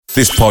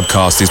This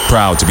podcast is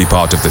proud to be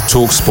part of the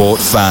TalkSport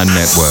Fan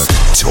Network.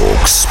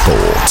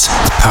 TalkSport.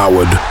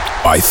 Powered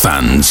by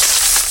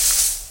fans.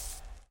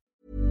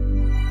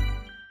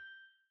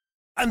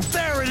 And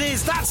there it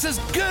is, that's as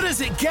good as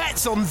it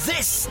gets on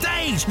this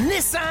stage.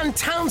 Nissan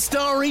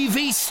Townstar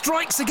EV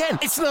strikes again.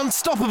 It's an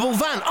unstoppable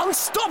van,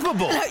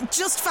 unstoppable.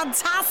 Just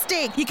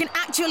fantastic. You can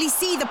actually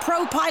see the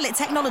Pro Pilot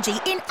technology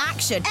in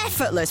action.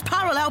 Effortless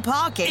parallel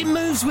parking. It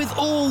moves with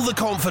all the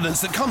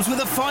confidence that comes with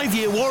a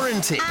 5-year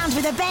warranty. And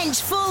with a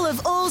bench full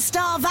of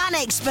all-star van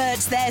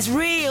experts, there's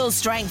real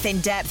strength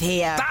in depth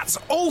here. That's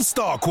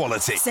all-star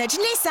quality. Search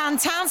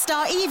Nissan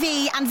Townstar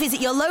EV and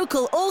visit your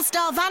local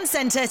all-star van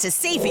centre to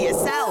see for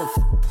yourself.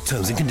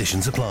 Terms and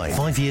conditions apply.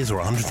 5 years or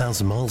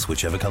 100,000 miles,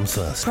 whichever comes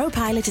first. Pro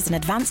Pilot is an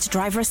advanced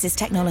driver assist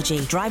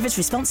technology. Driver's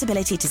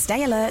responsibility to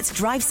stay alert,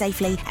 drive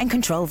safely, and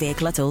control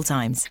vehicle at all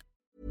times.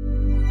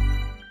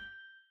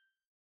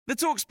 The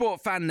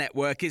TalkSport Fan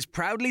Network is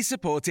proudly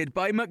supported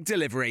by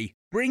McDelivery,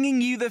 bringing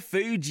you the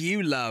food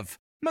you love.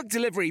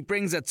 McDelivery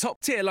brings a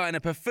top-tier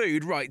lineup of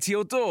food right to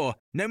your door.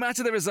 No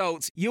matter the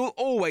result, you'll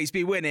always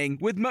be winning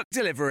with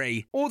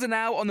McDelivery. Order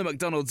now on the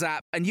McDonald's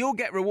app and you'll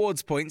get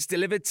rewards points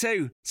delivered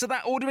too. So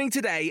that ordering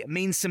today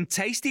means some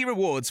tasty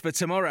rewards for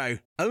tomorrow.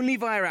 Only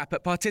via app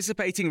at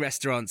participating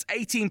restaurants.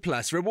 18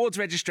 plus. Rewards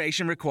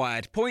registration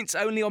required. Points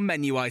only on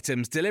menu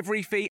items.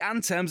 Delivery fee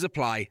and terms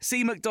apply.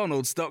 See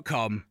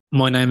mcdonalds.com.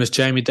 My name is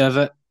Jamie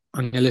Devitt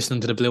and you're listening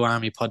to the Blue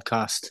Army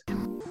podcast.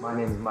 My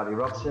name is Matty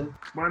Robson.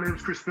 My name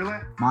is Chris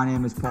Phillip. My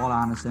name is Paul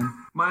Anderson.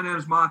 My name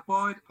is Mark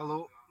Boyd.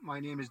 Hello, my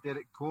name is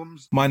Derek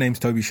Combs. My name's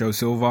Toby Show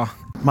Silva.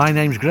 My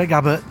name's Greg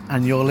Abbott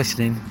and you're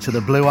listening to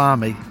the Blue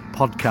Army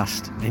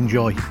podcast.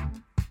 Enjoy.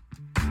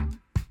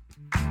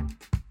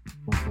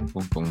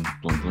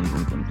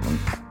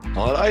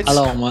 All right.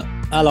 Hello,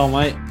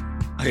 mate.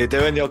 How you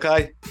doing? You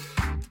okay?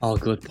 Oh,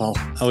 good, Paul.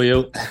 How are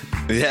you?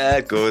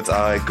 Yeah, good.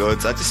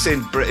 Good. I just seen.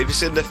 Have you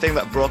seen the thing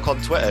that broke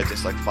on Twitter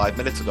just like 5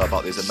 minutes ago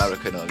about these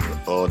American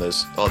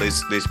owners, or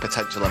these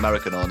potential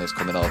American owners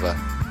coming over?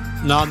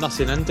 No, I've not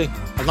seen anything.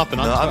 I've not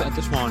been on Twitter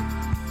this morning.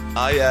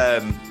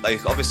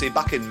 Like obviously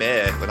back in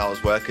May when I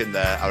was working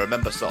there, I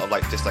remember sort of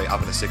like just like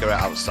having a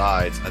cigarette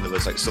outside, and there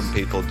was like some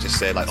people just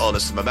saying like, "Oh,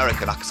 there's some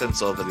American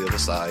accents over the other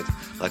side."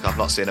 Like I've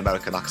not seen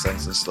American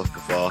accents and stuff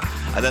before.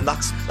 And then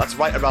that's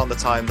right around the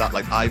time that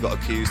like I got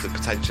accused of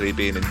potentially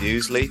being a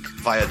news leak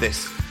via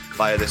this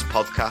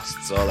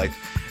podcast. So like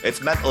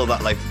it's mental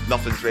that like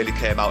nothing's really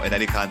came out in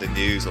any kind of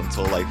news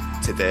until like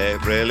today,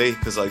 really,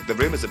 because like the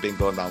rumours have been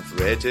going around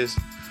for ages.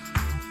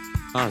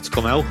 Oh, it's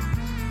come out.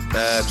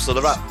 So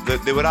they were at the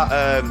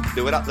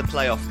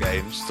playoff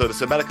games. So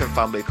there's an American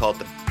family called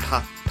the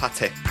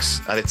Pateks,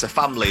 and it's a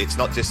family. It's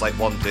not just like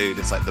one dude.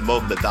 It's like the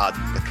mum, the dad,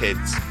 the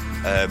kids,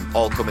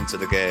 all coming to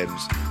the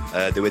games.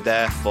 They were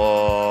there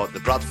for the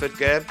Bradford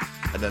game,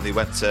 and then they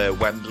went to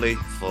Wembley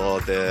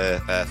for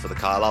the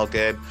Carlisle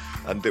game.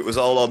 And it was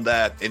all on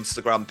their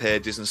Instagram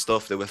pages and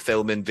stuff. They were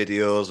filming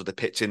videos of the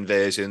pitch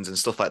invasions and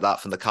stuff like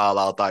that from the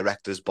Carlisle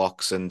director's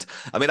box. And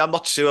I mean, I'm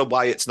not sure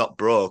why it's not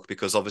broke,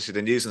 because obviously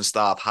the news and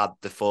staff had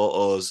the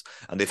photos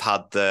and they've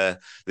had the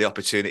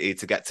opportunity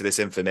to get to this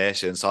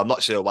information. So I'm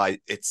not sure why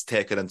it's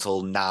taken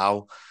until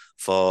now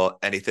for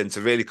anything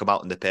to really come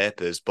out in the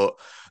papers. But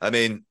I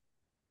mean,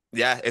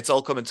 yeah, it's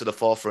all coming to the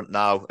forefront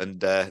now, and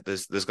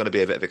there's going to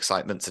be a bit of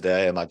excitement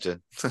today, I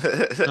imagine.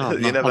 No,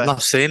 I've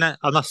not seen it.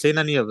 I've not seen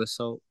any of it,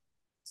 so.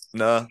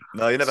 No,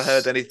 you never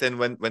heard anything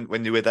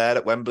when you were there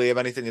at Wembley of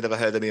anything? You never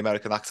heard any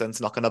American accents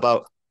knocking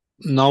about?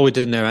 No, we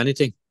didn't hear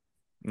anything.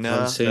 No, I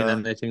haven't seen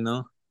anything,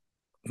 no.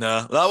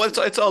 No,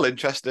 it's all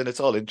interesting.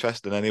 It's all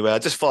interesting anyway. I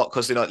just thought,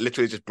 because it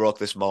literally just broke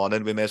this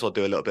morning, we may as well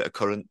do a little bit of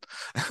current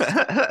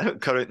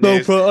news.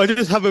 No, but I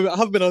just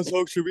haven't been on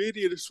social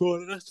media this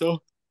morning, that's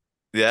all.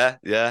 Yeah.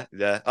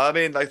 I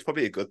mean, like, it's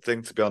probably a good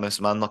thing, to be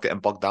honest, man, not getting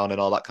bogged down in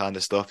all that kind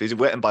of stuff. He's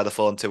waiting by the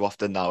phone too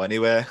often now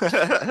anyway.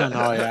 I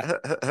know, yeah.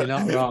 You're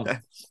not wrong.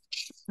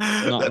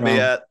 Let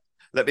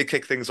me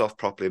kick things off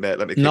properly, mate.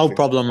 No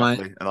problem,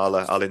 mate. And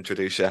I'll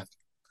introduce you.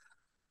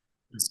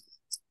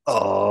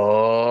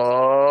 All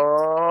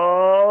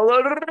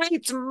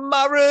right,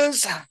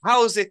 Marras,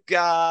 how's it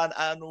going?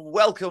 And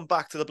welcome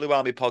back to the Blue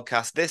Army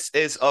podcast. This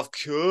is, of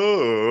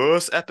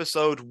course,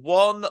 episode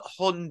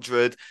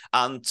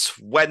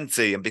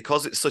 120. And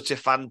because it's such a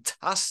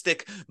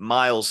fantastic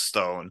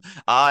milestone,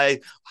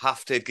 I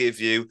have to give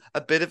you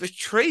a bit of a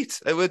treat.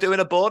 We're doing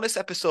a bonus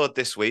episode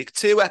this week,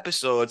 2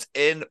 episodes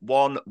in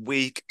 1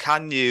 week.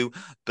 Can you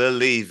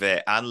believe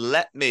it? And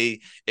let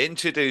me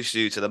introduce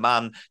you to the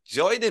man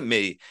joining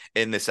me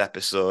in this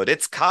episode.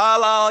 It's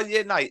Carlisle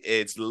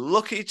United's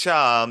lucky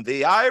charm,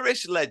 the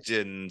Irish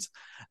legend,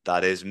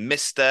 that is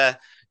Mr.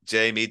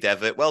 Jamie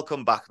Devitt.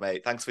 Welcome back,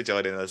 mate. Thanks for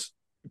joining us.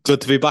 Good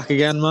to be back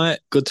again, mate.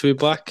 Good to be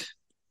back.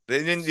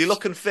 You're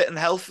looking fit and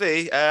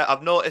healthy.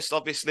 I've noticed,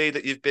 obviously,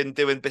 that you've been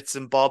doing bits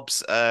and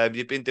bobs.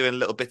 You've been doing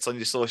little bits on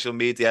your social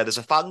media. There's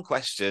a fan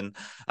question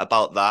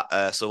about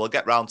that, so we'll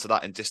get round to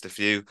that in just a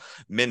few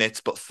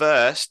minutes. But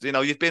first,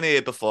 you've been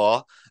here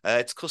before.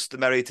 It's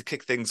customary to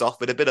kick things off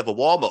with a bit of a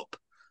warm-up.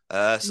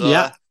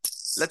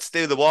 Let's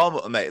do the warm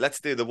up, mate. Let's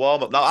do the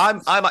warm up. Now,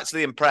 I'm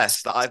actually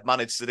impressed that I've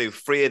managed to do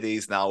 3 of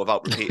these now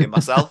without repeating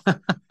myself.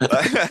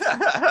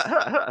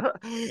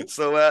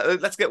 So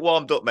let's get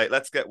warmed up, mate.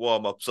 Let's get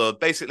warm up. So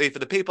basically, for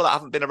the people that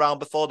haven't been around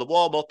before, the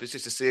warm up is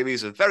just a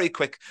series of very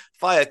quick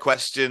fire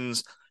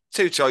questions,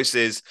 2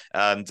 choices,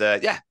 and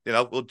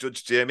we'll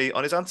judge Jamie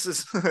on his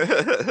answers.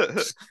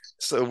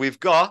 So we've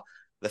got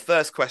the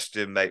first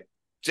question, mate.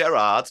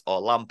 Gerrard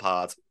or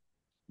Lampard?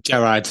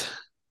 Gerrard.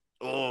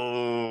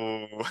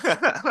 Oh,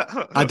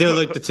 I do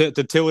like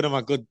the two of them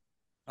are good,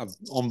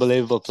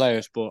 unbelievable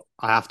players, but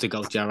I have to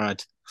go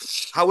Gerrard.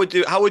 How would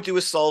you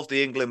have solved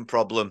the England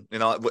problem? You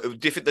know, do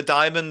you think the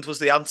diamond was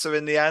the answer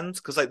in the end?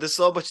 Because there's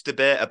so much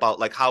debate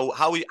about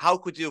how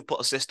could you have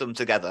put a system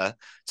together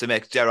to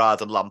make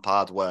Gerrard and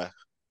Lampard work?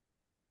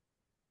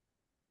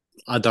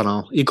 I don't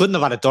know. You couldn't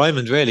have had a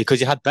diamond really because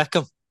you had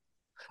Beckham.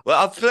 Well,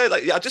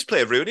 I'd just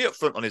play Rooney up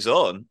front on his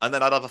own, and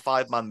then I'd have a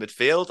 5-man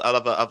midfield. I'd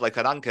have like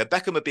an anchor.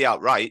 Beckham would be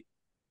out right,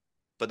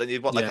 but then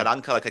you'd want like an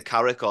anchor, like a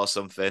Carrick or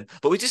something.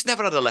 But we just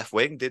never had a left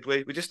wing, did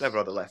we? We just never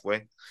had a left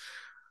wing.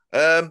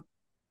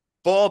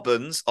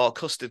 Bourbons or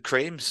custard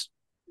creams?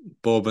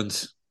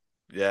 Bourbons.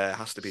 Yeah, it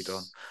has to be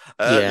done.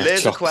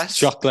 Laser Quest.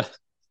 Chocolate.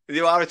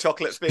 You are a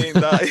chocolate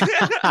fiend.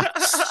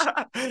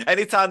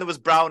 Anytime there was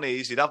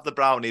brownies, you'd have the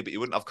brownie, but you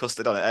wouldn't have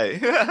custard on it, eh?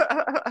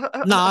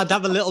 No, I'd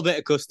have a little bit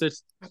of custard.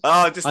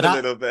 Oh, just a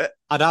little bit.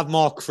 I'd have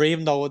more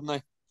cream though, wouldn't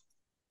I?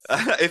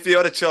 If you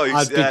had a choice.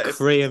 I'd be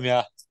cream,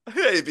 yeah.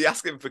 You'd be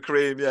asking for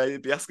cream, yeah.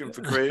 You'd be asking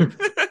for cream.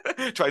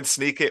 Try and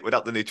sneak it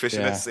without the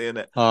nutritionist seeing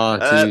it.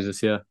 Oh,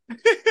 Jesus, yeah.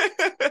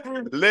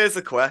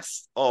 Laser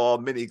Quest or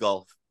mini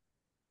golf?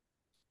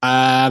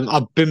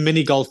 I've been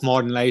mini golf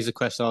more than laser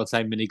quest, so I'd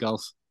say mini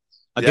golf.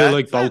 I do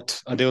like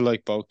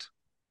both.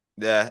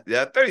 Yeah,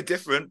 very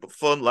different but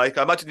fun. Like,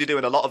 I imagine you're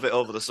doing a lot of it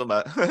over the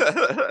summer.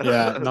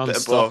 Yeah,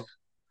 non-stop.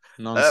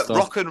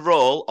 Rock and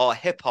roll or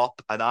hip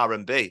hop and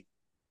R&B?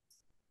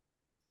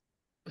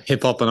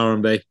 Hip hop and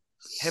R&B.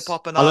 Hip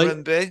hop and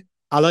R&B.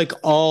 I like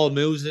all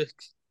music.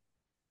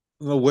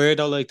 I'm a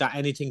weirdo like that.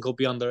 Anything could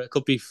be under. It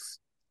could be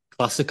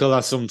classical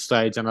at some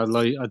stage, and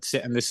I'd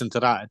sit and listen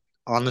to that.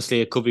 Honestly,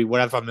 it could be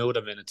whatever mood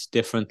I'm in. It's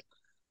different.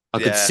 I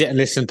could sit and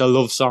listen to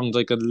love songs.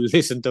 I could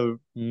listen to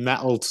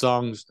metal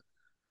songs.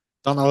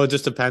 Don't know. It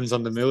just depends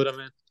on the mood I'm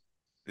in.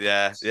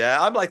 Yeah.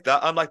 I'm like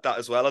that. I'm like that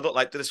as well. I don't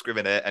like to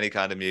discriminate any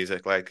kind of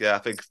music. Like, I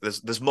think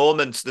there's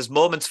moments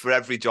for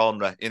every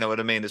genre. You know what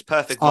I mean? There's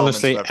perfect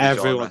honestly moments for every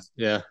everyone.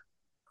 Genre.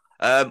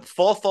 Yeah.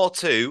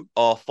 4-4-2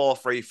 or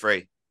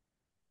 4-3-3?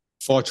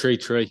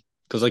 4-3-3.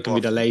 Because I can be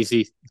the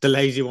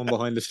lazy one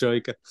behind the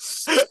striker.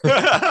 Is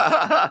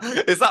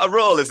that a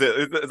role? Is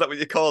it? Is that what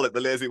you call it? The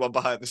lazy one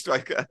behind the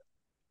striker?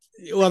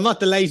 Well, not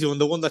the lazy one.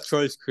 The one that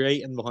tries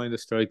creating behind the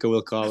striker,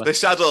 we'll call it. The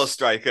shadow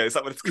striker. Is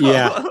that what it's called?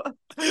 Yeah.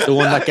 The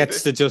one that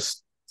gets to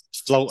just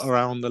float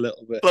around a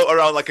little bit. Float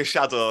around like a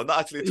shadow, not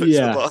actually touch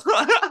the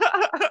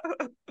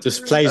ball.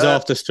 Just plays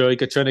off the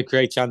striker, trying to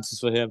create chances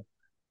for him.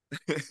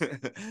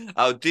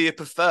 Do you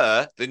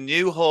prefer the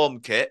new home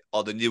kit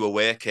or the new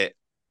away kit?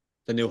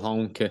 The new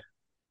home kit.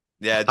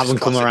 Yeah, haven't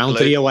come around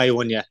to the away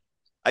one yet.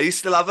 Are you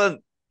still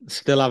haven't?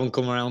 Still haven't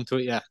come around to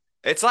it yet.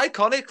 It's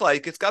iconic.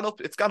 Like, it's gone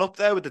up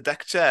there with the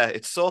deck chair.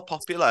 It's so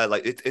popular.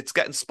 Like, it's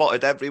getting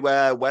spotted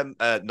everywhere.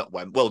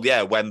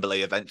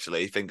 Wembley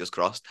eventually. Fingers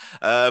crossed.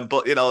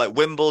 But like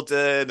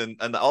Wimbledon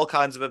and all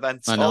kinds of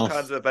events. All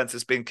kinds of events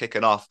has been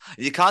kicking off.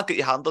 You can't get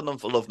your hand on them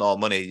for love nor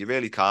money. You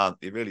really can't.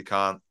 I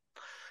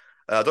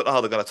don't know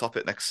how they're going to top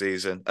it next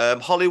season.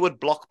 Hollywood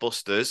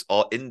blockbusters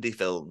or indie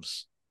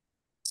films?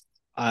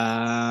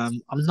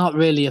 I'm not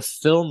really a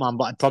film man,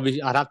 but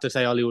I'd have to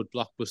say Hollywood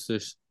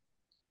blockbusters.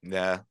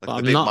 Yeah,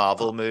 like the big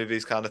Marvel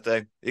movies kind of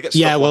thing. You get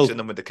stuck watching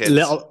them with the kids.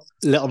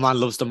 Little man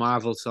loves the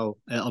Marvel, so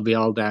it'll be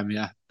all them,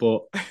 yeah.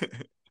 But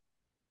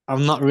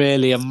I'm not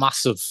really a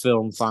massive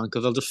film fan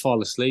because I'll just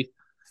fall asleep.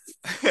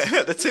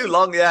 They're too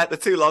long, yeah. They're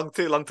too long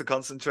to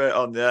concentrate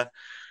on, yeah.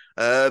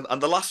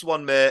 And the last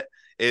one, mate,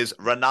 is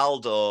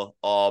Ronaldo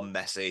or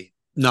Messi?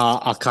 No,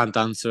 I can't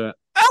answer it.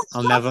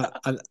 I'll never.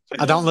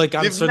 I don't like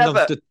answering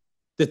them.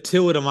 The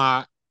two of them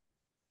are.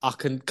 I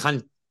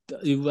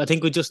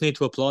think we just need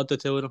to applaud the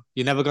two of them.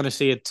 You're never going to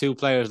see two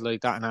players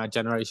like that in our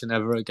generation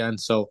ever again.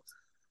 So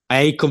I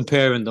hate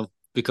comparing them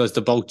because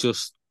they're both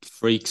just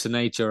freaks of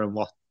nature and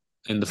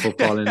in the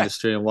football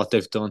industry and what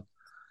they've done.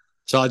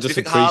 So I just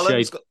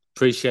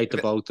appreciate the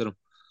both of them.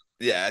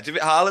 Yeah, do you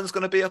think Haaland's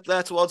going to be up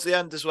there towards the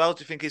end as well?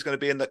 Do you think he's going to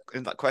be in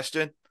that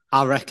question?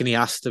 I reckon he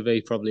has to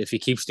be probably if he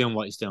keeps doing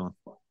what he's doing.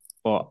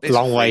 But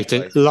long way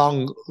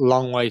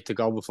to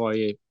go before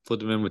you put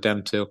them in with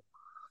them too.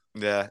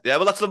 Yeah.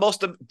 Well, that's the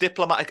most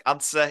diplomatic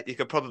answer you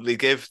could probably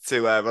give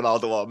to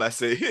Ronaldo or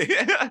Messi.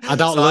 I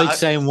don't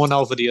saying one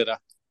over the other.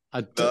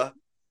 I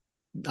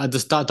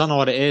just don't know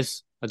what it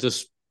is. I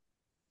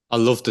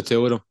love the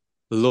two of them.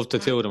 I love the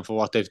two of them for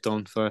what they've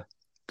done for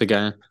the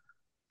game.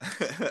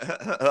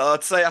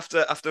 I'd say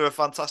after a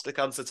fantastic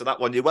answer to that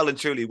one, you're well and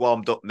truly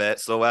warmed up, mate.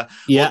 So we'll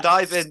Yeah.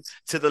 dive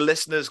into the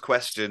listeners'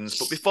 questions.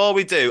 But before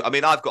we do, I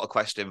mean, I've got a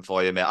question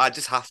for you, mate. I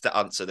just have to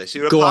answer this.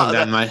 Go on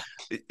then, mate.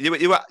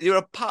 You're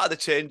a part of the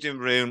changing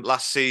room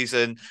last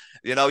season.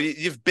 You know,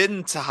 you've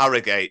been to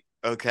Harrogate.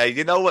 Okay,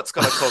 you know what's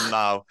going to come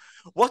now.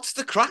 What's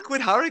the crack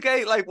with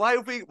Harrogate? Like, why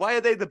are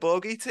they the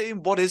bogey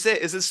team? What is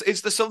it?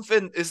 Is there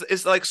something?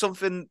 Is like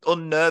something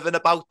unnerving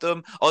about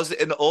them, or is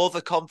it an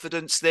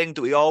overconfidence thing?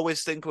 Do we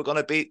always think we're going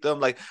to beat them?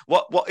 Like,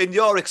 what in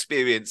your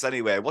experience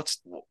anyway?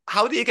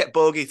 How do you get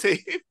bogey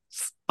teams?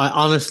 I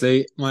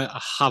honestly, I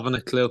haven't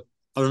a clue.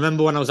 I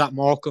remember when I was at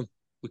Morecambe,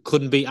 we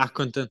couldn't beat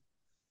Accrington.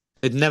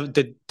 They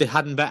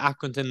hadn't bet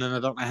Accrington in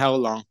I don't know how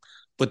long,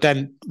 but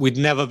then we'd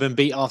never been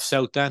beat off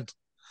Southend.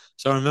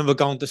 So I remember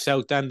going to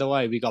Southend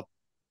away. We got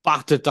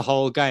battered the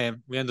whole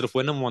game. We ended up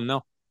winning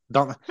 1-0.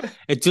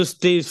 It's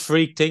just these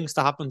freak things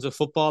that happen to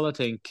football, I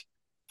think.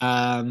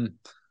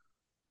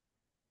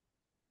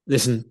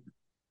 Listen,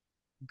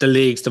 the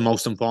league's the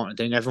most important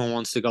thing. Everyone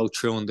wants to go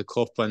through in the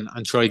cup and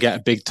try to get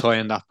a big tie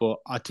in that. But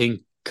I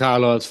think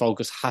Carlisle's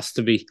focus has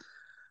to be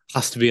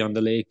on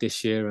the league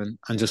this year and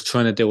just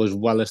trying to do as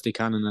well as they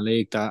can in the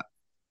league that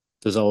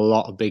there's a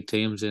lot of big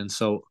teams in.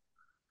 So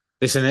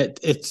listen,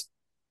 it's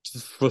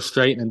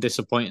frustrating and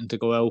disappointing to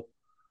go out.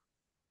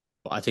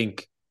 But I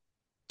think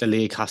the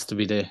league has to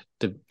be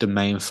the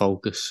main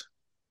focus.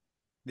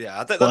 Yeah,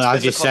 I think but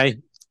as you say,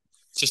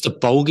 it's just a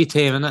bogey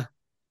team, isn't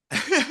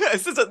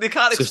it? You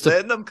can't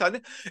explain them, can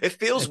you? It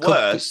feels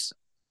worse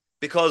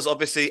because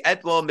obviously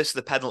Edmore missed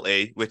the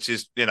penalty, which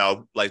is, you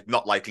know, like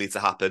not likely to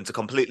happen. To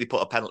completely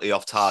put a penalty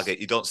off target,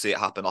 you don't see it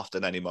happen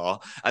often anymore.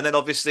 And then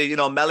obviously, you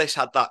know, Mellish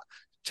had that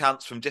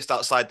chance from just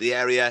outside the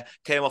area,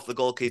 came off the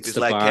goalkeeper's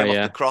leg, came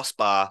off the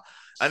crossbar.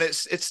 And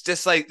it's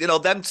just like, you know,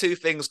 them two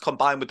things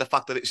combined with the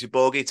fact that it's your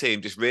bogey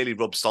team just really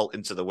rubs salt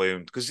into the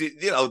wound. Because,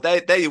 you know,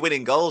 they're your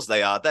winning goals,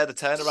 they're the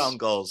turnaround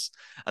goals.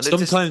 And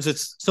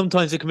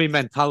sometimes it can be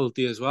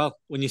mentality as well.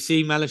 When you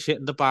see Mellish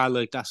hitting the bar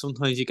like that,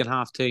 sometimes you can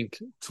half think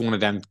it's one of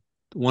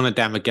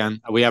them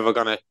again. Are we ever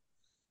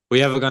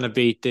gonna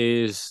beat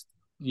these?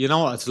 You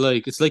know what it's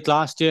like? It's like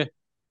last year.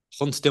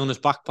 Hunt's doing his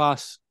back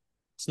pass.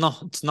 It's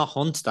not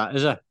Hunt's that,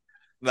 is it?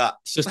 Nah.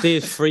 It's just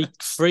these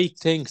freak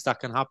things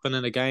that can happen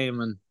in a game,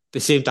 and they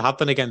seem to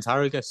happen against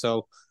Harrogate.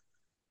 So,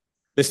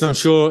 listen, I'm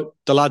sure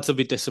the lads will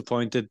be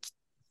disappointed.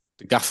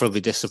 The gaffer will be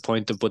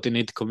disappointed, but they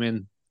need to come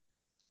in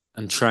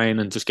and train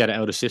and just get it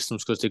out of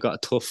systems because they've got a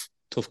tough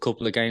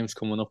couple of games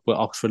coming up with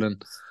Oxford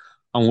and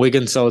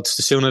Wigan. So it's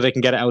the sooner they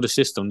can get it out of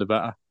system, the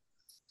better.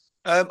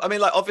 I mean,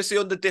 like, obviously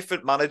under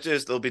different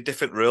managers, there'll be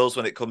different rules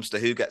when it comes to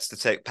who gets to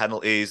take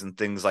penalties and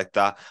things like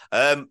that.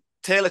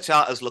 Taylor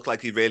Charters looked like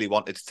he really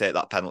wanted to take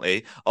that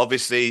penalty.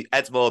 Obviously,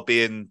 Edmore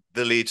being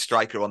the lead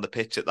striker on the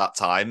pitch at that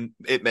time,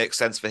 it makes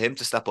sense for him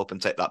to step up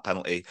and take that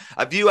penalty.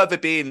 Have you ever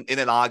been in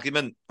an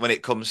argument when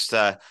it comes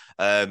to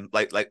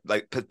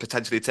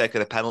potentially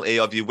taking a penalty?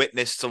 Or have you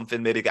witnessed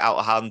something maybe get out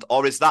of hand?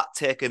 Or is that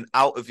taken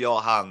out of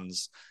your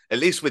hands, at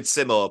least with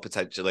Simo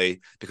potentially,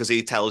 because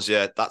he tells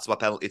you that's my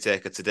penalty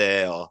taker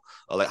today? Or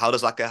like, how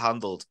does that get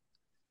handled?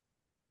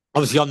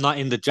 Obviously, I'm not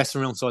in the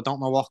dressing room, so I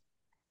don't know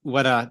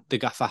whether the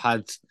gaffer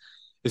had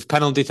his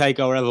penalty take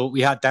or whatever.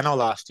 We had Deno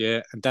last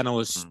year, and Deno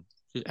was.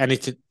 And I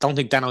don't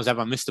think Deno's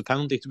ever missed a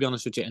penalty, to be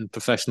honest with you, in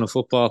professional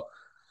football.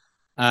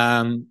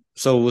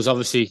 So it was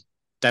obviously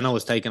Deno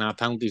was taking our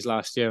penalties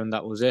last year, and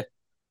that was it.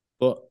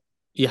 But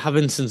you have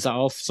instances that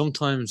off.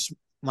 Sometimes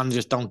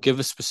managers don't give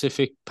a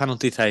specific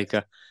penalty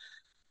taker.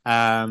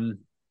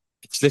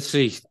 It's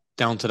literally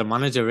down to the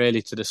manager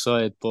really to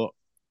decide. But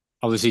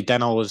obviously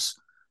Deno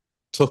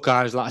took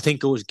ours. Like I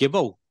think it was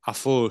Gibbo at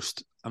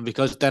first, and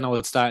because Deno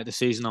had started the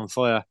season on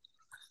fire,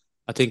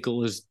 I think it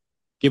was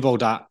Gibbo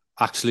that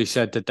actually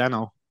said to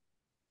Deno,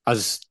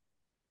 as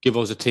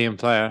Gibbo's a team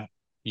player,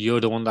 you're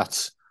the one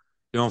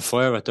you're on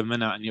fire at the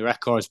minute and your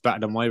record's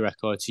better than my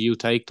record, so you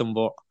take them.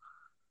 But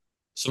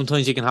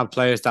sometimes you can have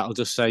players that'll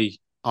just say,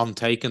 I'm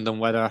taking them,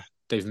 whether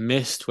they've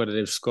missed, whether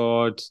they've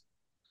scored.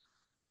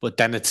 But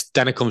then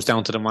it comes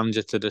down to the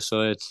manager to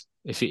decide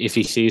if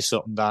he sees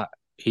something that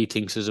he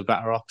thinks is a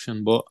better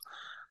option. But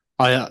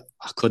I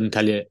couldn't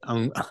tell you.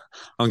 I'm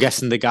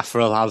guessing the gaffer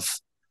will have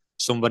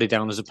somebody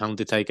down as a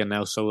penalty taker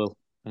now, so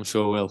I'm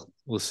sure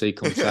we'll see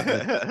come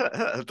Saturday.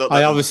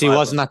 I obviously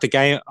wasn't at the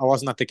game. I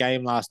wasn't at the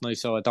game last night,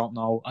 so I don't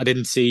know. I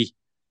didn't see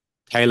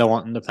Taylor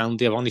wanting the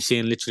penalty. I've only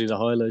seen literally the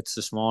highlights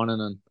this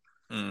morning,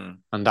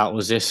 and that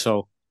was it.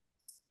 So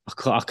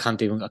I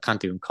can't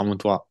even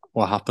comment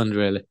what happened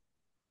really.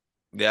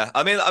 Yeah,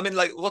 I mean,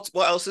 like, what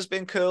else has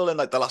been cool in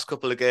like the last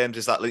couple of games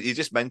is that, like, you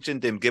just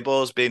mentioned him.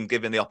 Gibbo's been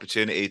given the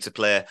opportunity to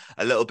play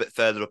a little bit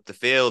further up the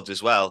field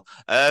as well.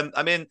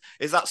 I mean,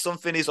 is that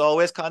something he's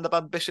always kind of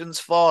ambitions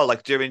for?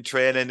 Like during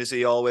training, is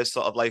he always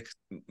sort of like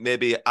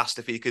maybe asked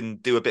if he can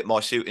do a bit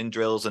more shooting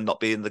drills and not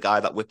being the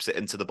guy that whips it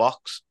into the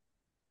box?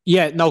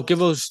 Yeah, no,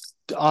 Gibbo's.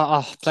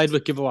 I played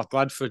with Gibbo at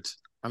Bradford,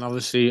 and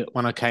obviously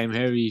when I came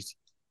here, he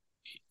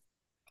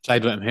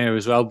played with him here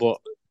as well. But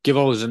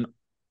Gibbo's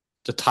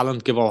the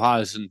talent Gibbo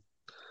has, and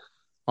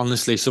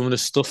honestly, some of the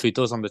stuff he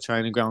does on the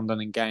training ground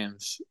and in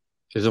games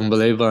is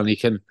unbelievable, and he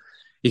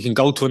can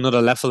go to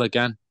another level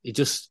again. He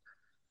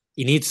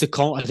needs to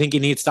come. I think he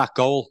needs that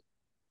goal.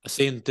 I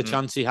seen the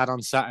chance he had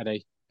on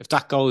Saturday. If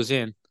that goes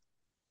in,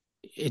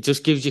 it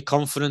just gives you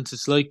confidence.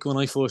 It's like when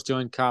I first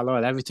joined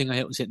Carlisle, everything I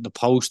hit was hitting the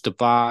post, the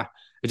bar.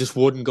 It just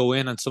wouldn't go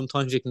in, and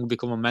sometimes it can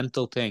become a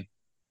mental thing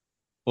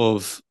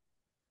of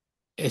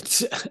it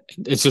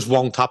just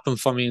won't happen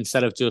for me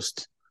instead of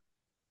just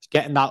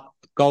getting that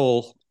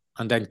goal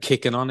and then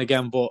kicking on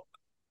again. But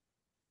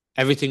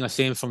everything I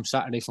seen from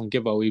Saturday from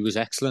Gibbo, he was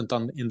excellent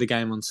in the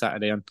game on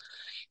Saturday, and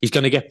he's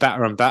going to get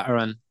better and better.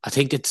 And I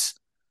think it's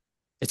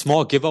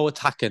more Gibbo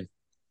attacking.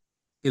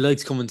 He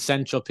likes coming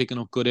central, picking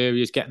up good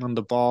areas, getting on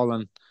the ball,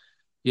 and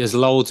he has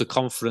loads of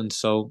confidence.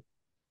 So,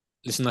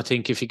 listen, I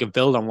think if he can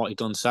build on what he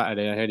done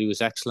Saturday, I heard he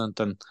was excellent,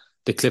 and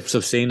the clips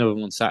I've seen of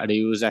him on Saturday,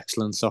 he was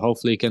excellent. So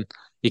hopefully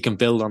he can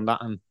build on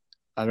that, and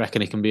I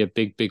reckon he can be a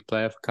big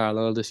player for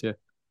Carlisle this year.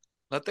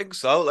 I think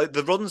so. Like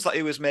the runs that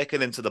he was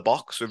making into the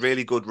box were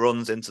really good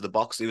runs into the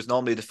box. He was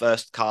normally the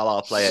first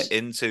Carlisle player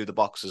into the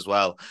box as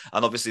well.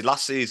 And obviously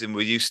last season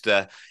we're used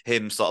to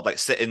him sort of like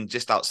sitting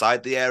just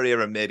outside the area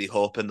and maybe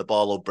hoping the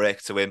ball will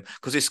break to him,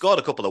 because he scored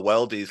a couple of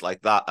worldies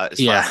like that at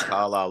his time at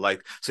Carlisle.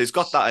 Like, so he's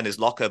got that in his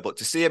locker. But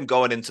to see him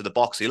going into the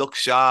box, he looks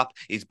sharp.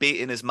 He's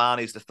beating his man.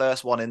 He's the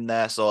first one in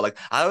there. So like,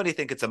 I only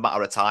think it's a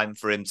matter of time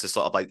for him to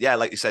sort of like,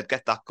 like you said,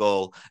 get that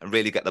goal and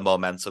really get the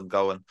momentum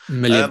going.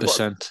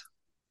 1,000,000%.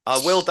 I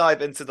will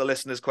dive into the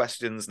listeners'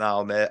 questions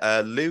now, mate.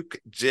 Luke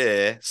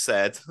J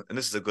said, and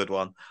this is a good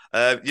one,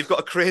 you've got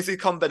a crazy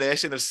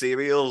combination of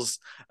cereals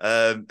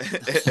in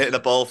a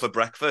bowl for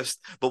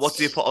breakfast, but what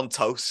do you put on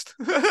toast?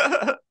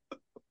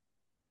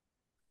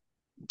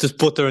 Just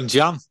butter and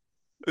jam.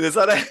 Is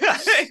that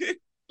it?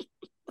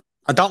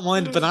 I don't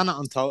mind the banana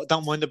on toast. I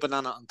don't mind the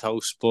banana on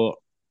toast, but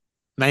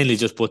mainly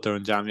just butter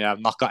and jam. Yeah, I've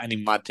not got any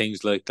mad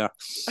things like that.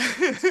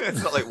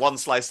 It's not like one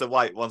slice of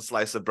white, one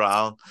slice of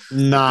brown.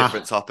 Nah.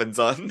 With different toppings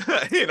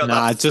on.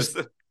 Nah, just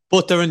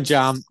butter and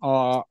jam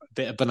or a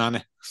bit of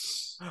banana.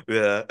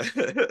 Yeah.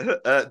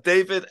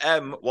 David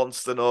M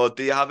wants to know,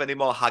 do you have any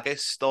more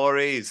haggis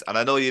stories? And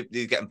I know you're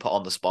getting put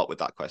on the spot with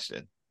that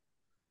question.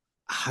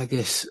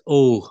 Haggis?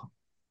 Oh,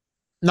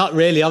 not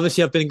really.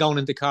 Obviously, I've been going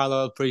into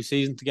Carlisle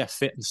pre-season to get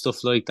fit and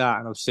stuff like that,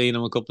 and I've seen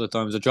him a couple of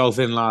times. I drove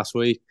in last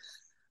week,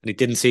 and he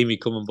didn't see me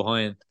coming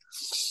behind.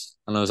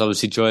 And I was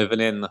obviously driving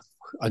in.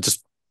 I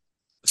just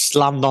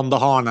slammed on the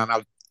horn,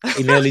 and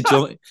he nearly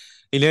jumped.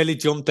 He nearly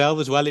jumped out of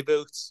his welly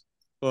boots.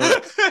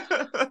 But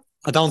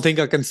I don't think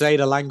I can say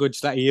the language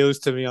that he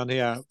used to me on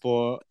here.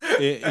 But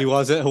it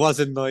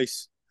wasn't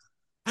nice.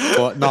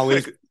 But no,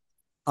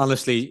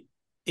 honestly,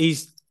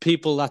 he's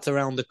people that's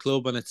around the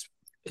club, and it's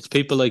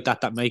people like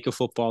that make a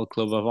football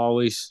club. I've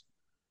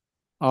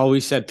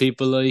always said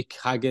people like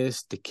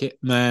Haggis, the kit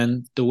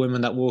man, the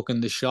women that work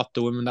in the shop,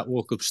 the women that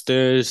work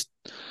upstairs,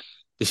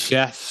 the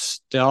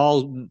chefs, they're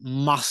all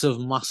massive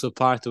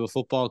part of a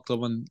football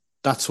club. And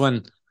that's when,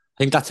 I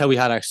think that's how we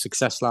had our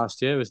success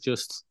last year, is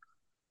just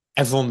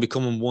everyone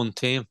becoming one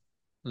team.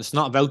 And it's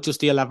not about just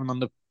the 11 on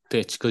the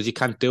pitch, because you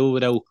can't do it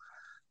without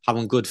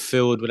having good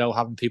food, without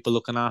having people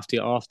looking after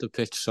you off the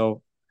pitch.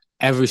 So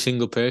every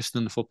single person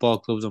in the football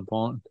club is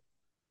important.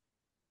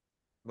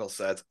 Well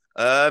said.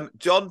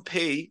 John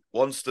P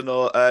wants to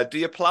know, do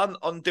you plan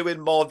on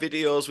doing more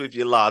videos with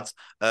your lads?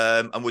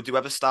 And would you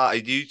ever start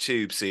a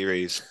YouTube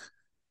series?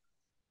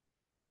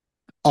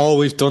 All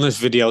we've done is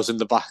videos in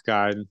the back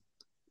garden.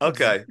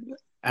 Okay.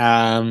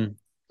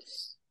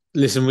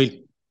 Listen,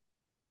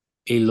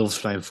 he loves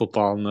playing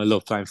football and I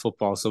love playing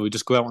football, so we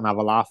just go out and have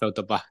a laugh out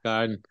the back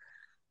garden.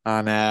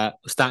 And we're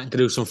starting to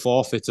do some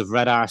forfeits of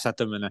red arse at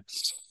the minute.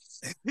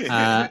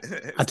 I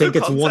think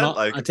it's one.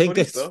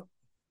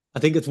 I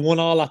think it's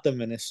 1-1 at the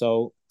minute.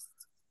 So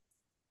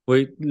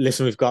we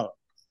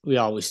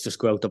always just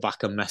go out the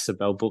back and mess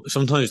about, but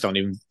sometimes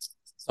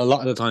a lot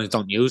of the times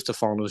don't use the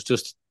phone. It was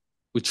just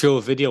we threw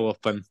a video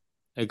up and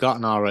it got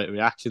an alright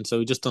reaction. So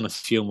we just done a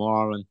few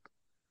more, and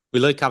we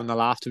like having a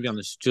laugh, to be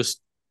honest.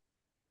 Just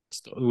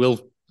we'll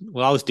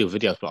always do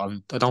videos, but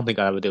I don't think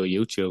I'll ever do a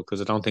YouTube,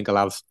 because I don't think I'll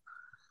have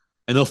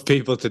enough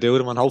people to do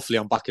them, and hopefully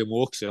I'm back in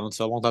work soon,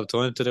 so I won't have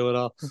time to do it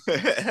all.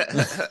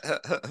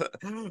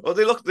 Well,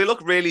 they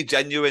look really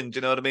genuine. Do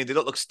you know what I mean? They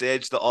don't look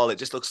staged at all. It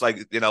just looks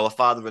like, a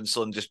father and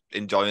son just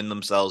enjoying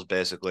themselves,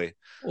 basically.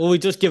 Well, we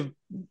just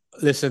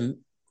listen,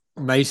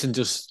 Mason,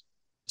 just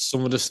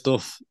some of the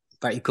stuff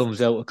that he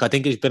comes out with. I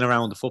think he's been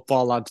around the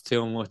football lads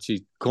too much.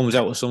 He comes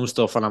out with some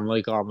stuff, and I'm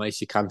like, oh, mate,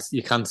 you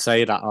can't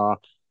say that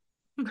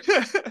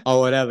or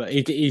whatever.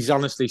 He's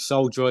honestly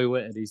so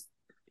dry-witted.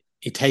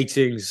 He takes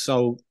things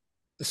so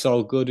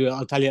good.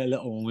 I'll tell you a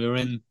little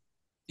one.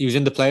 He was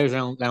in the players'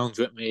 lounge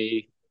with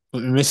me,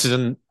 with my missus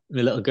and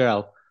my little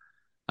girl,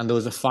 and there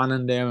was a fan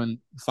in there, and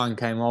the fan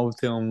came over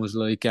to him and was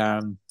like,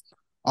 I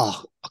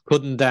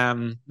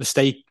couldn't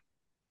mistake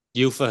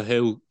you for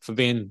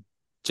being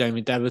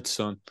Jamie Devitt's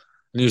son.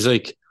 And he was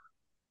like,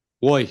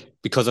 why?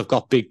 Because I've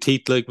got big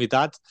teeth like my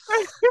dad.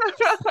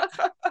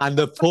 And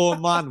the poor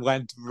man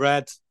went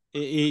red.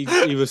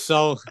 he was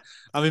so.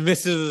 I mean,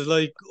 Mrs. was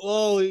like,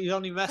 "Oh, he's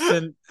only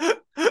messing,"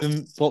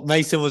 but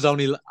Mason was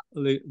only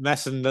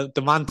messing.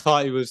 The man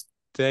thought he was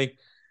thing.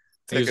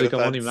 He was like,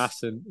 "I'm only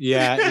messing."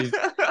 Yeah,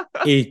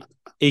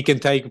 he can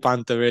take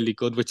banter really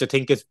good, which I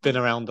think has been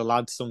around the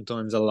lads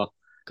sometimes a lot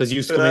because he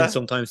used to come in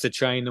sometimes to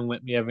train them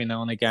with me every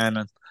now and again,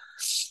 and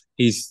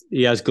he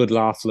has good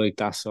laughs like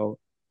that. So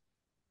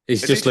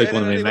he's just like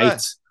one of my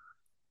mates.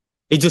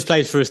 He just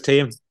plays for his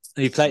team.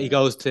 He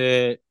goes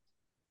to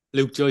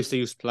Luke Joyce. He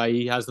used to play.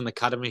 He has an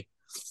academy,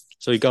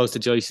 so he goes to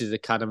Joyce's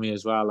academy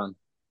as well,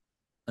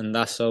 and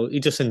that's so he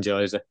just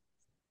enjoys it.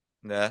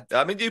 Yeah,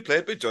 I mean, you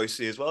played with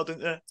Joycey as well,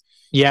 didn't you?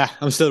 Yeah,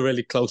 I'm still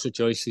really close with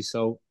Joycey,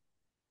 so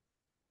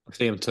I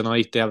see him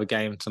tonight. They have a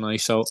game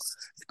tonight, so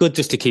it's good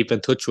just to keep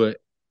in touch with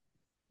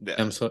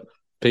them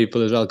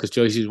people as well, because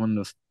Joycey's one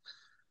of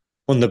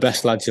the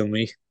best lads you'll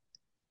meet.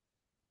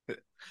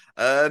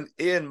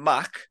 Ian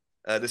Mack,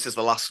 this is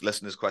the last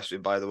listener's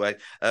question, by the way.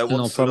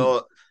 Wants to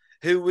know,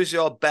 who was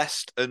your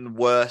best and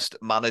worst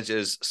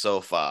managers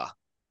so far?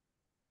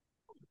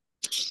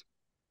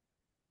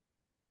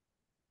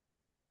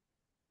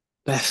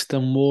 Best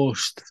and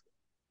worst.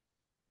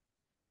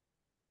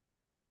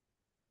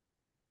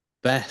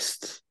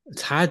 Best.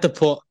 It's hard to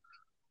put.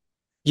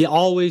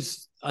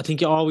 I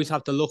think you always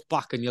have to look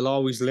back, and you'll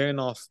always learn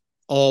off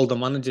all the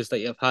managers that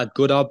you've had,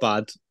 good or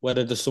bad,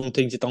 whether there's some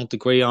things you don't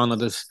agree on or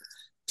there's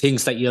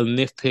things that you'll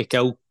nitpick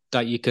out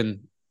that you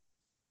can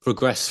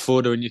progress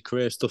further in your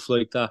career, stuff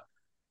like that.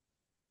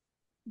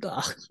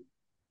 I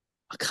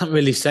can't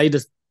really say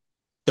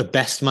the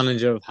best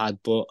manager I've had,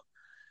 but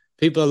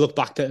people look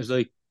back at it as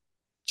like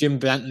Jim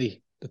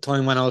Bentley, the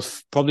time when I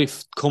was probably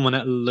coming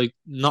at like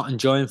not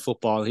enjoying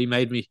football. He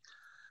made me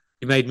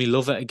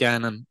love it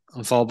again and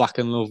fall back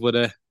in love with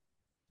it.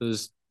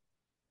 There's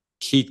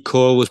Keith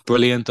Core was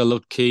brilliant. I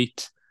loved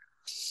Keith.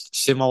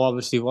 Simo,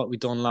 obviously, what we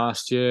done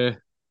last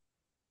year.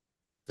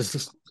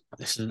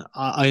 Listen,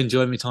 I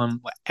enjoyed my time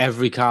with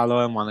every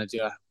Carlisle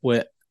manager,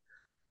 with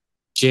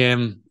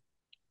Jim.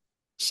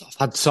 I've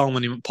had so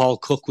many. Paul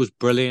Cook was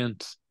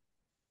brilliant.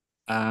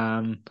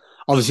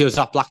 Obviously, I was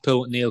at Blackpool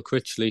with Neil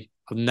Critchley.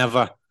 I've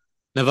never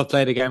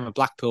played a game at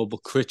Blackpool,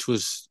 but Critch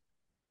was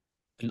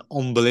an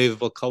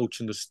unbelievable coach,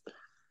 and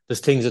there's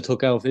things I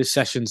took out of his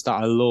sessions that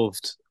I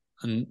loved.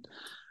 And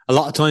a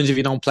lot of times, if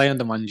you don't play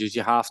under managers,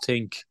 you half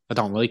think I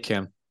don't like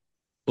him.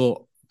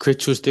 But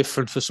Critch was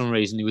different for some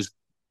reason. He was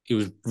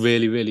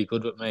really, really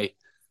good with me,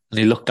 and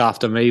he looked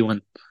after me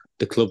when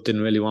the club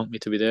didn't really want me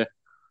to be there.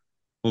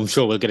 I'm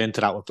sure we'll get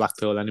into that with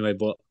Blackpool anyway,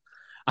 but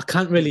I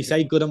can't really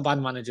say good and bad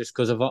managers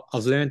because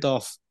I've learned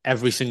off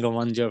every single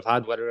manager I've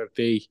had, whether it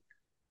be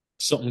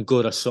something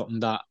good or something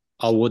that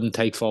I wouldn't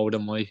take forward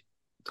in my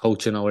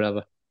coaching or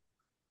whatever.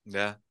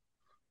 Yeah.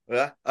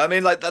 Yeah, I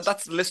mean, like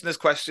that's listeners'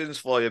 questions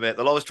for you, mate.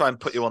 They'll always try and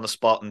put you on the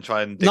spot and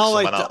try and dig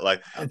someone out.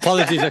 Like,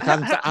 apologies, I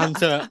can't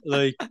answer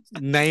like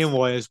name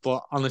wise,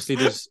 but honestly,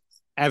 there's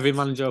every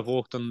manager I've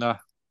worked under.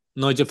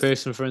 Nigel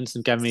Pearson, for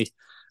instance, gave me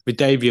my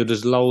debut.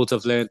 There's loads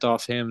I've learned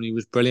off him, and he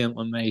was brilliant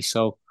with me.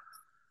 So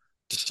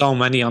there's so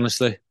many,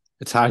 honestly,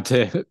 it's hard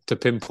to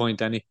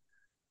pinpoint any.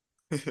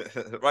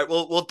 Right,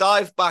 we'll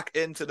dive back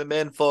into the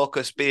main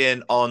focus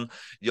being on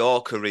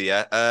your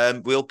career.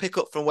 We'll pick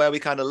up from where we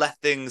kind of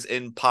left things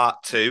in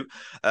part 2.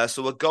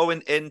 So we're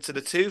going into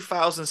the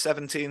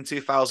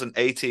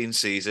 2017-2018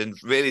 season.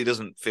 Really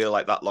doesn't feel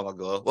like that long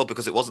ago. Well,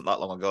 because it wasn't that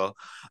long ago.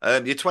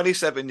 You're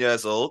 27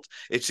 years old.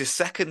 It's your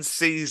second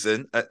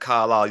season at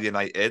Carlisle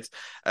United.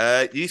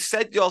 You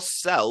said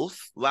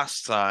yourself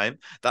last time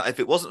that if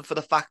it wasn't for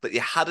the fact that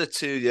you had a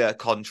 2-year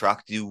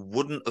contract, you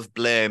wouldn't have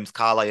blamed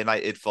Carlisle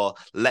United for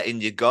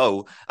letting you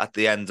go at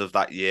the end of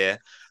that year.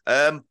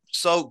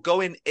 So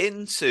going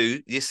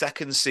into your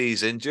second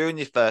season, during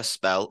your first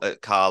spell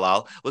at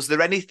Carlisle, was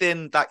there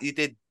anything that you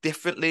did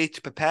differently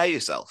to prepare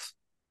yourself?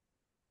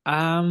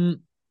 Don't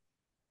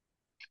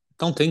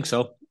think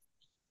so.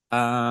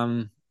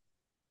 I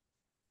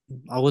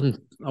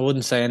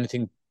wouldn't say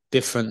anything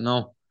different,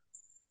 no.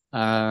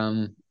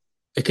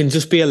 It can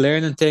just be a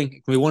learning thing.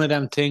 It can be one of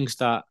them things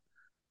that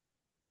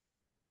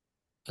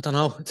I don't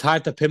know. It's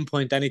hard to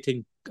pinpoint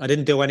anything. I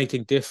didn't do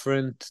anything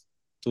different.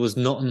 There was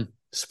nothing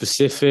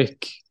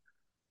specific.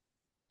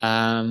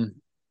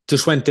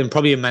 Just went in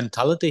probably a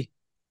mentality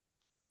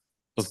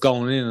of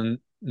going in and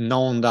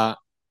knowing that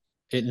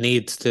it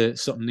needs to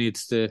be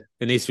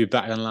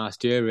better than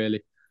last year,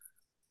 really.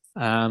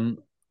 I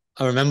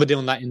remember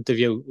doing that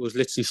interview. It was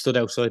literally stood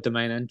outside the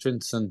main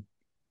entrance, and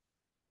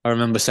I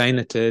remember saying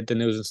it to the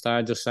News and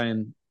Star, just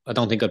saying, I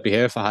don't think I'd be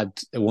here if I had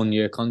a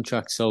 1-year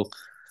contract. So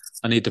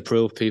I need to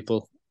prove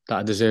people that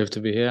I deserve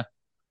to be here.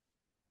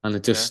 And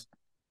it just,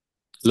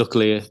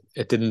 luckily,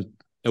 it didn't,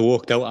 it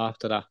worked out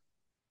after that.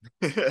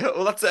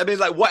 Well, that's it. I mean,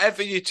 like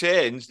whatever you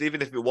changed,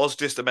 even if it was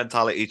just a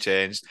mentality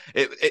change,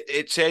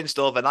 it changed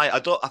overnight.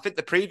 I think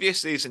the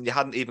previous season you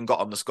hadn't even got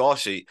on the score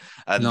sheet,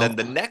 and No. then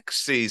the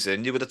next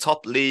season you were the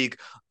top league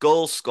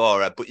goal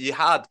scorer, but you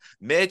had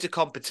major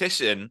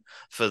competition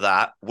for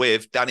that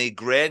with Danny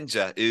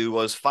Granger, who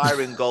was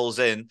firing goals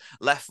in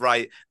left,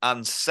 right,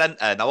 and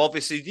centre. Now,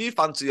 obviously, you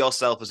fancy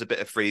yourself as a bit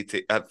of free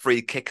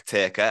kick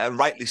taker, and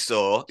rightly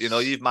so. You know,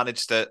 you've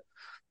managed to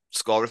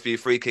score a few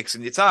free kicks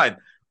in your time.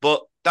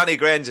 But Danny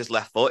Granger's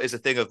left foot is a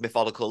thing of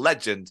mythological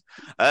legend.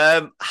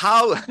 How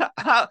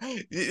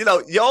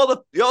you're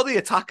the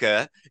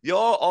attacker.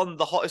 You're on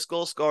the hottest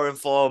goal scoring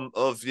form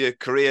of your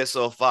career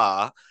so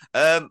far.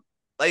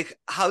 Like,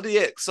 how do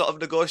you sort of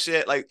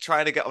negotiate like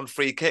trying to get on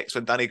free kicks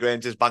when Danny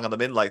Granger's banging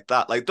them in like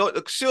that? Like,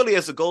 don't surely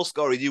as a goal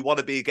scorer you want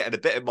to be getting a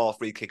bit more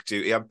free kick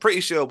duty. I'm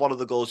pretty sure one of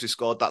the goals you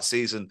scored that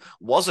season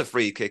was a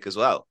free kick as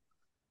well.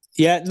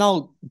 Yeah,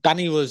 no,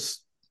 Danny was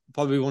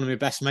probably one of my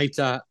best mates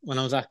when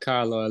I was at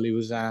Carlisle.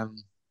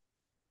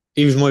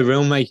 He was my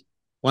roommate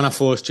when I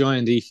first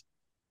joined. He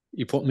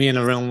put me in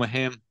a room with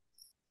him.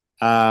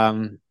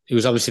 He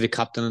was obviously the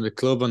captain of the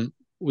club, and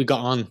we got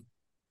on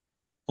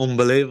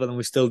unbelievable, and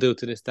we still do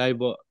to this day.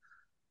 But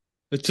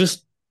it's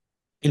just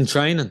in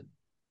training,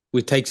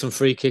 we'd take some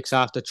free kicks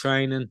after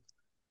training.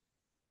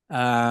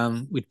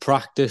 We'd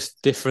practice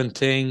different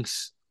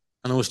things,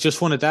 and it was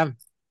just one of them.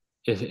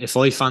 If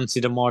I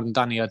fancied it more than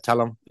Danny, I'd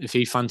tell him. If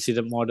he fancied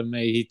it more than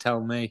me, he'd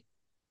tell me.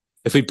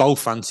 If we both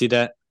fancied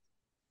it,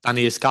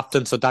 Danny is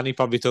captain, so Danny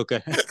probably took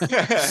it. Was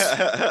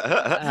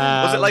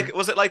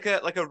it like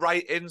a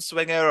right in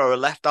swinger or a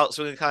left out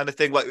swinger kind of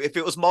thing? Like if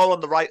it was more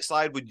on the right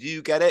side, would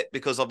you get it?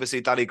 Because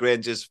obviously Danny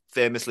Granger's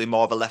famously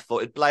more of a left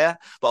footed player,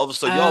 but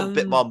obviously you're a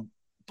bit more on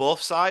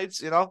both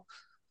sides, you know?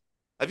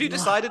 Have you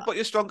decided what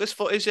your strongest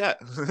foot is yet?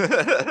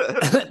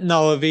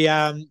 No,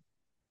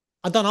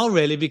 I don't know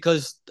really,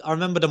 because I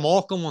remember the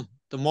Morecambe one.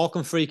 The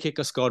Morecambe free kick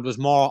I scored was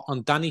more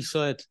on Danny's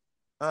side.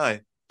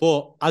 Aye.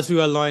 But as we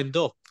were lined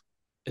up,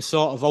 it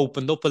sort of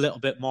opened up a little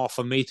bit more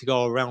for me to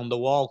go around the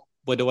wall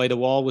by the way the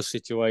wall was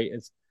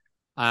situated.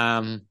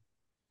 And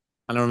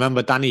I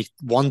remember Danny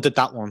wanted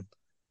that one.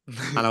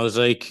 And I was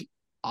like,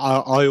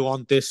 I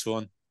want this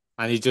one.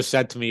 And he just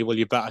said to me, well,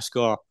 you better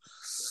score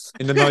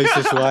in the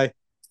nicest way.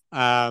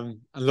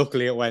 And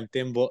luckily it went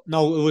in. But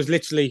no, it was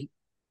literally,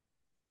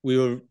 we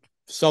were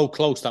so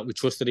close that we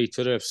trusted each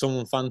other. If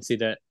someone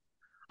fancied it,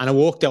 and it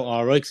worked out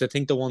all right, because I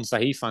think the ones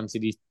that he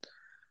fancied,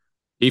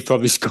 he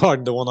probably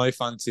scored. The one I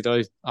fancied,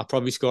 I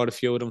probably scored a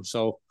few of them.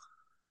 So,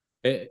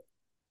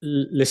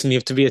 listen, you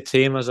have to be a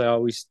team, as I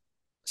always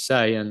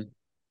say, and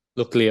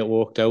luckily it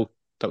worked out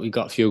that we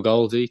got a few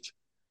goals each.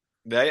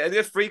 Yeah, and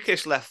your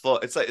freakish left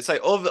foot. It's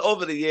like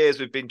over the years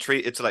we've been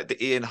treated to like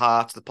the Ian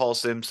Harts, the Paul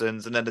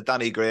Simpsons, and then the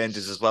Danny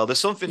Grangers as well. There's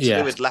something to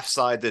do with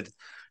left-sided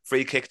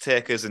free kick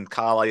takers in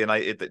Carlisle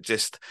United that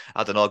just,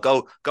 I don't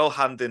know, go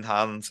hand in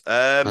hand.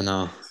 I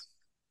know.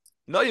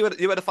 No, you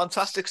had a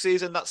fantastic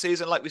season that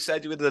season. Like we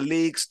said, you were the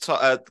league's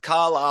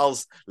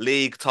Carlisle's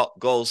league top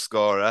goal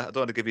scorer. I don't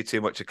want to give you too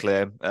much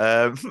acclaim.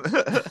 And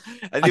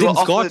I didn't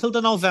score till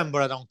the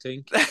November, I don't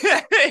think.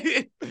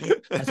 I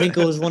think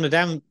it was one of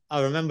them.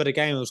 I remember the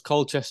game. It was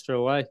Colchester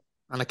away,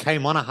 and I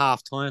came on at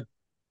half time,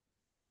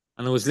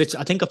 and it was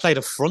literally, I think I played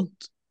a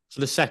front for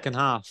the second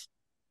half,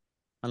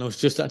 and it was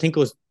just, I think it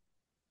was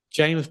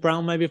James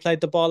Brown maybe played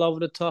the ball over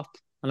the top,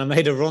 and I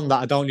made a run that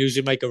I don't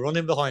usually make a run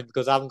in behind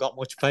because I haven't got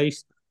much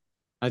pace.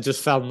 I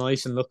just felt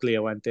nice, and luckily I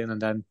went in. And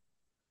then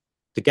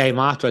the game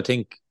after, I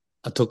think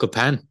I took a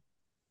pen.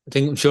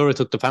 I'm sure I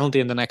took the penalty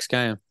in the next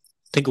game.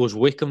 I think it was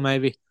Wickham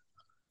maybe.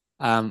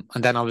 And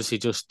then obviously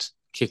just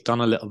kicked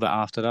on a little bit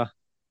after that.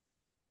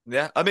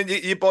 Yeah, I mean,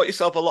 you bought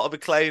yourself a lot of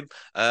acclaim,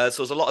 so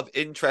there's a lot of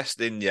interest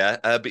in you,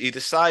 but you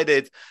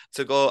decided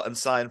to go and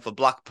sign for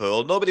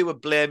Blackpool. Nobody would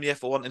blame you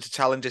for wanting to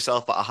challenge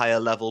yourself at a higher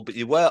level, but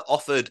you were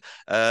offered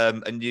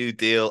a new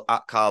deal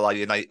at Carlisle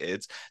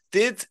United.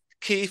 Did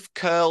Keith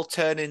Curl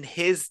turning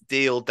his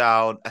deal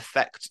down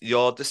affect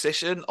your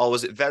decision, or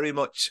was it very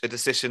much a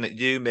decision that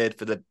you made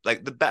for the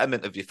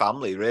betterment of your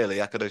family?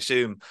 Really, I could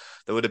assume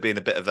there would have been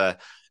a bit of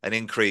an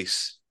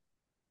increase.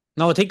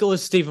 No, I think it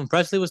was Stephen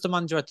Presley was the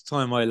manager at the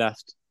time I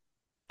left.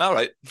 All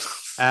right.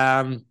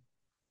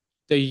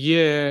 The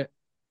year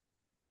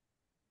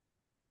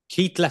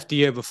Keith left the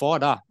year before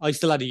that, I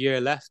still had a year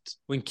left.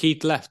 When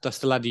Keith left, I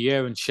still had a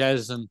year, and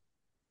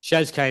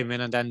Shez came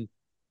in, and then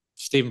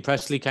Stephen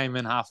Presley came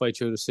in halfway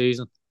through the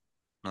season,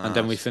 and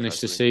then we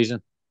finished the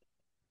season.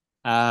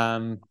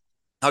 How'd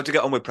you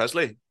get on with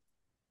Presley?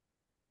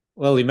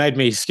 Well, he made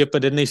me skipper,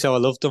 didn't he? So I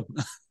loved him.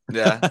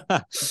 Yeah.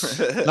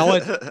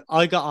 No,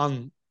 I got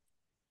on.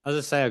 As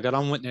I say, I got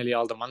on with nearly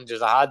all the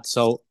managers I had,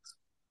 so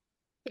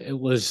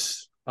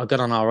I got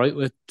on all right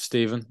with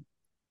Stephen.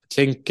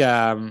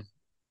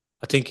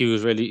 I think he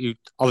was really.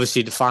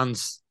 Obviously, the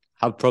fans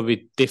have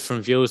probably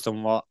different views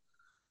than what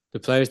the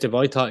players did. But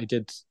I thought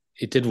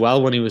he did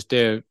well when he was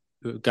there,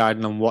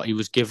 regarding on what he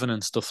was given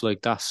and stuff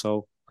like that.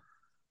 So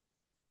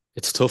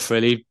it's tough,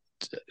 really.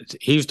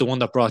 He was the one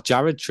that brought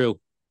Jared through.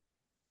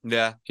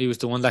 Yeah. He was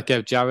the one that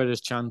gave Jared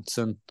his chance.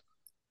 And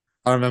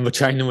I remember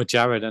training with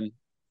Jared, and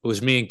it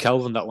was me and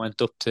Kelvin that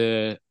went up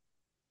to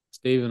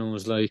Stephen and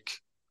was like,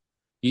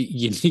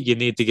 you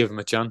need to give him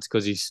a chance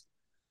because he's.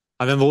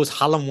 I remember it was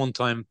Hallam one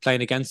time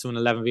playing against him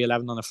in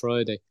 11v11 on a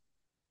Friday.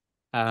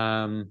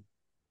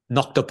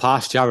 Knocked it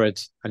past Jared,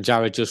 and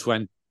Jared just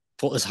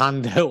put his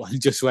hand out and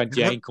just went,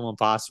 "You ain't coming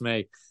past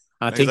me."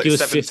 And I think like he was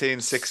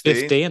 17, 16.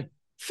 15.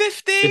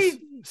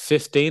 15?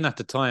 15 at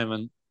the time,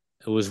 and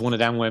it was one of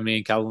them where me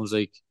and Calvin was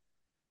like,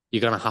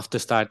 "You're gonna have to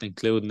start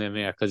including him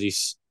here because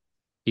he's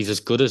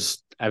as good as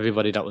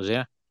everybody that was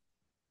here."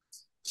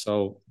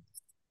 So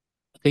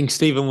I think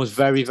Stephen was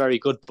very, very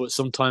good, but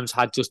sometimes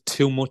had just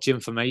too much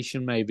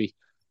information. Maybe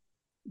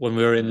when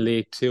we were in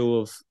League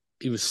Two,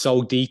 he was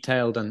so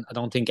detailed, and I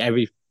don't think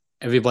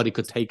everybody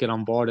could take it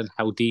on board and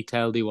how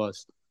detailed he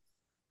was.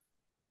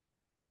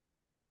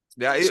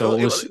 Yeah,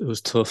 it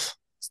was tough.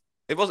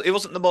 He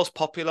wasn't the most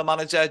popular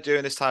manager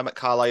during his time at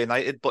Carlisle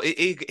United, but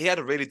he had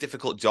a really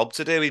difficult job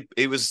to do.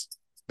 He was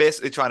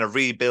basically trying to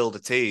rebuild a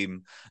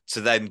team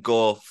to then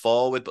go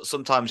forward, but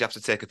sometimes you have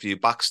to take a few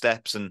back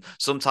steps, and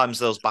sometimes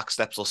those back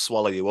steps will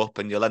swallow you up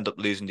and you'll end up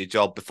losing your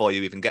job before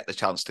you even get the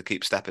chance to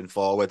keep stepping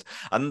forward.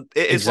 And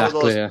it is one of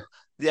those.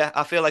 Yeah,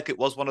 I feel like it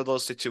was one of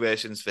those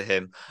situations for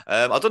him.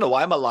 I don't know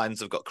why my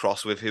lines have got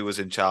crossed with who was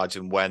in charge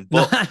and when,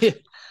 but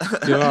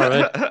you're all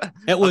right.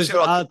 It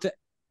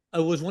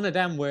was one of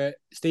them where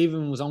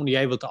Stephen was only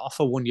able to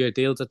offer 1-year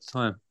deals at the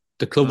time.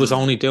 The club was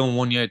only doing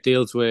 1-year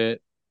deals with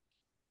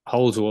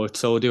Holdsworth,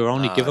 so they were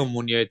only giving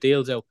 1-year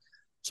deals out.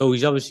 So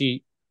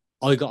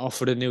I got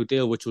offered a new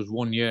deal, which was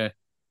 1 year,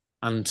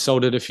 and so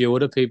did a few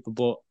other people.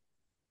 But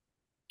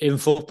in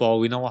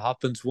football, we know what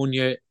happens. 1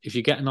 year, if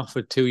you're getting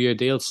offered 2-year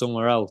deals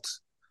somewhere else,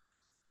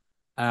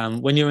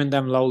 when you're in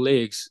them low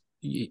leagues,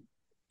 you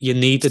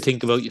need to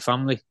think about your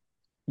family.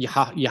 You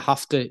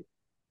have to.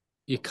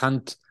 You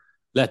can't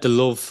let the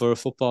love for a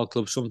football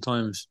club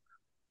sometimes.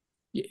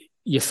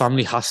 Your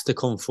family has to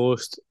come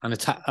first, and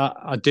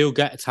I do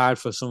get it's hard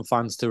for some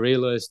fans to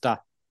realise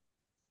that.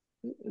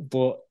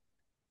 But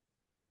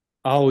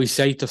I always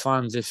say to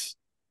fans,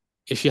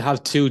 if you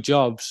have 2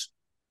 jobs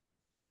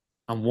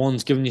and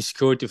one's giving you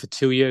security for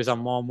 2 years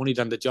and more money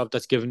than the job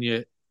that's giving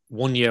you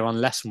 1 year on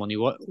less money,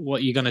 what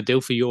are you going to do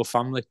for your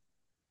family?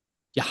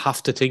 You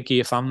have to think of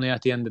your family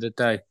at the end of the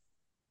day.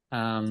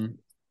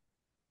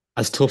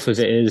 As tough as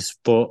it is,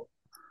 but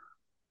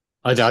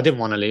I didn't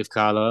want to leave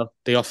Carlisle.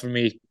 They offered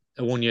me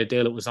a 1-year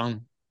deal. It was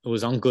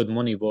on good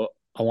money, but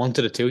I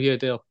wanted a 2-year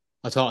deal.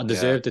 I thought I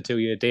deserved a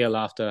 2-year deal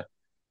after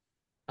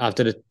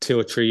the 2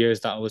 or 3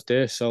 years that I was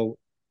there. So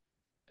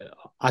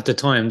at the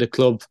time, the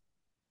club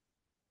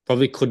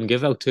probably couldn't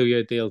give out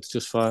 2-year deals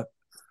just for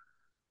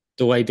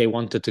the way they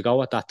wanted to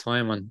go at that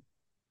time. And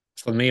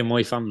for me and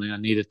my family, I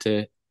needed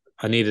to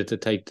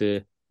take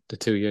the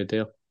 2-year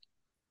deal.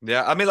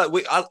 Yeah, I mean, like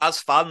we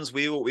as fans,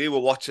 we were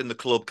watching the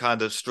club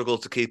kind of struggle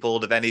to keep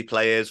hold of any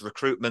players.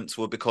 Recruitments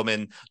were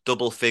becoming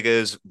double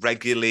figures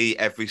regularly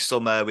every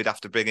summer. We'd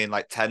have to bring in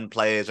like 10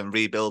 players and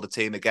rebuild the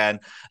team again.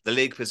 The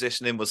league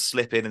positioning was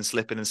slipping and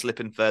slipping and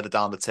slipping further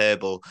down the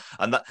table,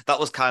 and that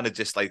was kind of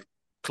just like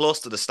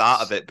close to the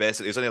start of it.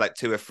 Basically, it was only like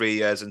 2 or 3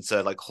 years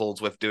into like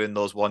Holdsworth doing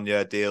those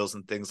 1-year deals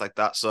and things like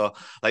that. So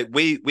like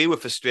we were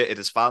frustrated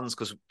as fans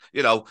because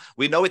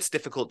we know it's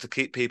difficult to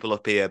keep people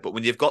up here, but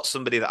when you've got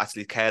somebody that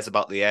actually cares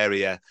about the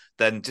area,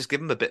 then just give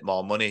them a bit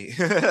more money.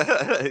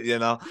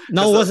 No, it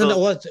wasn't.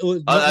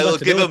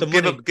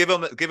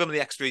 Give them the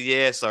extra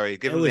year. Sorry,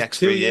 give them the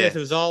extra 2 year. It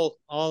was all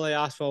I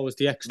asked for was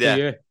the extra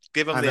year.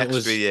 Give them the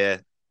extra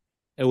year.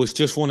 It was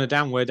just one of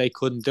them where they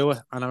couldn't do it.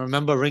 And I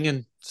remember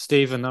ringing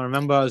Stephen. I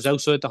remember I was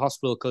outside the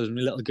hospital because my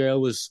little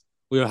girl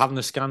we were having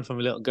a scan for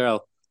my little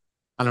girl.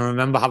 And I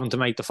remember having to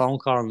make the phone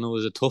call, and it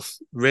was a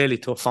really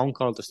tough phone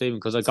call to Stephen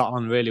because I got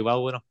on really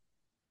well with him.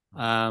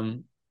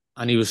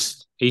 And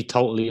he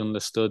totally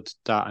understood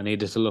that I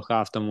needed to look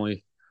after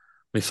my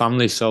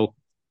family. So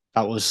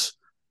that was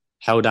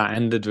how that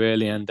ended,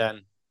 really. And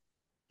then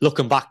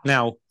looking back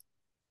now,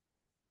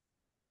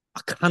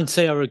 I can't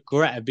say I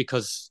regret it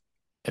because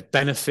it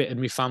benefited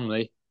my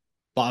family,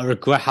 but I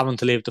regret having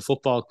to leave the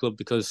football club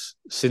because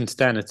since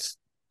then it's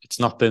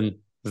not been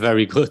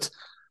very good,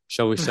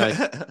 shall we say?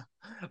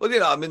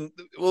 Well, I mean,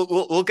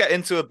 we'll get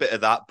into a bit of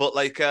that, but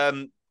like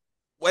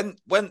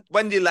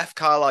when you left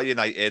Carlisle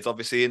United,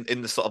 obviously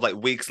in the sort of like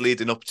weeks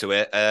leading up to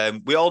it,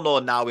 we all know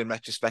now in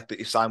retrospect that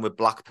you signed with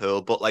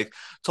Blackpool, but like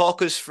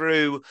talk us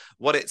through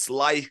what it's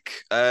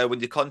like when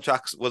your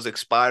contract was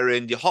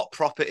expiring, your hot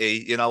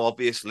property,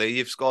 obviously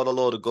you've scored a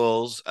load of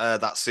goals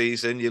that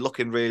season, you're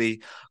looking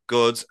really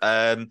good.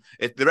 The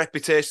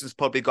reputation's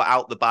probably got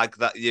out the bag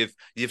that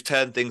you've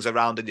turned things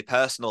around in your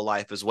personal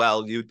life as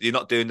well. You're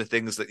not doing the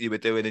things that you were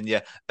doing in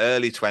your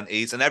early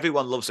 20s, and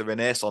everyone loves a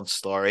Renaissance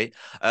story.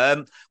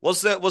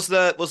 Was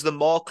there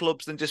more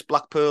clubs than just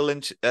Blackpool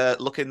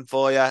looking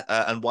for you,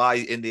 and why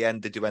in the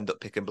end did you end up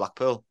picking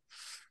Blackpool?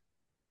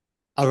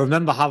 I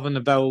remember having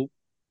about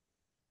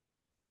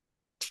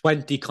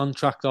 20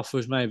 contract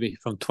offers maybe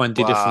from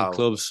 20 different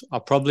clubs, or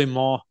probably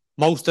more,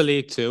 most of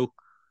League Two,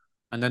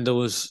 and then there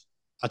was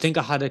I think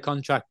I had a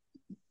contract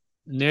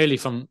nearly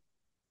from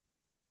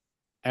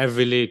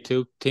every League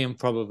Two team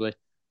probably.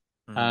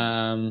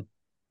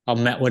 I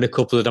met with a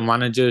couple of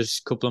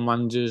managers,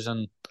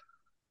 and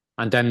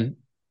then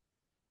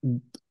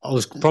I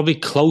was probably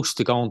close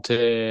to going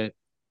to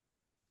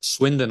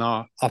Swindon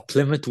or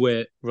Plymouth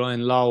with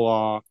Ryan Lowe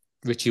or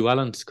Richie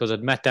Wellens because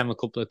I'd met them a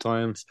couple of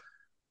times,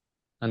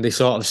 and they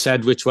sort of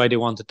said which way they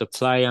wanted to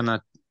play, and I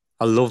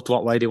loved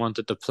what way they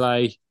wanted to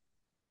play.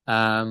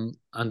 And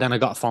then I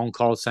got a phone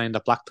call saying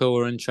that Blackpool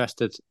were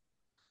interested.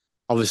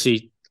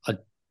 Obviously, I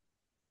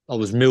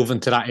was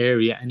moving to that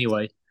area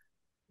anyway.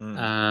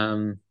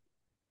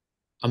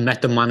 I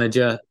met the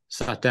manager,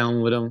 sat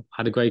down with him,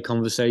 had a great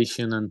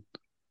conversation,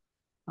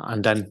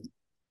 and then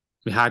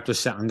my heart was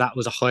set, and that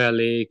was a higher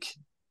league.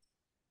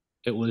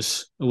 It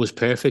was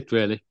perfect,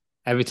 really.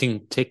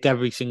 Everything ticked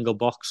every single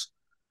box,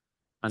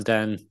 and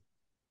then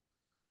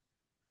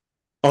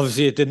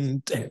obviously it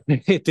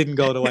didn't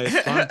go the way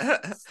it's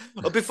planned.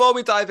 Well, before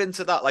we dive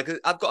into that, like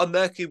I've got a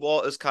murky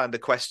waters kind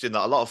of question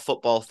that a lot of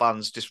football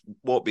fans just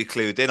won't be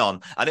clued in on,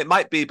 and it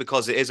might be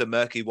because it is a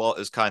murky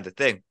waters kind of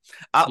thing.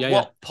 At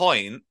what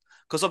point?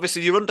 Because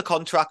obviously you're under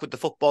contract with the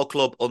football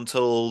club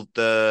until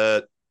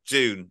the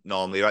June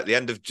normally, right? The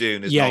end of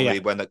June is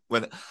normally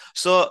when.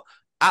 So,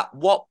 at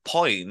what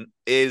point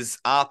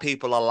are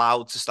people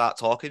allowed to start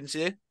talking to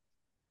you?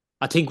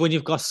 I think when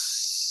you've got,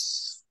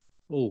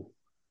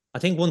 I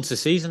think once the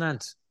season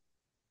ends.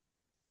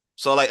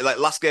 So like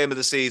last game of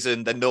the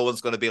season, then no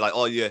one's going to be like,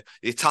 oh, you're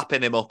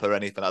tapping him up or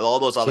anything. Like all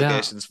those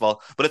allegations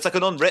fall, but it's like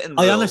an unwritten rule.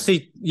 I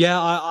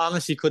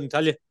honestly couldn't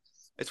tell you.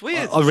 It's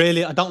weird.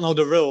 I don't know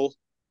the rule.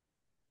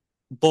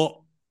 But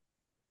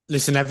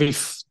listen, every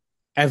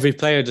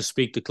player does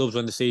speak to clubs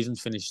when the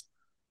season's finished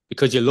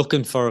because you're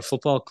looking for a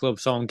football club.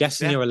 So I'm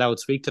guessing you're allowed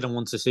to speak to them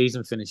once the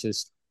season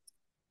finishes.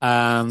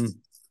 But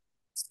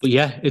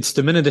yeah, it's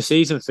the minute the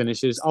season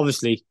finishes.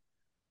 Obviously,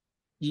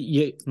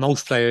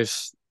 most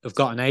players have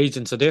got an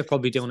agent, so they're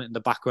probably doing it in the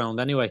background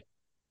anyway.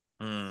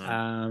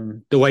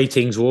 The way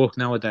things work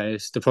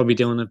nowadays, they're probably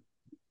doing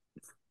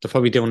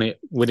it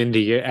within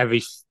the year,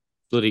 every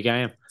bloody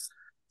game,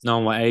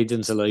 knowing what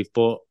agents are like.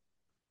 But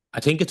I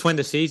think it's when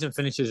the season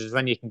finishes is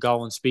when you can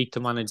go and speak to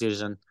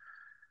managers and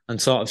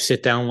sort of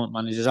sit down with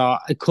managers. Or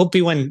it could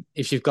be when,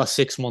 if you've got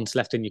 6 months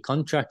left in your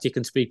contract, you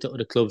can speak to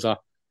other clubs.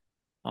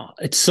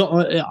 It's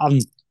sort of, I'm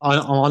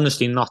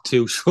honestly not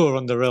too sure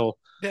on the rule.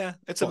 Yeah,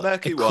 it's a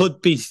murky one.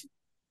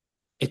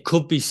 It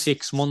could be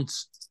 6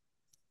 months.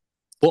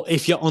 But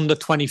if you're under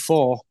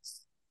 24,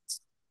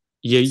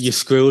 you're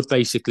screwed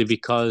basically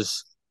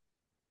because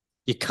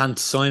you can't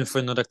sign for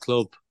another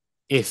club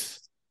if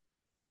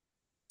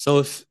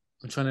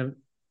I'm trying to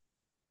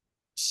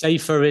say,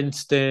 for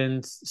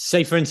instance,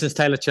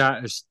 Taylor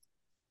Charters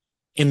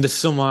in the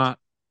summer.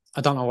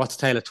 I don't know what's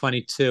Taylor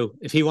 22.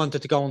 If he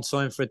wanted to go and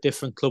sign for a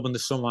different club in the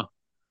summer,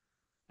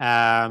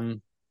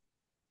 and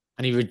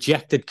he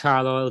rejected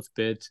Carlisle's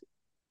bid,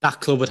 that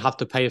club would have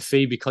to pay a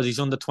fee because he's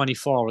under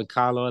 24, and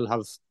Carlisle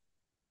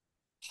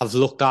have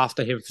looked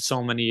after him for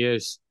so many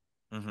years.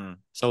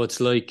 So it's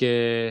like,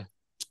 can't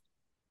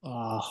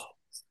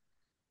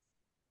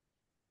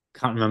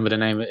remember the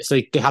name. It's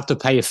like they have to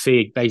pay a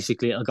fee,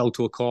 basically. It'll go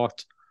to a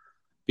court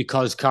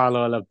because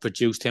Carlisle have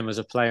produced him as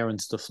a player and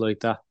stuff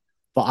like that.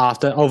 But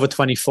after over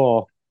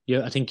 24,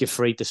 I think you're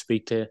free to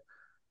speak to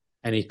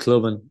any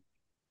club, and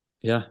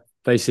yeah,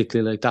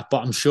 basically like that.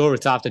 But I'm sure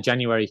it's after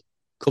January.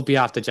 Could be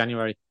after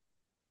January.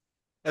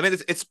 I mean,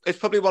 it's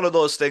probably one of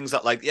those things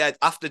that, like, yeah,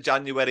 after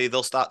January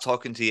they'll start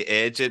talking to your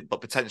agent,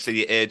 but potentially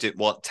your agent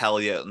won't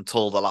tell you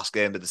until the last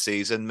game of the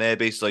season,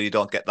 maybe, so you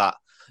don't get that.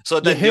 So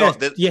then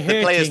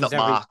the player's not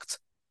marked.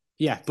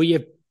 Yeah, but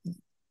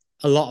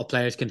a lot of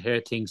players can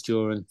hear things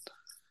during.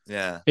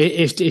 Yeah.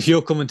 If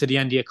you're coming to the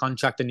end of your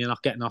contract and you're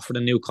not getting offered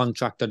a new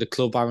contract, or the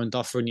club aren't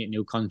offering you a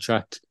new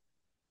contract,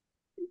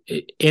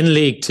 in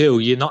League Two,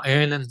 you're not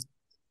earning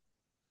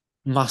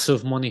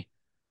massive money.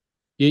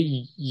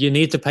 You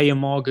need to pay your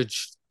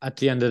mortgage at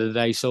the end of the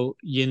day, so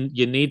you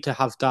need to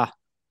have that.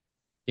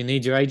 You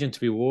need your agent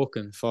to be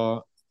working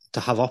to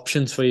have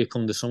options for you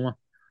come the summer.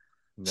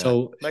 Yeah.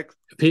 So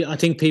I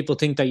think people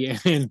think that you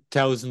earn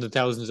thousands and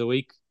thousands a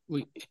week.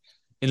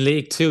 In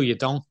League Two, you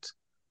don't.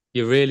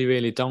 You really,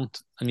 really don't.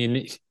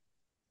 And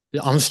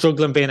I'm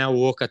struggling being out of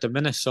work at the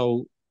minute,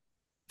 so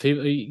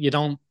people, you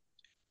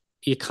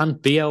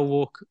can't be out of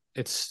work.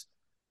 It's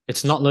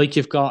not like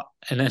you've got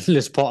an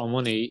endless pot of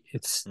money.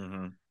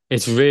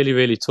 It's really,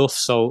 really tough.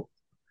 So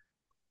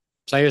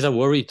players are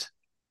worried.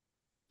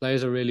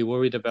 Players are really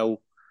worried about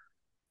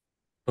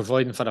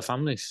providing for their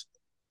families.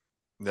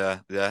 Yeah.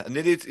 And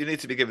you need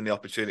to be given the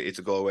opportunity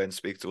to go away and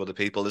speak to other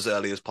people as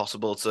early as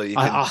possible, so you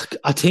can.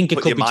 I think it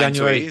could be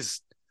January.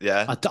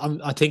 Yeah,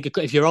 I think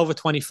if you're over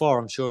 24,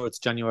 I'm sure it's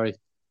January.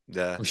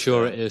 Yeah, I'm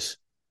sure it is.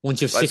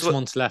 Once you've 6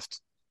 months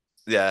left.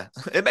 Yeah,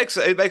 it makes.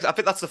 I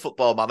think that's the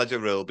football manager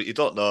rule, but you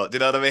don't know. Do you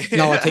know what I mean?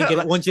 No, I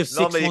think once you've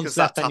 6 months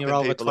left and you're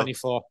over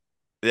 24.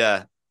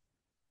 Yeah.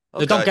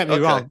 Okay, now, don't get me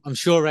wrong. I'm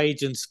sure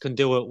agents can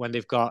do it when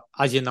they've got,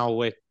 as you know,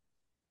 with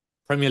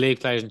Premier League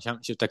players and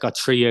Championship, they've got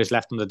 3 years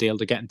left on the deal.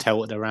 They're getting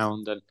touted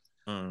around,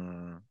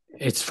 and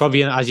it's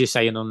probably, as you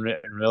say, an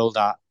unwritten rule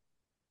that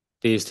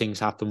these things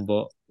happen.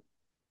 But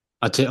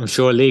I'm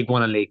sure League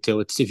One and League Two,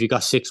 it's if you've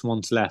got 6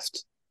 months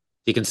left,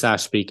 you can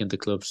start speaking to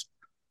clubs.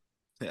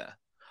 Yeah.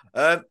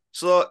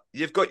 So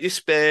you've got your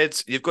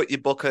spades, you've got your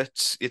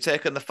buckets, you're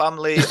taking the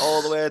family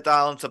all the way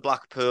down to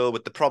Blackpool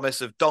with the promise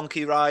of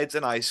donkey rides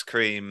and ice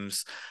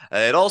creams.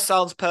 It all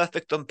sounds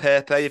perfect on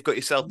paper. You've got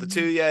yourself the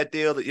 2-year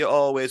deal that you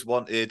always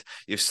wanted.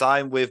 You've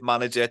signed with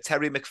manager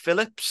Terry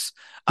McPhillips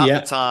at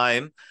the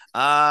time,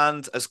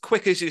 and as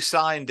quick as you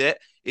signed it,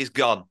 he's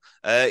gone.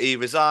 He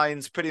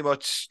resigns pretty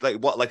much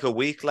like a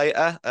week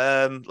later.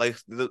 Like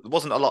there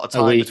wasn't a lot of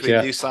time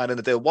between you signing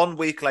the deal. 1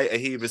 week later,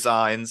 he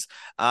resigns,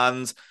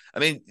 and I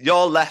mean,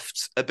 you're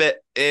left a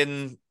bit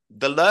in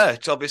the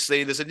lurch.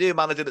 Obviously, there's a new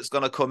manager that's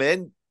going to come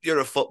in. You're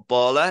a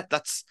footballer.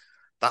 That's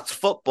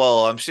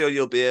football. I'm sure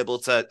you'll be able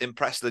to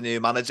impress the new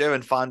manager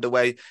and find a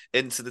way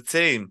into the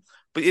team.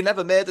 But you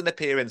never made an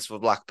appearance for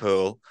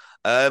Blackpool.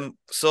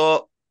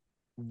 So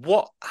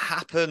what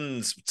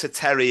happened to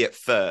Terry at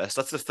first?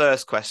 That's the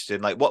first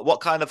question. Like,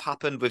 what kind of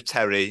happened with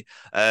Terry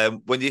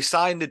when you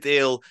signed the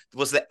deal?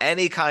 Was there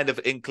any kind of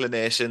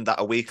inclination that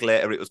a week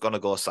later it was going to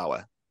go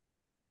sour?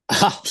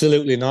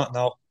 Absolutely not.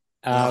 No.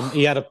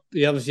 He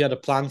obviously had a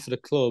plan for the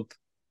club.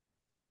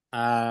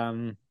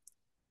 Was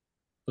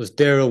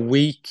there a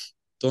week,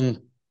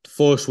 done the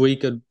first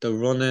week of the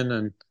running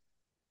and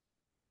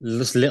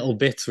just little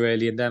bits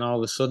really, and then all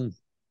of a sudden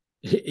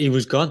he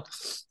was gone.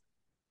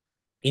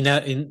 He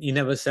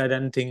never said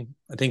anything.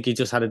 I think he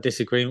just had a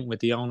disagreement with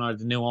the owner.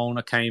 The new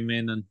owner came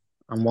in and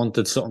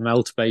wanted something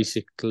else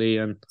basically,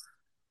 and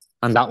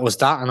that was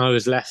that. And I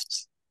was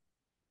left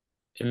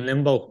in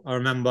limbo. I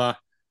remember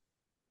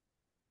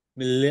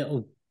my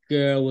little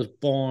girl was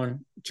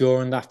born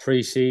during that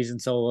pre-season,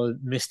 so I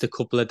missed a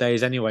couple of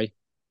days anyway.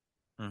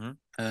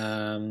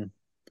 And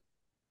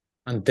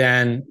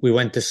then we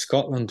went to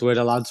Scotland where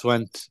the lads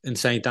went in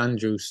St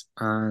Andrews,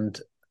 and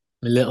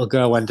my little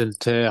girl went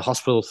into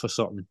hospital for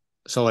something.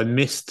 So I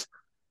missed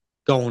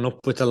going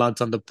up with the lads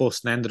on the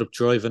bus and ended up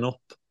driving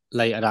up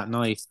later that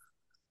night.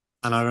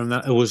 And I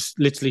remember it was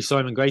literally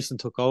Simon Grayson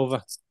took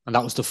over, and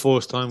that was the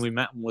first time we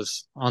met him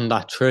was on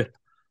that trip.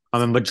 I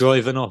remember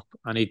driving up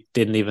and he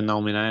didn't even know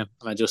me name,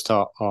 and I just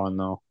thought, oh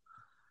no.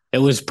 It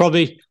was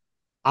probably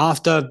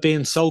after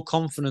being so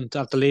confident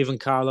after leaving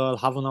Carlisle,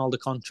 having all the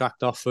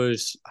contract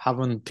offers,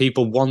 having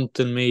people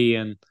wanting me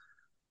and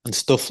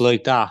stuff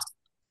like that,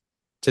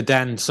 to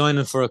then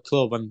signing for a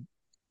club and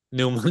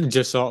new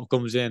manager sort of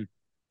comes in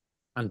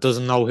and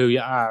doesn't know who you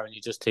are, and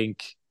you just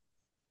think,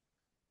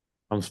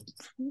 I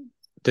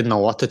didn't know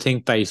what to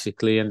think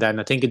basically, and then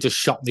I think it just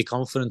shot me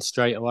confidence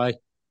straight away.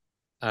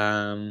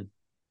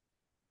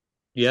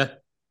 Yeah,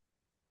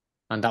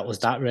 and that was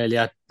that really.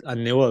 I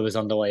knew I was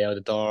on the way out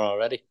the door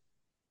already.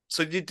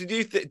 So did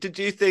you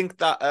think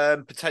that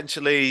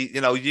potentially,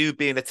 you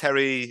being a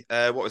Terry,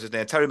 what was his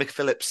name, Terry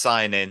McPhillips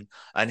signing,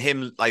 and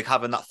him like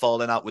having that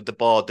falling out with the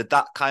board, did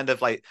that kind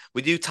of like,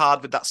 were you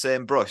tarred with that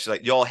same brush?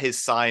 Like you're his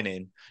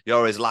signing,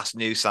 you're his last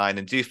new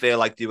signing. Do you feel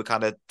like you were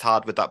kind of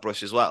tarred with that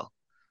brush as well?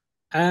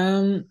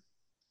 I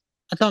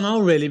don't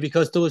know really,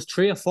 because there was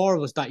 3 or 4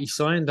 of us that he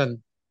signed, and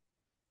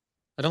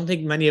I don't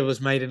think many of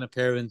us made an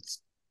appearance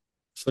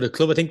for the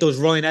club. I think there was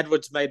Ryan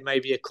Edwards made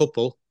maybe a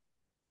couple.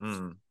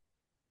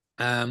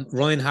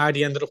 Ryan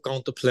Hardy ended up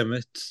going to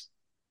Plymouth.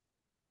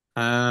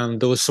 There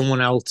was someone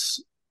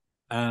else,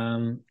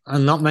 and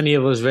not many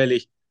of us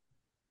really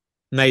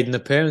made an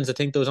appearance. I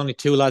think there was only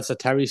 2 lads that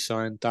Terry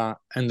signed that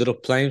ended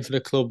up playing for the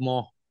club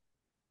more.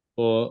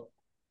 But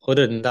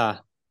other than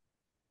that,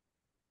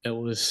 it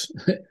was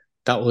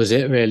that was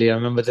it really. I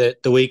remember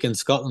the week in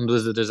Scotland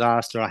was a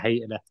disaster. I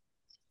hated it.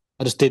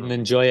 I just didn't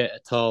enjoy it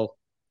at all.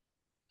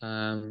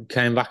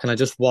 Came back and I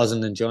just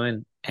wasn't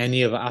enjoying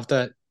any of it.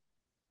 After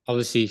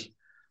obviously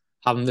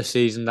having the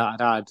season that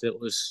I'd had, it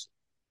was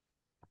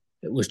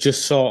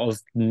just sort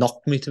of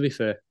knocked me, to be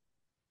fair.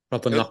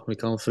 Proper knocked me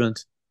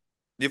confidence.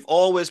 You've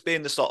always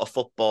been the sort of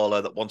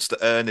footballer that wants to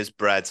earn his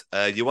bread.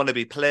 You want to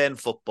be playing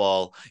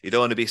football. You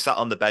don't want to be sat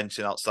on the bench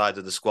and outside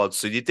of the squad.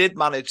 So you did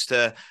manage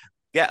to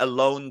get a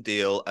loan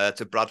deal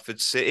to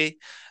Bradford City,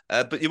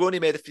 but you only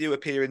made a few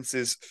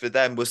appearances for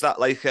them. Was that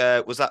like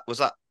was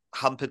that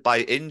hampered by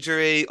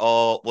injury,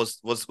 or was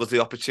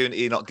the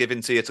opportunity not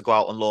given to you to go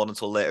out on loan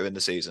until later in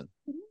the season?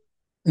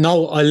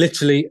 No, I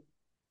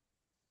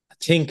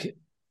think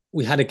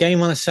we had a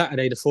game on a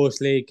Saturday, the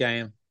first league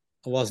game.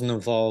 I wasn't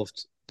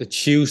involved. The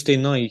Tuesday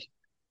night,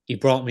 he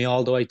brought me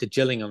all the way to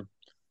Gillingham,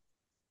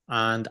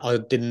 and I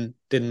didn't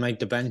make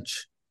the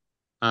bench.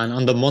 And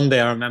on the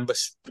Monday, I remember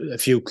a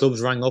few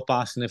clubs rang up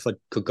asking if I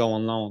could go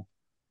on loan.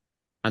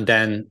 And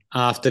then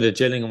after the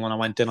Gillingham one, I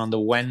went in on the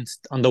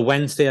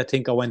Wednesday, I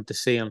think I went to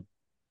see him.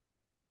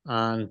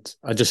 And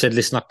I just said,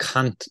 listen, I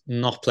can't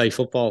not play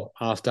football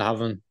after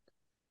having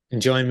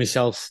enjoying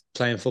myself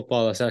playing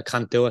football. I said, I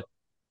can't do it.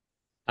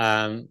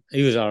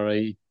 He was all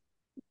right.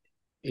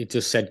 He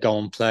just said, go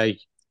and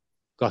play.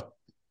 Got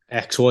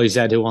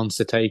XYZ who wants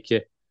to take you.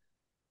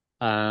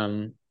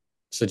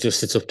 So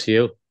just it's up to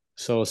you.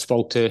 So I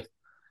spoke to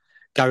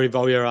Gary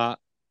Bowyer at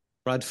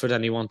Bradford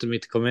and he wanted me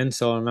to come in.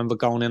 So I remember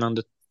going in on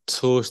the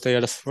Thursday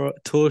or the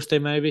Thursday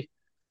maybe.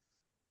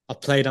 I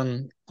played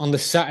on the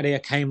Saturday. I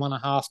came on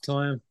at half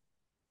time.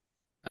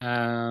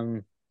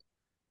 And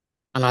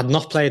I'd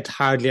not played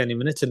hardly any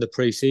minutes in the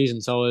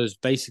pre-season, so I was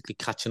basically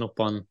catching up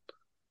on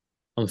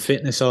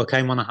fitness. So I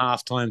came on at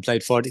half time,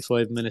 played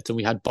 45 minutes, and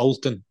we had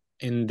Bolton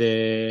in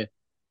the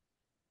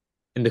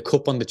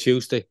cup on the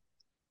Tuesday.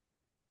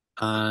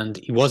 And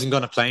he wasn't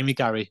going to play me,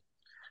 Gary.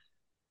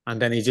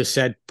 And then he just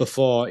said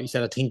before, he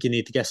said, I think you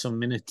need to get some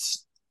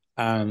minutes.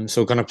 So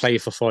we're going to play you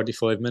for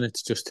 45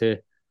 minutes just to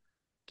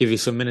give you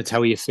some minutes.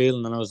 How are you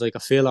feeling? And I was like, I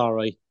feel all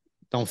right.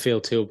 Don't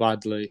feel too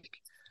bad.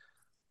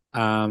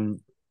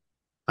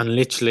 And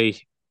literally,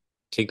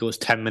 I think it was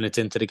 10 minutes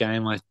into the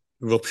game, I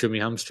ruptured my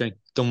hamstring.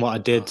 Done what I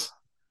did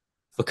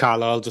for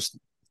Carlisle just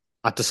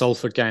at the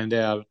Salford game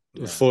there.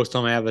 It was the first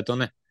time I ever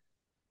done it.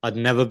 I'd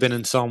never been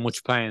in so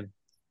much pain.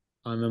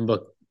 I remember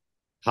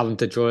having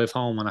to drive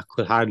home and I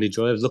could hardly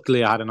drive.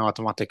 Luckily, I had an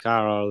automatic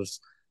car.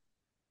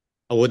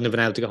 I wouldn't have been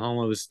able to go home.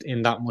 I was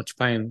in that much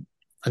pain.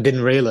 I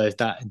didn't realise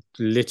that it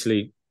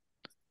literally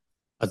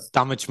I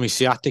damaged my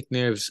sciatic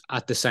nerves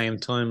at the same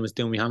time as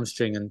doing my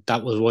hamstring, and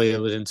that was why I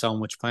was in so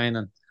much pain.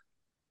 And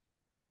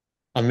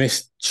I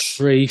missed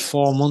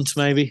 3-4 months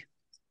maybe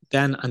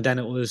then, and then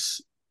it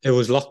was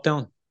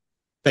lockdown.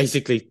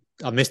 Basically,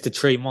 I missed the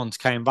 3 months,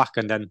 came back,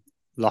 and then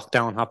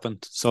lockdown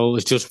happened. So it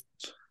was just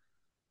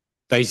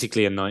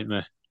basically a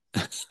nightmare.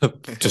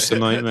 Just a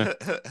nightmare.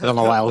 I don't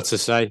know what else to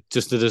say.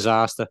 Just a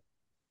disaster.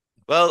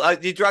 Well,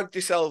 you dragged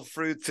yourself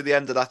through to the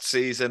end of that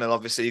season, and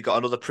obviously you got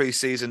another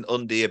pre-season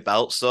under your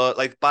belt. So,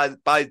 like by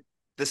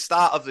the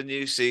start of the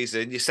new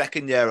season, your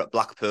second year at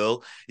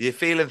Blackpool, you're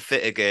feeling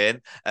fit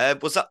again.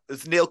 Was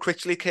Neil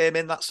Critchley came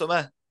in that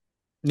summer?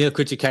 Neil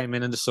Critchley came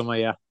in the summer,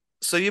 yeah.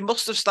 So you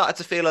must have started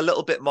to feel a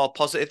little bit more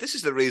positive. This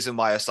is the reason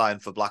why I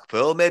signed for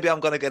Blackpool. Maybe I'm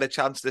going to get a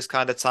chance this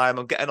kind of time.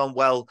 I'm getting on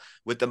well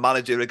with the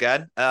manager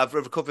again. I've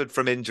recovered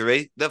from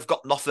injury. They've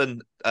got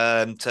nothing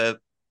to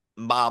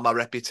mar my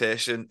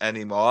reputation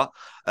anymore.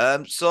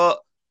 So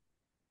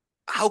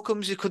how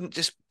comes you couldn't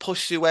just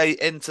push your way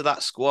into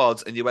that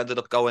squad and you ended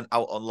up going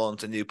out on loan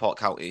to Newport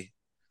County?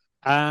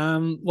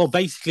 Well,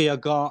 basically, I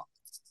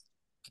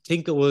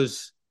think it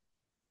was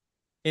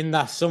in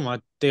that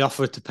summer, they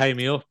offered to pay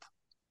me up.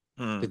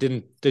 They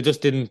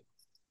didn't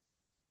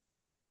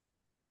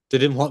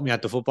want me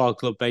at the football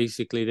club,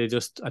 basically.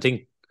 I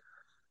think,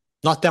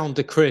 not down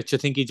to Critch, I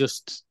think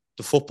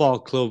the football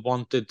club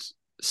wanted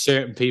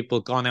certain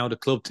people gone out of the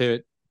club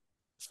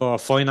for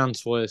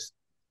finance-wise,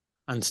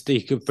 and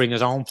he could bring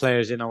his own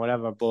players in or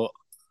whatever, but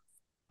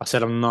I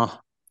said I'm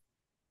not.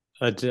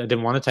 I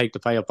didn't want to take the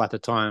pay up at the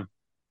time.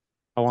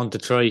 I wanted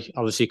to try,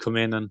 obviously, come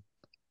in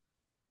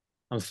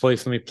and fight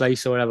for my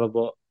place or whatever,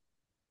 but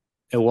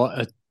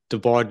the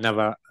board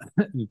never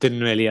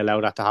didn't really allow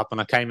that to happen.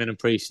 I came in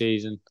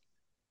pre-season,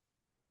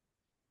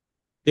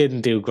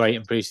 didn't do great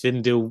in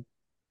pre-season.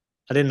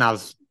 I didn't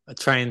have a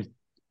train.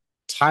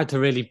 It's hard to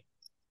really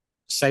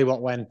say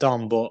what went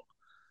on, but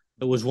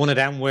it was one of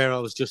them where I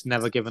was just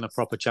never given a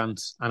proper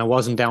chance, and I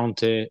wasn't down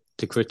to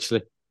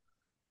Critchley.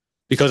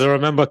 Because I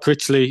remember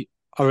Critchley,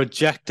 I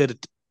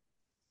rejected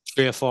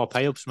 3 or 4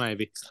 pay-ups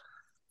maybe.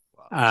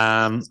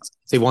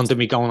 They wanted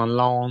me going on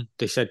loan.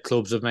 They said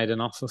clubs have made an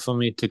offer for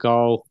me to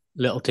go,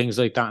 little things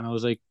like that. And I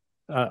was like,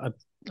 I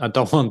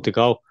don't want to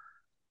go.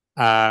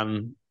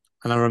 And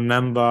I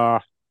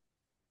remember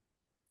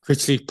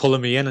Critchley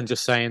pulling me in and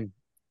just saying,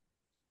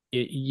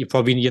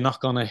 you're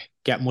not going to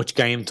get much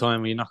game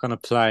time. You're not going to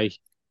play.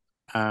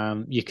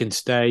 You can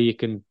stay. You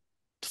can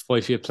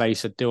fight for your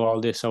place or do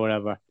all this or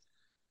whatever.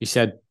 He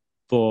said,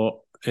 but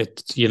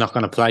you're not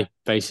going to play,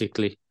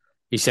 basically.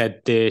 He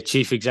said, the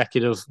chief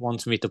executive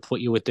wants me to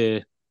put you with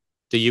the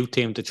youth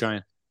team to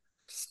train.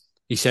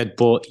 He said,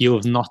 but you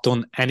have not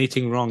done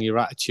anything wrong. Your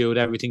attitude,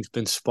 everything's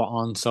been spot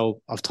on.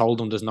 So I've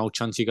told him there's no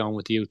chance you're going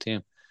with the youth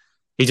team.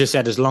 He just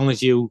said, as long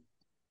as you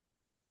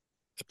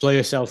apply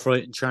yourself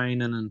right in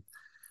training and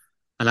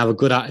have a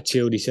good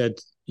attitude, he said,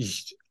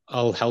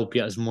 I'll help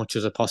you as much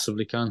as I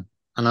possibly can.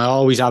 And I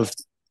always have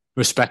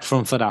respect for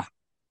him for that.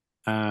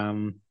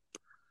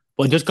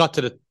 But I just got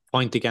to the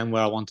point again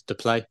where I wanted to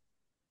play.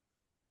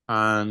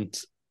 And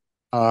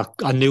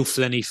I knew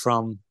Flinney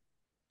from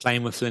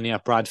playing with Flinney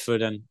at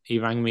Bradford, and he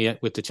rang me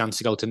with the chance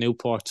to go to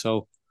Newport.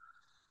 So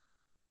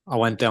I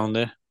went down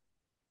there.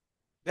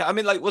 Yeah, I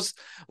mean, like, what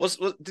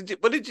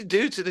did you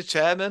do to the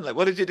chairman? Like,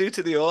 what did you do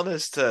to the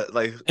owners to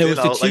like?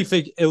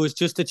 It was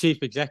just the chief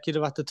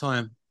executive at the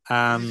time.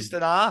 He's just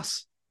an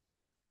ass.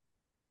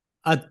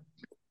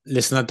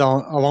 Listen, I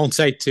won't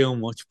say too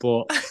much,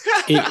 but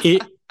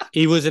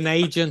he was an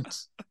agent.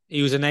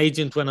 He was an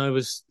agent when I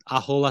was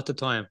at Hull at the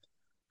time,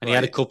 and he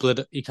had a couple of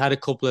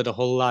the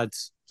Hull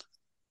lads,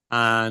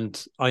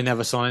 and I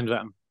never signed with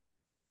him,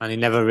 and he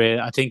never really.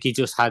 I think he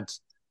just had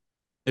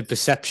a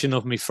perception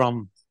of me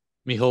from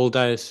me Hull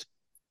days,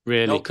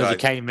 really, because he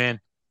came in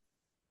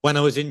when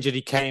I was injured.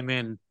 He came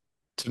in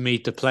to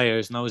meet the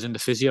players, and I was in the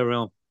physio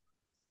room,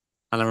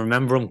 and I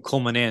remember him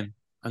coming in,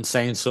 and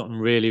saying something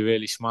really,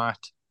 really smart.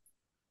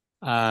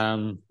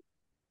 And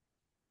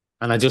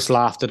I just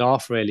laughed it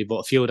off really. But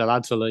a few of the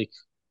lads were like,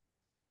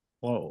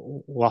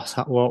 what's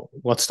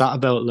that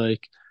about?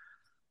 Like,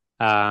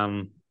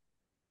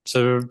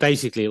 so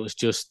basically it was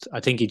just, I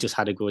think he just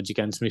had a grudge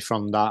against me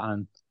from that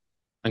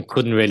and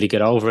couldn't really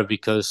get over it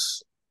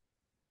because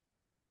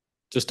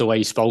just the way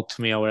he spoke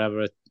to me or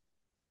whatever, it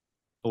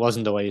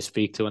wasn't the way you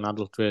speak to an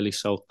adult really.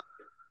 So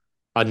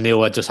I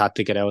knew I just had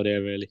to get out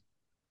there really.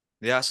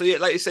 Yeah, so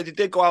like you said, you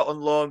did go out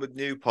on loan with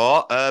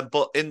Newport,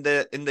 but in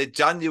the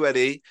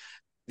January,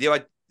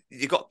 did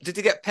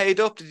you get paid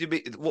up? Did you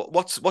be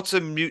what's a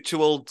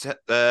mutual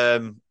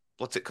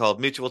what's it called?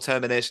 Mutual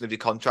termination of your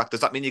contract. Does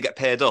that mean you get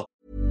paid up?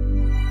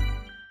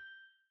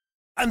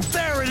 And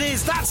there it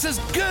is, that's as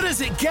good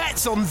as it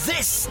gets on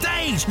this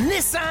stage.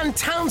 Nissan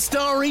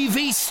Townstar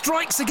EV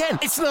strikes again.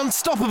 It's an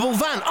unstoppable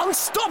van,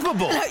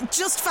 unstoppable.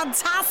 Just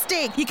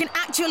fantastic. You can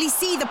actually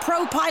see the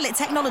Pro Pilot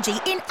technology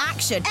in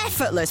action.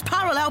 Effortless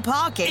parallel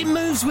parking. It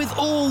moves with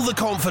all the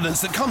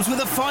confidence that comes with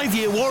a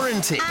 5-year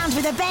warranty. And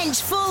with a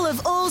bench full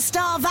of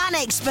all-star van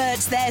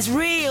experts, there's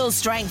real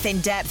strength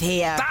in depth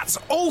here. That's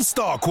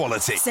all-star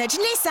quality. Search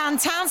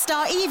Nissan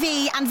Townstar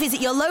EV and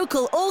visit your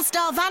local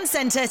all-star van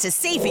centre to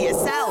see for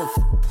yourself.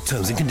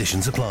 Terms and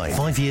conditions apply.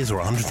 5 years or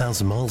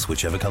 100,000 miles,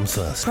 whichever comes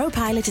first.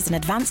 ProPilot is an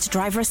advanced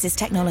driver assist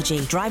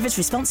technology. Driver's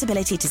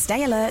responsibility to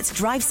stay alert,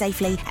 drive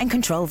safely, and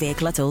control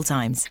vehicle at all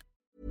times.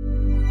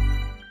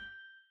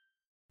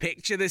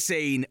 Picture the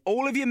scene.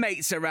 All of your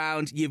mates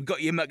around, you've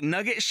got your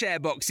McNugget share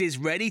boxes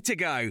ready to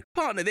go.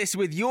 Partner this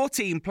with your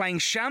team playing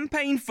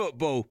champagne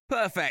football.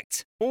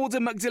 Perfect. Order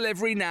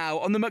McDelivery now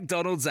on the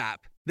McDonald's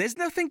app. There's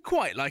nothing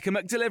quite like a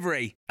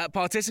McDelivery. At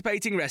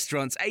participating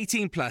restaurants,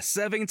 18 plus,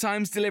 serving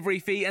times, delivery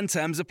fee and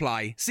terms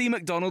apply. See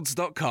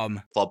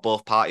mcdonalds.com. For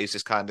both parties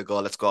just kind of go,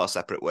 let's go our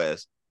separate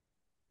ways.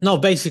 No,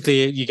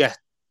 basically you get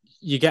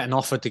an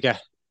offer to get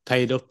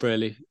paid up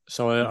really.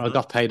 So I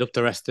got paid up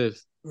the rest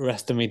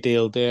of my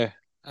deal there.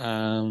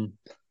 I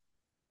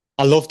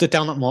loved it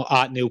down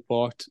at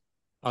Newport.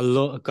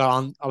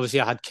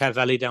 Obviously I had Kev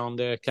Ellie down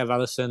there, Kev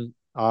Ellison.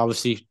 I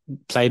obviously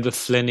played with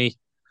Flinney.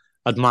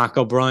 I had Mark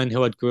O'Brien,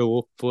 who I'd grew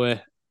up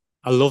with.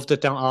 I loved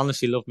it down. I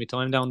honestly loved my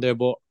time down there.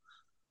 But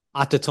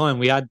at the time,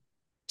 we had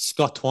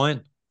Scott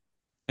Twine,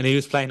 and he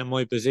was playing in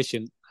my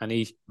position, and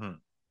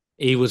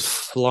he was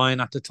flying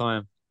at the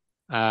time.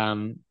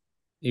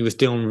 He was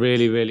doing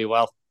really, really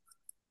well.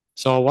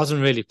 So I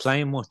wasn't really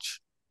playing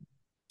much.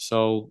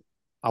 So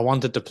I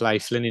wanted to play.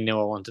 Flinney knew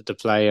I wanted to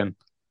play, and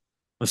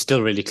I'm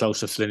still really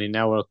close to Flinney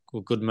now.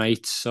 We're good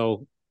mates.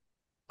 So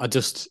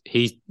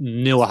he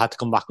knew I had to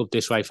come back up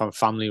this way for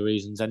family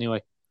reasons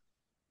anyway.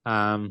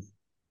 And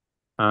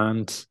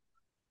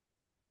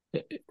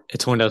it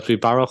turned out to be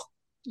Barrow.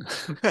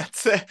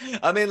 That's it.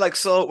 I mean, like,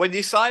 so when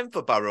you signed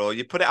for Barrow,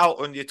 you put it out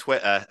on your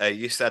Twitter.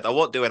 You said, I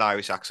won't do an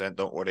Irish accent,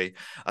 don't worry.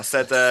 I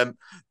said,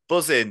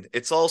 buzzing,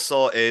 it's all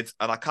sorted,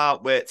 and I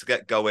can't wait to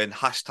get going.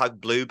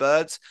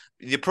 #Bluebirds.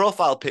 Your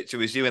profile picture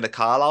was you in a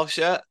Carlisle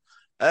shirt.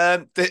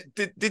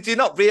 Did you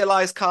not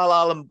realise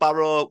Carlisle and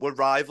Barrow were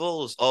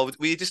rivals, or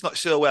were you just not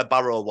sure where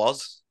Barrow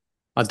was?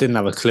 I didn't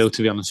have a clue,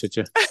 to be honest with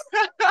you.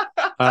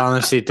 I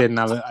honestly didn't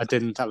have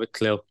a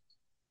clue.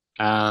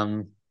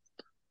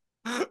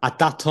 At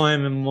that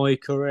time in my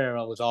career,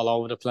 I was all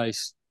over the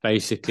place.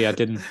 Basically, I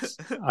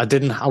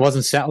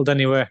wasn't settled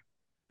anywhere.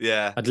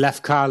 Yeah, I'd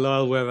left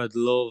Carlisle where I'd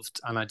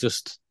loved, and I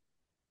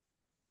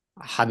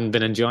hadn't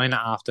been enjoying it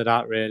after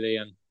that really,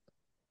 and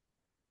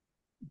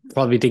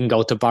probably didn't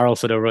go to Barrow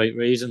for the right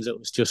reasons. It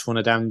was just one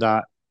of them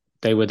that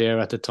they were there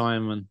at the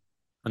time,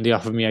 and they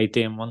offered me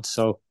 18 months,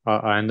 so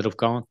I ended up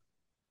going.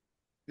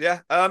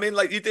 Yeah, I mean,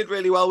 like, you did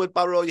really well with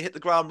Barrow. You hit the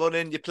ground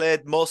running. You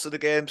played most of the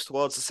games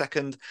towards the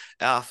second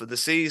half of the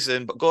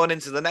season. But going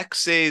into the next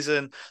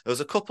season, there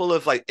was a couple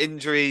of like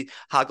injury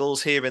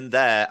haggles here and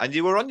there, and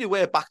you were on your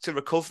way back to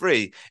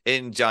recovery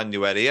in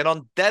January. And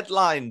on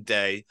deadline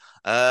day,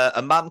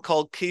 a man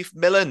called Keith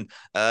Millen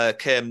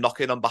came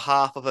knocking on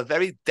behalf of a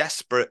very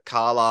desperate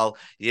Carlisle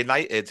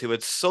United who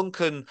had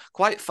sunken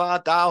quite far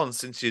down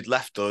since you'd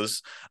left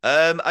us.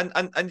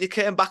 And you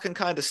came back and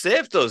kind of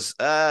saved us.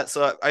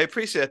 So I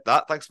appreciate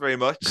that. Thanks very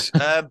much.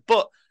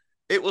 But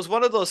it was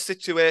one of those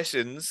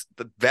situations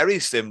that very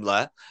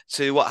similar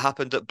to what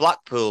happened at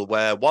Blackpool,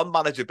 where one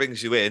manager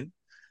brings you in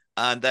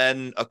and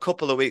then a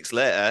couple of weeks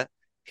later,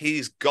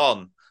 he's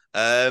gone.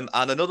 And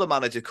another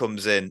manager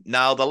comes in.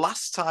 Now, the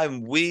last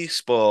time we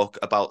spoke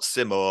about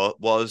Simo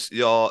was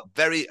your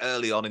very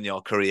early on in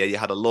your career. You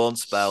had a loan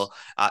spell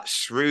at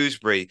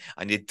Shrewsbury,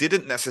 and you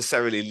didn't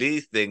necessarily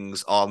leave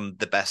things on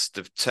the best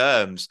of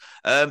terms.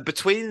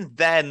 Between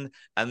then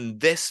and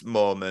this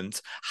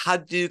moment,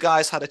 had you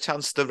guys had a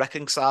chance to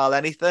reconcile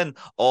anything?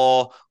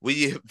 Or were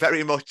you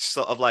very much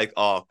sort of like,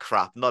 oh,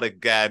 crap, not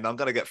again. I'm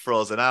going to get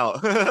frozen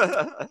out.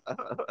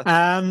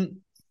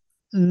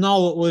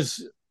 No, it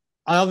was...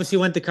 I obviously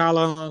went to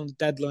Carlisle on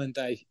deadline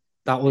day.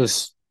 That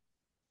was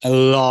a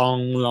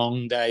long,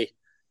 long day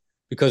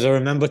because I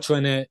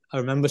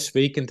remember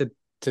speaking to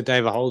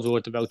David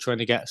Holdsworth about trying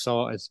to get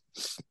sorted.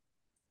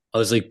 I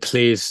was like,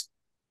 please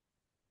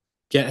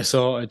get it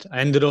sorted. I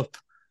ended up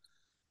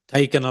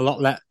taking a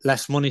lot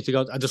less money to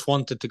go. I just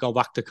wanted to go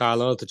back to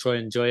Carlisle to try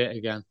and enjoy it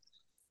again.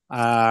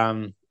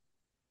 I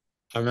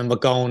remember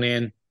going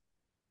in.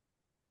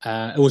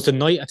 It was the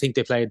night I think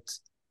they played.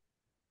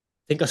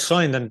 I think I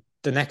signed, and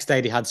the next day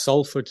they had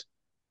Salford.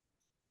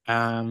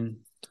 I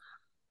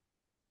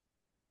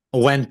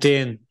went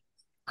in,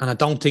 and I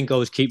don't think I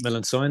was Keith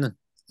Millen signing.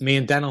 Me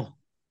and Deno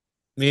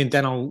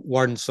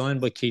weren't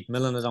signed by Keith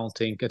Millen. I don't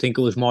think. I think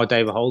it was more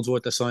David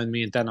Holdsworth that signed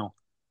me and Deno.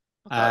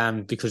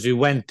 Because we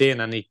went in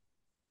and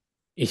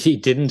he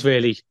didn't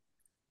really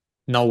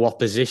know what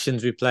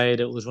positions we played.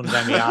 It was one of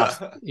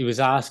them he was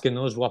asking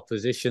us what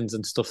positions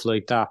and stuff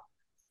like that.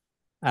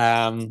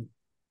 And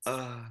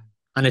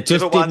it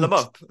just never wind didn't. them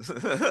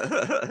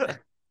up.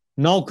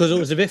 No, because it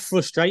was a bit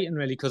frustrating,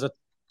 really, because I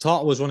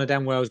thought it was one of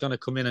them where I was going to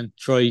come in and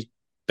try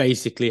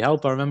basically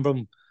help. I remember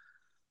him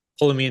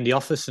pulling me in the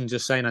office and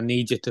just saying, "I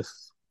need you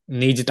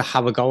to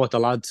have a go at the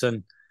lads,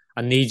 and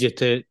I need you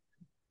to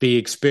be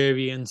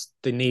experienced.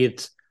 They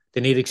need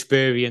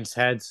experienced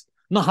heads.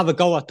 Not have a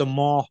go at them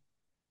more.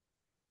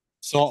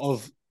 Sort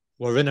of,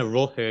 we're in a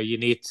rut here.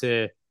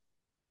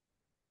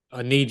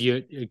 I need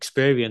your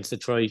experience to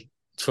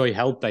try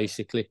help,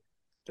 basically."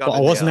 But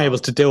I wasn't able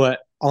to do it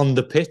on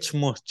the pitch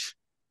much.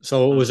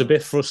 So it was a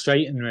bit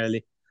frustrating,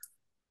 really.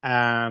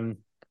 And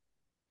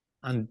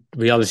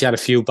we obviously had a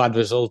few bad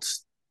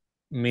results.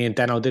 Me and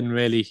Deno didn't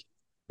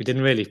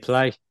really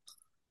play.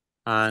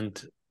 And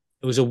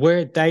it was a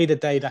weird day, the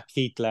day that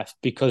Keith left,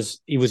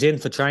 because he was in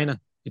for training.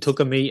 He took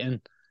a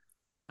meeting,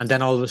 and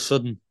then all of a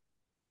sudden,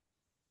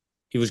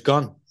 he was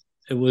gone.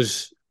 He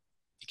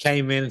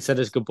came in and said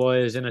his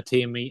goodbyes in a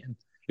team meeting.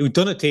 He had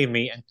done a team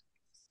meeting,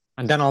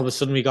 and then all of a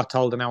sudden we got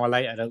told an hour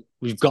later that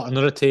we've got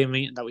another team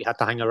meeting that we had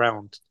to hang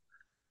around.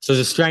 So it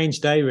was a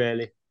strange day,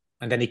 really.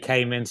 And then he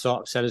came in,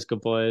 sort of said his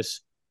goodbyes.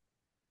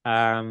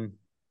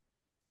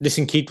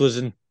 Listen, Keith was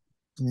a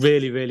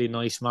really, really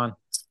nice man.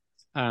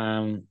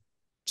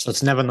 So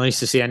it's never nice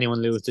to see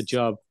anyone lose the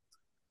job.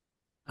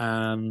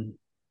 And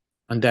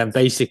then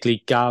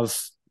basically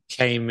Gav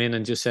came in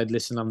and just said,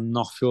 "Listen, I'm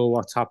not sure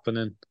what's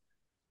happening.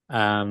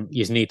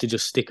 You need to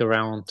just stick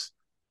around,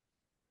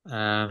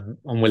 and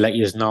we'll let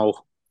you know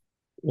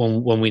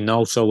when we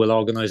know. So we'll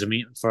organise a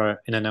meeting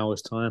in an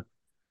hour's time."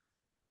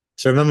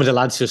 So I remember the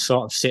lads just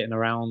sort of sitting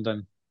around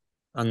and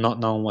not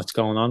knowing what's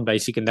going on,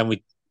 basically. And then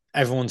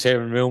everyone's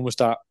hearing rumours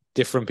that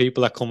different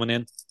people are coming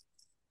in.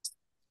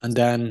 And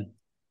then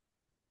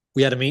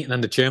we had a meeting,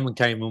 and the chairman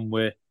came in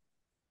with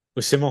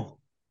Simo.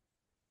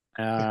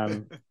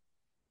 And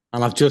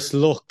I've just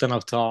looked and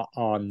I've thought,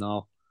 oh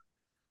no,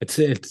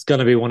 it's going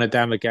to be one of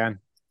them again.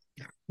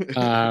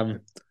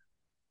 And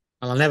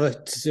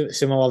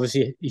Simo,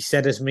 obviously, he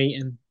said his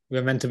meeting, we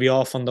were meant to be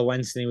off on the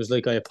Wednesday. And he was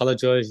like, "I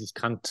apologise,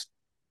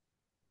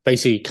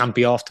 he can't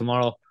be off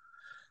tomorrow.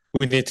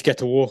 We need to get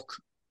to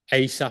work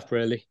ASAP,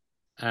 really."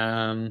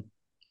 And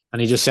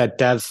he just said,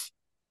 "Dev,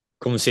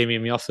 come and see me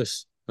in my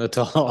office." And I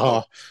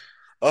thought,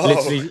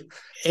 literally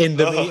in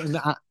the meeting.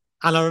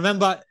 And I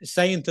remember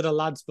saying to the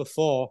lads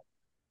before,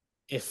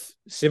 if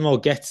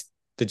Simo gets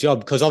the job,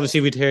 because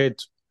obviously we'd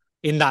heard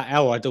in that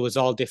hour there was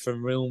all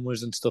different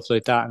rumours and stuff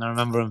like that. And I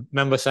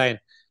remember saying,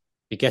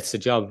 he gets the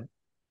job,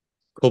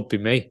 could be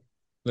me.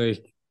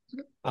 Like,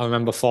 I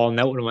remember falling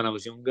out with him when I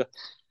was younger.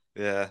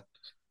 Yeah.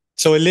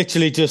 So I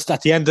literally just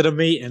at the end of the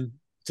meeting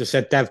just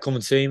said, "Dev, come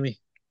and see me."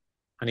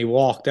 And he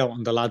walked out,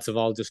 and the lads have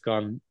all just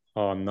gone,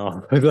 "Oh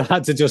no." The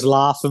lads are just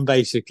laughing,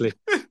 basically.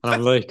 And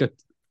I'm like, "I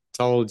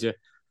told you."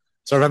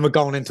 So I remember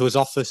going into his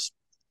office,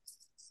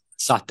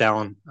 sat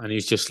down, and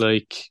he's just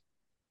like,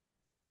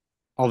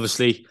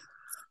 obviously,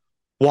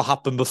 what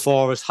happened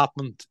before has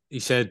happened. He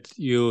said,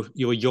 you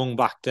were young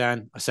back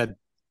then. I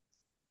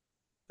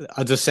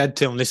just said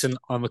to him, "Listen,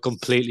 I'm a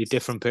completely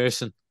different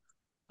person.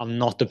 I'm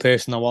not the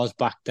person I was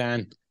back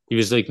then." He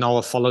was like, "No,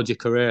 I followed your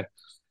career.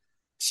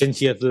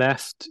 Since you've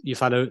left, you've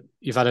had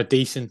a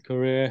decent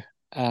career."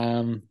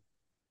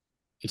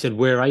 He said,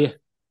 "Where are you?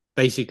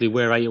 Basically,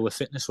 where are you with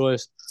fitness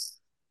wise?"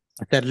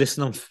 I said,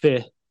 "Listen, I'm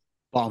fit,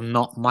 but I'm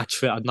not match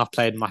fit. I've not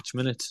played match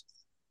minutes."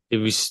 He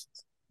was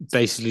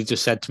basically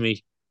just said to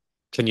me,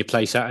 "Can you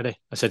play Saturday?"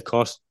 I said, "Of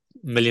course,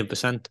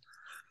 1,000,000%.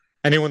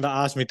 Anyone that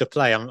asks me to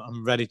play,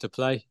 I'm ready to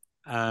play."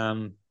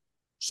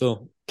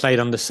 So played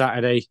on the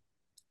Saturday.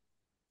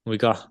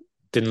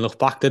 Didn't look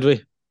back, did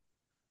we?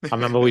 I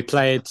remember we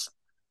played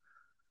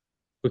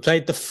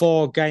the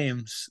 4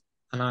 games,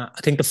 and I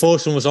think the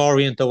first one was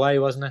Orient away,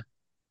 wasn't it?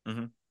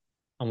 Mm-hmm.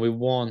 And we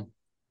won.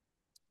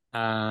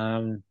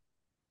 And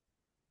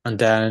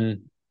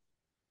then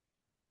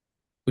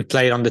we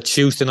played on the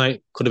Tuesday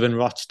night, could have been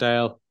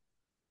Rochdale.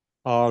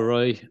 All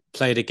right.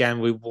 Played again,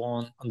 we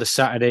won. On the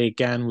Saturday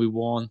again, we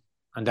won.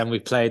 And then we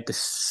played the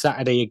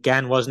Saturday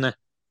again, wasn't it?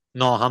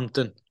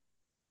 Northampton.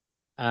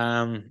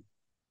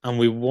 And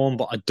we won,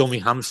 but a dummy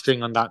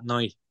hamstring on that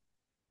night.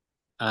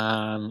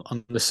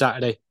 On the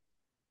Saturday.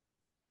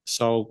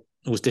 So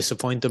it was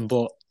disappointing,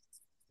 but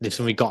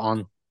listen, we got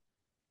on.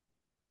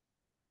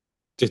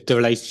 The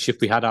relationship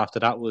we had after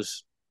that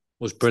was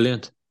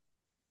brilliant.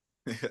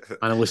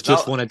 And it was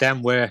just one of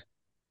them where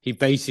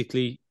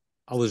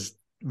I was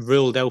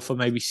ruled out for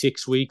maybe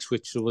 6 weeks,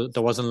 which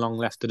there wasn't long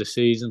left of the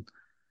season.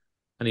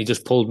 And he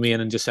just pulled me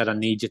in and just said, I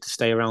need you to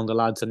stay around the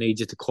lads. I need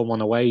you to come on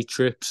away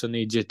trips. I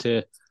need you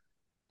to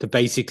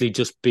basically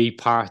just be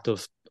part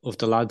of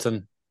the lads.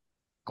 And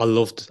I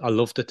loved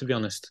it, to be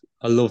honest.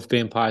 I love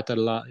being part of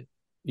the lads.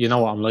 You know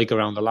what I'm like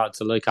around the lads.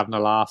 I like having a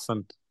laugh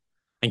and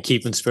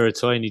keeping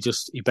spirits high. And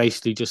he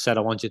basically just said,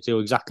 I want you to do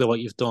exactly what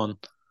you've done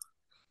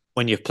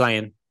when you're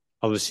playing.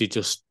 Obviously,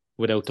 just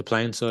without the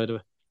playing side of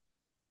it.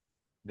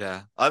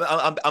 Yeah,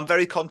 I'm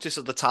very conscious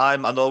of the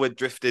time. I know we've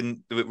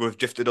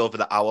drifted over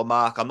the hour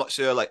mark. I'm not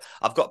sure, like,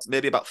 I've got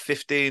maybe about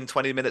 15,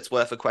 20 minutes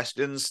worth of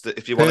questions that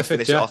if you want to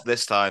finish it off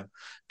this time.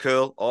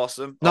 Cool,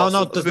 awesome. No,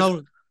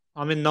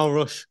 I'm in no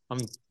rush.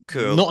 I'm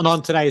cool. Nothing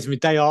on today. It's my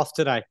day off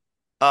today.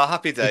 Oh,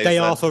 happy days. My day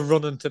off of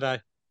running today.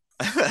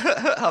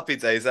 Happy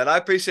days, then. I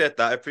appreciate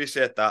that.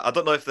 I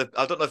don't know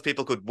if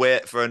people could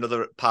wait for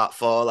another part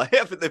 4. Like,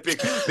 I think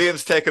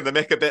Liam's taking the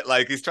mick a bit.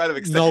 Like, he's trying to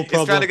extend.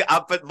 He's trying to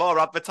get more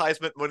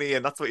advertisement money,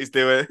 and that's what he's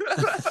doing.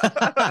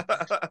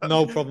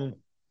 No problem.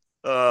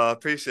 Oh,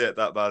 appreciate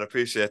that, man.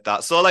 Appreciate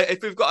that. So, like,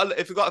 if we've got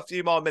a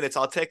few more minutes,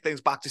 I'll take things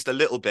back just a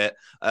little bit.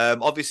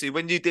 Obviously,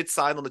 when you did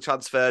sign on the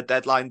transfer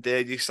deadline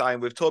day, you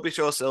signed with Toby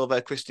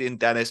Shaw-Silva, Christian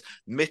Dennis,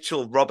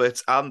 Mitchell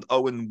Roberts, and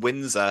Owen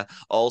Windsor,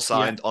 all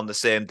signed on the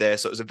same day.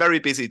 So it was a very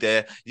busy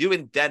day. You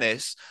and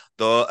Dennis,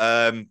 though,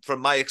 from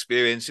my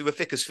experience, you were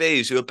thick as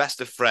thieves. You were best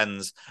of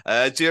friends.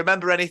 Do you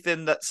remember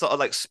anything that sort of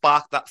like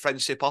sparked that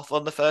friendship off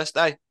on the first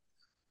day?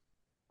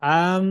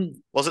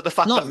 Was it the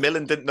fact that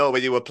Millen didn't know where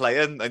you were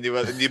playing and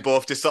you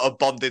both just sort of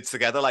bonded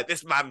together like,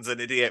 this man's an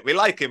idiot, we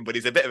like him but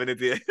he's a bit of an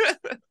idiot?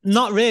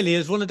 Not really. It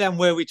was one of them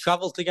where we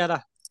travelled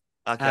together.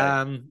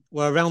 Okay.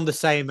 We're around the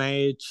same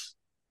age.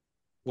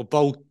 We're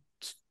both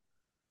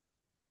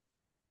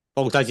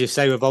as you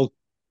say, we're both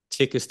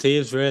thick as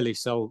thieves, really.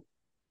 So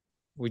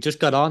we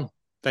just got on.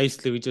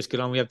 Basically, we just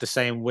got on. We have the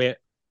same weight.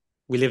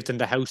 We lived in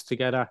the house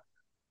together.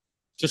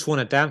 Just one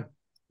of them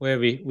where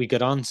we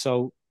got on.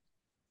 So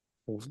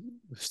we're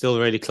still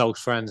really close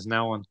friends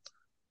now, and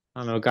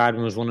I know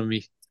Garden was one of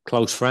my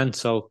close friends.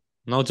 So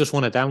no, just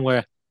one of them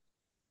where,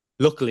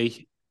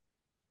 luckily,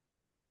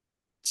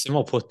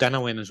 Simo put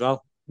Deno in as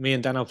well. Me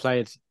and Deno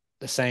played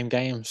the same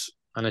games,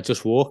 and it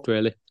just worked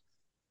really.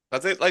 I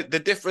think like the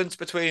difference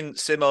between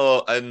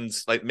Simo and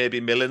like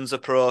maybe Millen's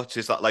approach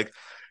is that, like,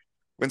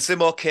 when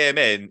Simo came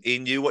in, he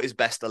knew what his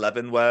best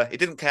 11 were. He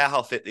didn't care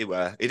how fit they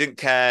were. He didn't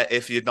care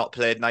if you'd not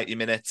played 90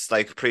 minutes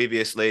like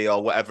previously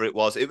or whatever it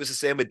was. It was the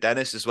same with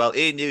Dennis as well.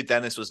 He knew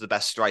Dennis was the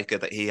best striker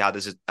that he had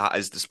at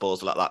his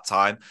disposal at that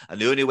time. And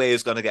the only way he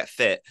was going to get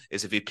fit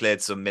is if he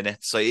played some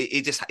minutes. So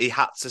he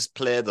had to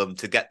play them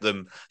to get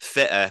them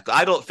fitter.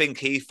 I don't think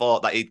he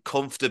thought that he'd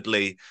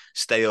comfortably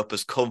stay up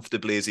as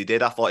comfortably as he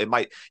did.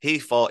 He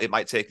thought it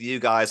might take you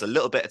guys a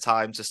little bit of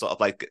time to sort of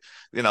like,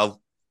 you know,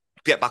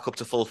 get back up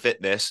to full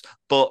fitness.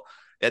 But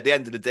at the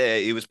end of the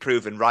day, he was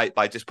proven right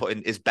by just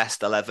putting his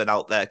best 11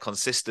 out there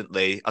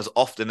consistently as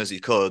often as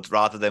he could,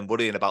 rather than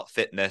worrying about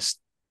fitness.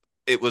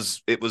 It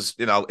was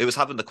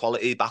having the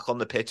quality back on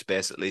the pitch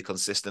basically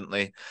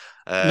consistently.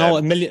 No,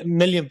 a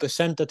million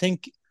percent. I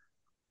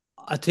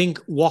think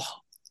what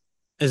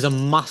is a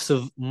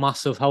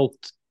massive help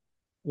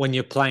when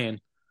you're playing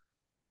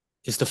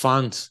is the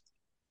fans.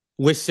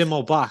 With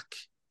Simo back,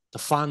 the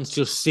fans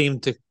just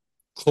seem to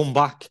come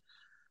back.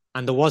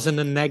 And there wasn't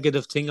a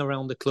negative thing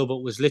around the club.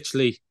 It was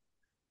literally,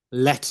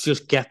 let's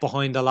just get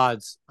behind the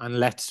lads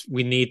and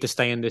we need to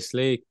stay in this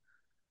league.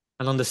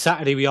 And on the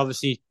Saturday, we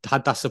obviously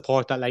had that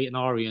support at Leyton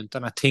Orient.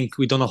 And I think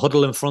we done a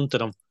huddle in front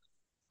of them.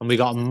 And we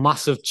got a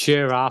massive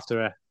cheer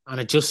after it.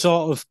 And it just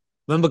sort of,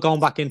 I remember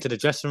going back into the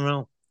dressing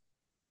room.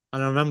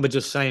 And I remember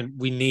just saying,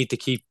 we need to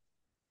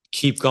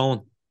keep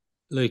going.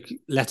 Like,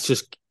 let's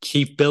just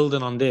keep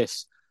building on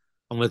this.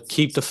 And we'll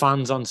keep the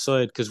fans on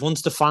side. Because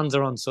once the fans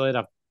are on side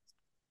at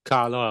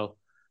Carlisle,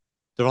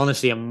 they're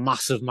honestly a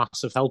massive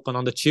help. And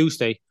on the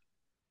Tuesday,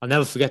 I'll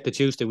never forget the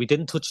Tuesday, we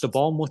didn't touch the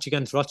ball much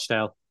against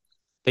Rochdale.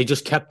 They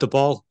just kept the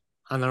ball.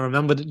 And I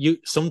remember that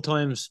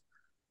sometimes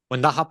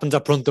when that happens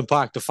at Brunton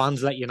Park, the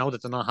fans let you know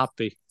that they're not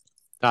happy.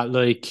 That,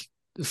 like,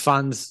 the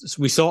fans,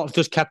 we sort of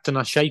just kept in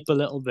our shape a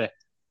little bit.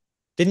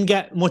 Didn't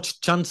get much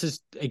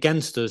chances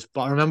against us,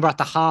 but I remember at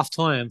the half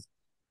time,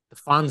 the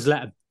fans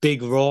let a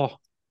big roar.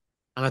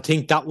 And I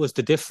think that was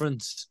the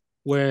difference,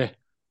 where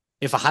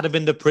if it had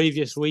been the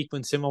previous week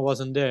when Simo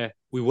wasn't there,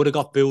 we would have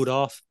got booed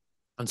off.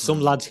 And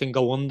some lads can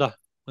go under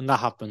when that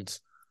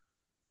happens.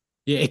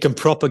 Yeah, it can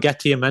proper get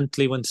to you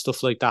mentally when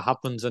stuff like that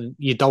happens, and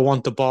you don't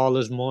want the ball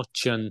as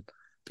much, and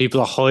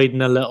people are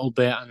hiding a little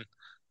bit. And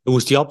it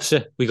was the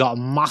opposite. We got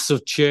a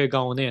massive cheer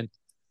going in.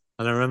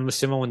 And I remember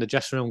Simo in the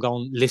dressing room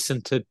going,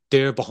 listen to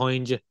they're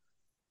behind you.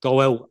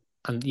 Go out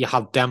and you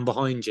have them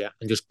behind you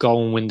and just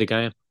go and win the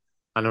game.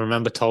 And I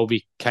remember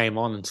Toby came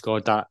on and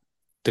scored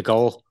the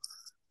goal.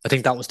 I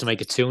think that was to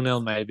make it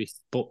 2-0 maybe.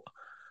 But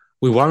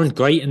we weren't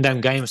great in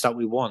them games that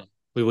we won.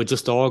 We were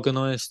just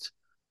organised.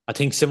 I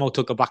think Simo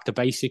took it back to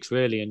basics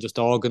really and just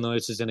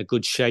organised us in a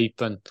good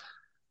shape, and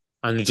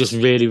just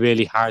really,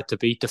 really hard to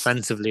beat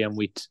defensively. And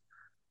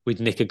we'd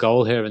nick a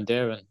goal here and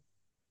there, and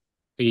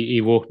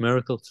he worked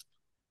miracles.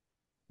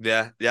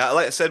 Yeah.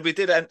 Like I said, we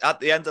did at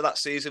the end of that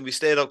season. We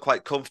stayed up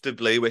quite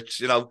comfortably,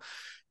 which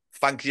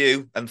thank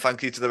you, and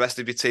thank you to the rest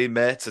of your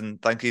teammates,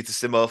 and thank you to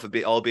Simo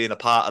for all being a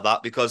part of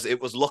that, because it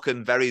was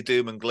looking very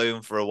doom and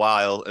gloom for a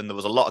while, and there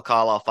was a lot of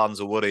Carlisle fans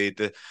who were worried.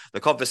 The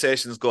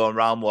conversations going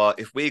around were,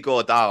 if we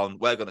go down,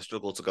 we're going to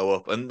struggle to go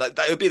up, and that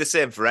would be the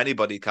same for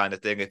anybody, kind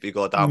of thing, if we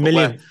go down.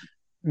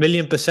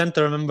 Million percent.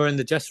 I remember in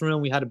the dressing room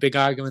we had a big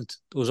argument.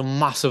 There was a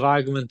massive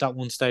argument at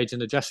one stage in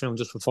the dressing room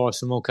just before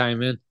Simo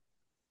came in.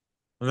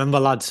 I remember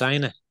lads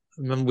saying it.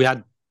 I remember we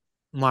had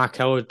Mark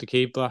Howard, the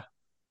keeper,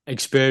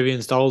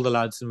 experienced older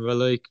lads, and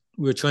we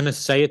were trying to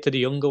say it to the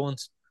younger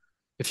ones.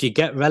 If you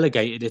get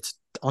relegated, it's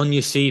on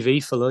your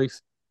CV for life.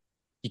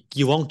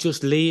 You won't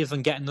just leave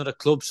and get another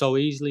club so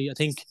easily. I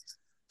think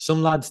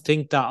some lads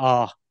think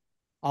that,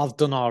 I've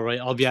done all right,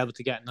 I'll be able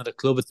to get another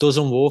club. It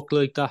doesn't work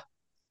like that.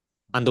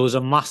 And there was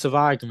a massive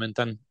argument,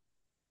 and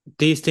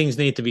these things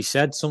need to be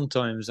said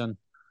sometimes. And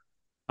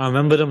I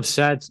remember them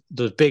said,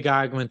 the big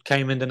argument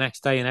came in the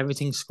next day and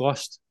everything's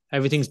squashed.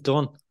 Everything's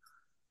done.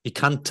 You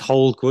can't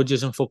hold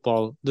grudges in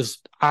football.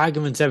 There's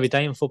arguments every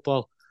day in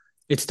football.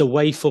 It's the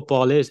way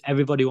football is.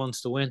 Everybody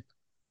wants to win.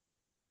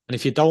 And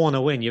if you don't want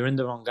to win, you're in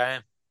the wrong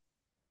game.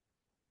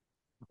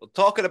 Well,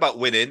 talking about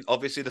winning,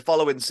 obviously the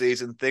following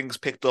season things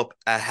picked up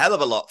a hell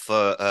of a lot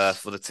for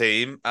the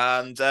team,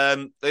 and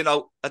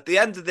at the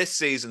end of this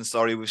season,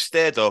 we've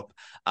stayed up,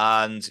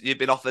 and you've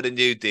been offered a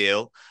new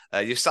deal.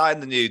 You've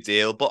signed the new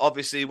deal, but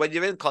obviously when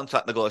you're in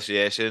contract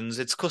negotiations,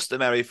 it's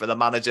customary for the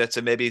manager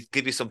to maybe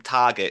give you some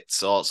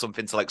targets or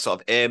something to sort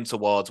of aim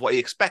towards what he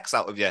expects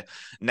out of you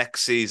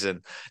next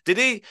season.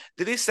 Did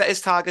he set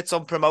his targets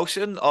on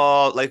promotion,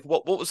 or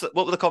what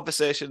were the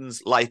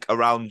conversations like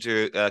around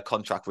your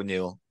contract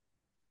renewal?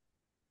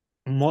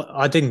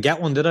 I didn't get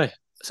one, did I?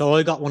 So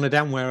I got one of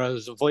them where I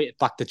was invited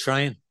back to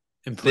train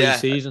in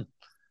pre-season.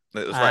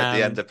 Yeah, it was right at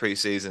the end of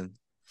pre-season.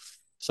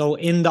 So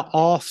in the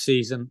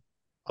off-season,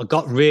 I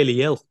got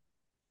really ill.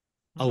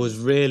 I was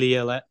really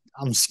ill.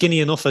 I'm skinny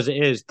enough as it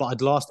is, but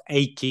I'd lost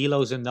 8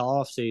 kilos in the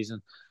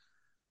off-season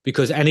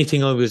because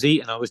anything I was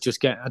eating, I was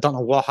just getting... I don't know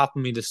what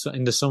happened to me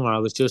in the summer.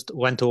 I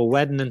went to a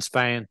wedding in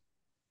Spain,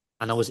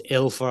 and I was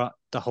ill for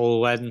the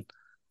whole wedding.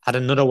 Had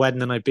another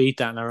wedding and I beat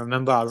that. And I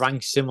remember I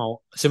rang Simo.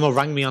 Simo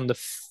rang me on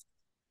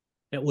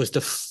it was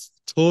the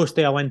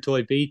Thursday I went to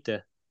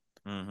Ibiza.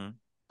 Mm-hmm. And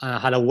I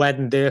had a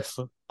wedding there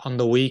on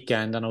the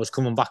weekend, and I was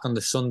coming back on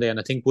the Sunday, and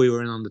I think we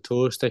were in on the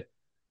Thursday.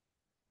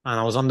 And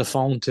I was on the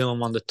phone to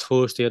him on the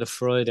Thursday or the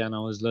Friday, and I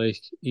was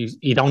like,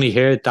 he'd only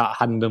heard that I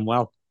hadn't been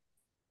well.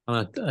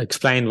 And I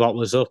explained what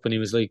was up, and he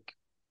was like,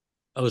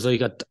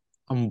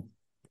 I'm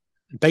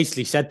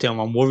basically said to him,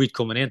 I'm worried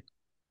coming in.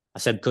 I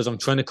said, because I'm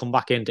trying to come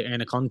back in to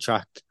earn a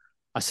contract.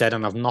 I said,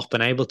 and I've not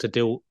been able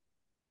to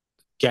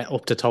get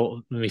up to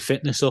total my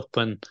fitness up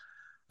and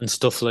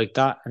stuff like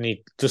that. And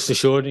he just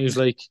assured me, he was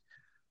like,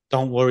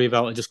 don't worry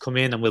about it, just come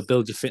in and we'll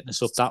build your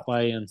fitness up that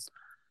way. And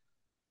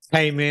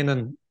came in,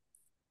 and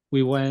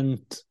we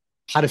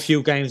had a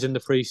few games in the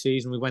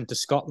pre-season. We went to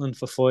Scotland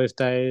for 5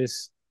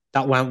 days.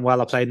 That went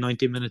well. I played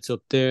 90 minutes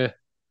up there.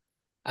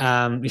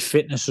 My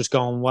fitness was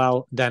going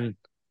well. I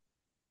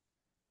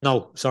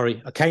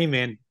came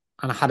in,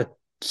 and I had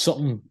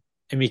something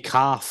in my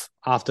calf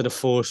after the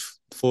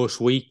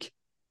first week.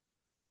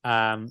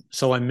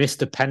 So I missed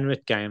the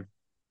Penrith game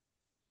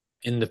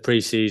in the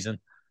pre-season.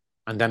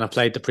 And then I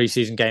played the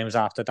pre-season games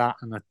after that.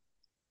 And I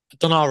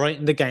done all right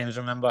in the games,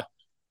 remember.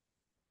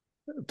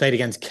 Played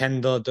against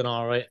Kendall, done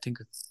all right. I think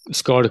I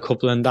scored a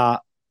couple in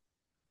that.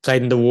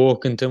 Played in the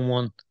Workington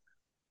one.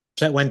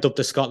 Went up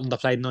to Scotland. I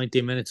played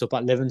 90 minutes up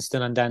at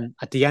Livingston. And then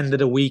at the end of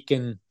the week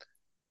in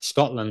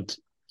Scotland,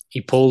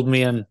 he pulled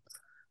me and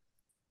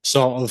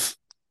sort of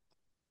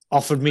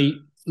offered me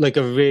like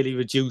a really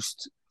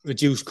reduced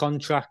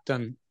contract,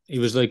 and he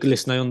was like,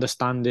 listen, I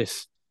understand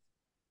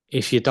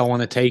if you don't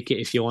want to take it,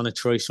 if you want to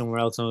try somewhere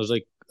else. And I was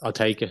like, I'll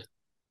take it.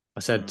 I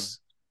said,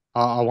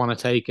 I want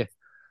to take it.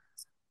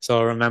 So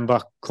I remember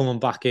coming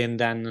back in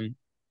then and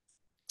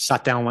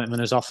sat down with him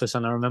in his office,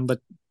 and I remember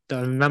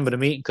the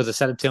meeting because I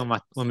said it to him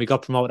when we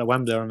got promoted at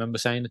Wembley. I remember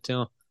saying it to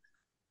him.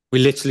 We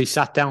literally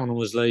sat down and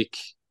was like,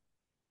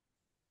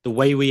 the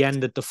way we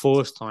ended the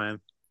first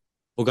time,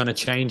 we're going to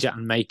change it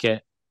and make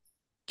it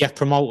get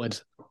promoted,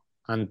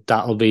 and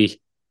that'll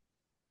be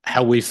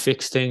how we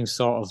fix things,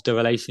 sort of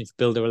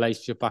build the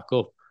relationship back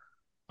up.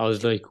 I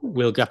was like,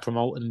 we'll get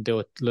promoted and do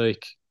it.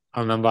 Like,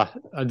 I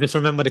just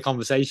remember the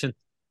conversation.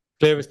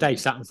 Clear as day,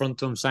 sat in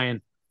front of him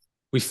saying,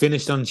 we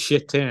finished on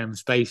shit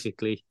terms,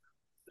 basically.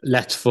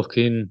 Let's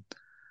fucking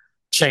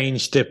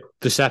change the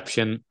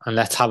perception and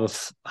let's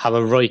have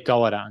a right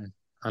go at it,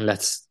 and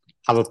let's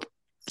have a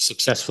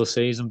successful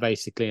season,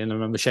 basically. And I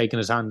remember shaking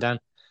his hand then,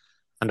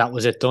 and that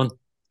was it done.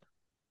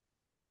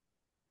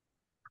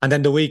 And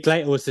then the week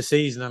later was the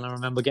season, and I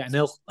remember getting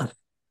ill.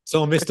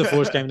 So I missed the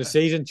first game of the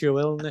season through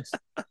illness.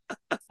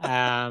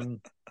 But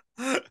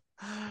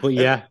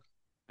yeah,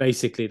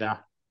 basically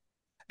that.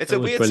 It's It a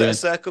was weird set of brilliant.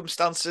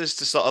 circumstances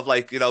to sort of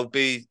like,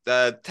 be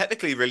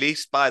technically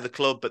released by the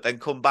club, but then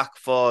come back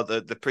for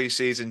the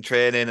pre-season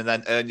training and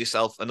then earn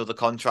yourself another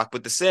contract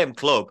with the same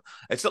club.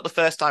 It's not the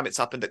first time it's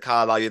happened at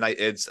Carlisle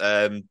United.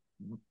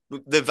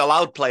 They've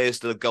allowed players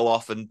to go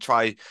off and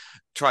try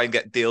and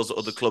get deals at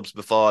other clubs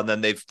before, and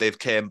then they've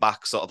came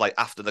back sort of like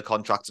after the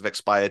contracts have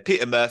expired.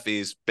 Peter Murphy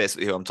is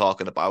basically who I'm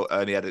talking about,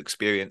 and he had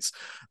experience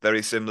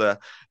very similar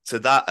to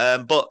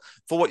that. But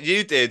for what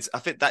you did, I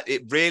think that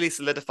it really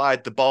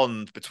solidified the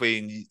bond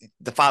between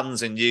the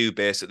fans and you.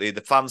 Basically,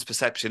 the fans'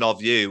 perception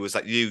of you was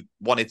that you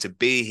wanted to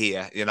be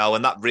here,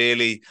 and that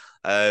really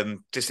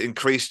just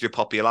increased your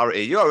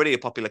popularity. You're already a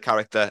popular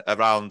character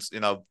around,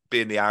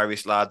 being the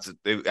Irish lads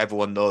who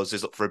everyone knows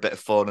is up for a bit of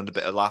fun and a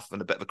bit of laugh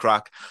and a bit of a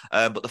crack.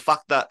 But the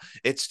fact that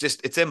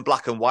it's in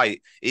black and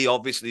white, he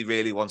obviously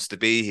really wants to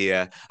be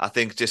here. I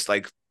think just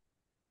like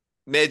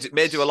made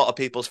you a lot of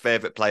people's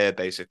favorite player,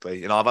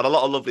 basically. I've had a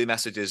lot of lovely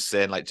messages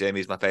saying like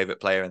Jamie's my favorite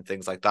player and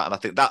things like that. And I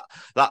think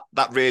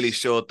that really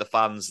showed the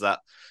fans that,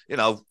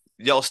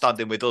 you're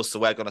standing with us, so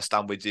we're going to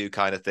stand with you,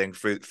 kind of thing,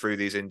 through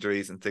these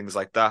injuries and things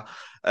like that.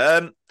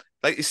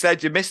 Like you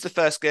said, you missed the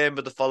first game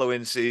of the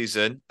following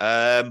season,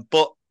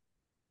 but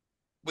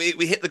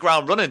we hit the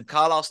ground running.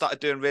 Carlisle started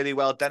doing really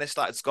well. Dennis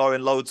started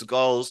scoring loads of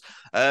goals,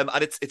 and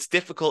it's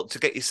difficult to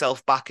get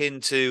yourself back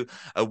into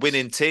a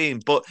winning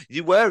team. But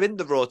you were in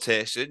the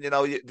rotation.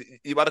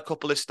 You had a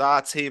couple of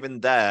starts here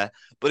and there,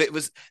 but it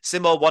was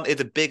Simo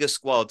wanted a bigger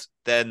squad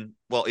than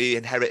what he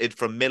inherited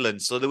from Millen.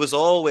 So there was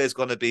always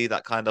going to be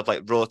that kind of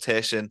like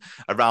rotation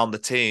around the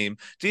team.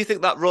 Do you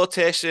think that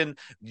rotation,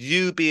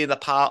 you being a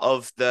part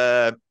of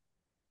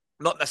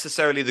not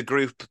necessarily the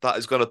group that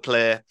is going to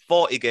play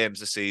 40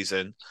 games a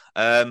season,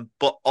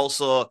 but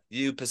also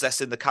you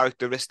possessing the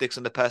characteristics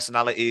and the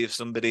personality of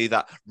somebody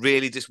that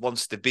really just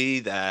wants to be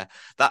there,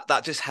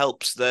 that just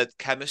helps the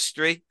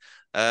chemistry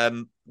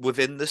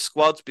within the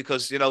squad?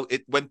 Because,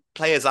 when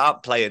players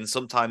aren't playing,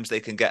 sometimes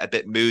they can get a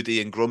bit moody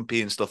and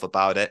grumpy and stuff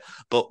about it.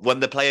 But when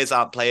the players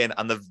aren't playing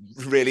and they're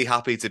really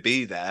happy to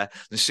be there,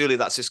 then surely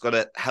that's just going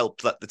to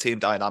help the team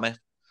dynamic.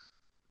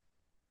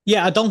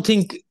 Yeah, I don't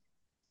think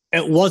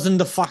it wasn't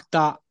the fact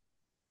that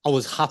I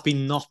was happy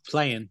not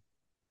playing.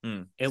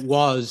 It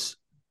was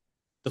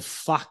the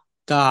fact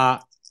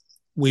that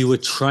we were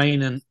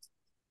training.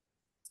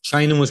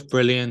 Training was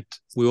brilliant.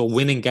 We were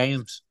winning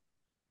games.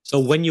 So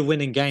when you're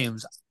winning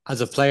games, as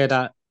a player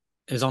that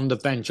is on the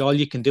bench, all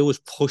you can do is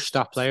push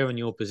that player in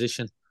your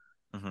position.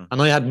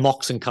 And I had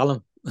Mox and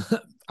Callum,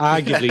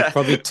 arguably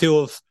probably two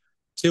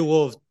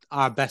of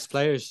our best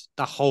players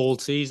that whole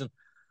season.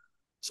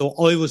 So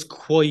I was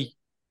quite.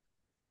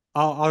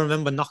 I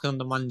remember knocking on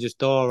the manager's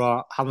door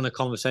or having a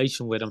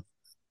conversation with him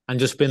and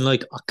just being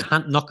like, I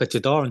can't knock at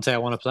your door and say I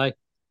want to play.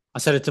 I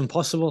said, it's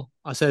impossible.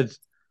 I said,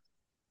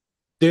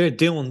 they're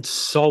doing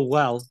so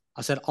well.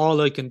 I said, all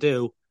I can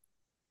do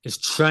is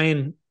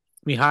train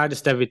my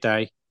hardest every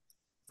day,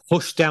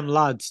 push them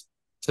lads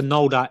to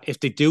know that if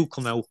they do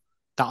come out,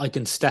 that I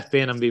can step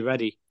in and be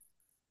ready.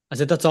 I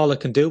said, that's all I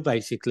can do,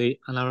 basically.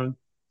 And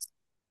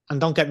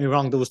don't get me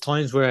wrong, there was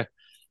times where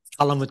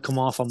Callum would come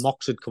off and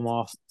Mox would come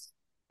off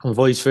and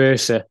vice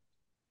versa.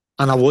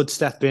 And I would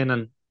step in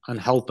and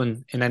help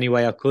in any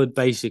way I could,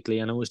 basically.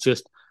 And it was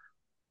just,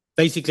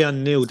 basically, I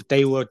knew that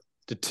they were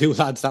the two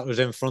lads that was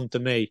in front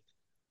of me.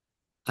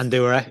 And they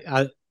were,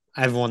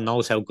 everyone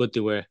knows how good they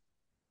were.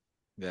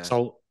 Yeah.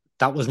 So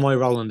that was my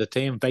role in the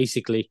team,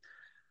 basically.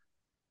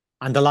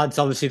 And the lads,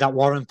 obviously, that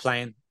weren't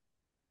playing,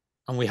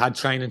 and we had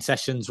training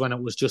sessions when it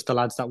was just the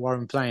lads that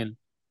weren't playing,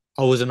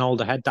 I was an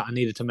older head that I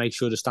needed to make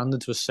sure the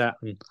standards were set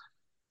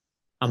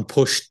and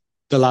push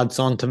the lads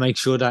on to make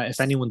sure that if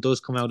anyone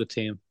does come out of the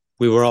team,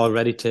 we were all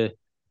ready to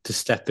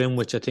step in,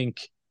 which I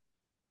think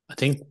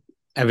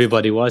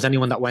everybody was.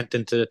 Anyone that went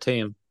into the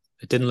team,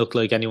 it didn't look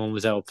like anyone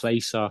was out of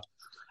place or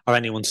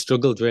anyone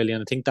struggled, really.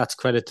 And I think that's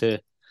credit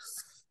to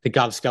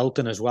Gav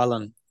Skelton as well,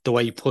 and the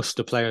way he pushed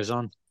the players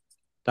on.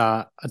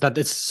 That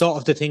it's sort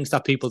of the things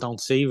that people don't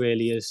see,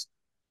 really, is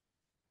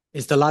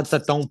the lads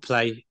that don't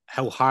play,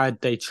 how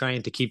hard they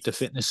train to keep the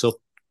fitness up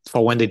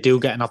for when they do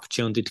get an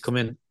opportunity to come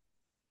in.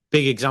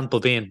 Big example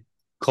being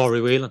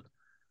Corey Whelan.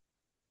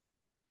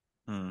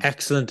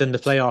 Excellent in the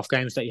playoff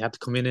games that he had to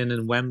come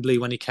in Wembley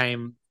when he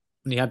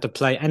had to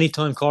play.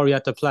 Anytime Corey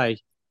had to play,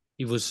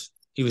 he was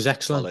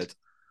excellent. Solid.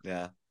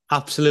 Yeah.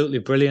 Absolutely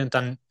brilliant.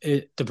 And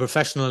the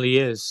professional he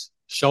is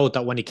showed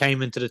that when he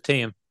came into the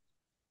team,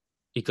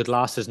 he could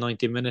last his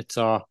 90 minutes,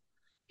 or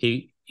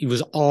he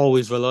was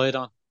always relied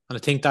on. And I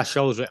think that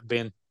shows with him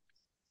being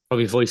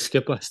probably vice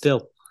skipper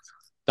still,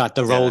 that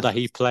the role that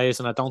he plays.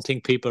 And I don't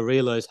think people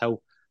realise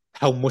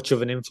how much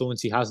of an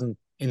influence he has in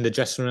the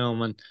dressing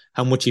room and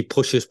how much he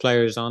pushes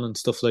players on and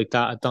stuff like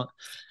that.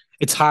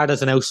 It's hard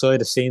as an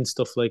outsider seeing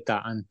stuff like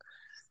that. And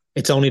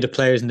it's only the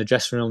players in the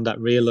dressing room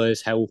that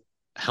realise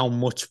how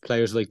much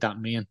players like that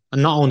mean.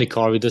 And not only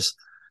Corey, there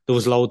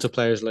was loads of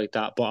players like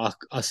that, but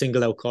I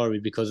single out Corey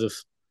because of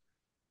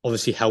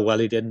obviously how well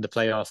he did in the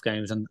playoff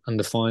games and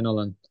the final,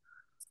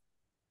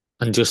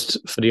 and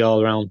just for the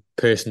all-round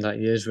person that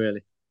he is,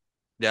 really.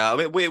 Yeah, I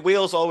mean,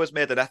 Wheels always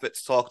made an effort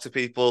to talk to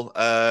people,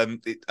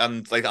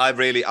 and like I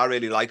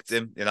really liked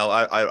him. You know,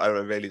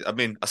 I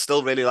mean, I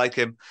still really like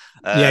him.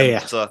 Yeah.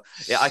 So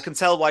yeah, I can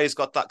tell why he's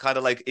got that kind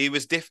of like he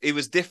was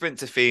different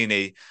to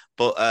Feeney,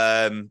 but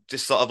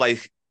just sort of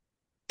like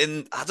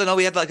I don't know,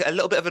 he had like a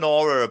little bit of an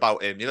aura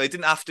about him. You know, he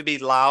didn't have to be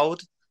loud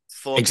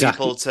for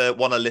Exactly. people to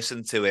want to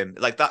listen to him.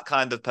 Like that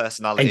kind of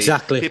personality,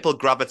 Exactly. people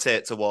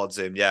gravitate towards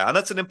him. Yeah, and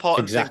that's an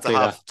important thing Exactly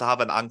that. to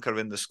have an anchor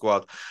in the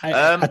squad.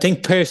 I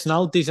think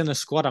personalities in a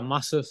squad are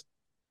massive.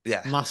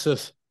 Yeah,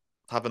 Massive.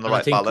 having the And I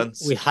right think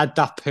balance. we had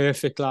that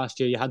perfect last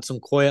year. You had some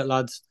quiet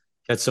lads,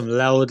 you had some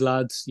loud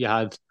lads, you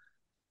had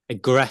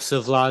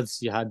aggressive lads,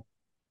 you had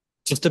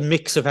just a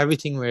mix of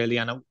everything really,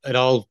 and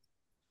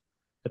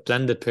it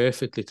blended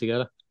perfectly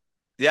together.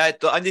 Yeah,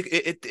 and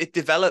it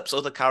develops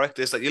other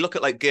characters. Like you look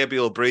at like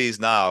Gabriel Breeze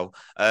now.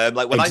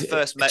 Like when I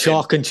first met him,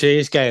 chalk and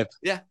cheese, Gabe.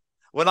 Yeah,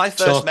 when I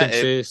first Chalk met and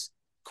him, cheese.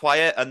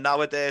 quiet, and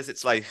nowadays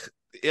it's like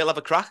he'll have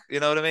a crack. You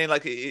know what I mean?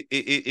 Like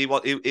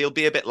he'll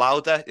be a bit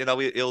louder. You know,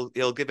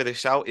 he'll give it a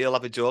shout. He'll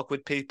have a joke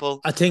with people.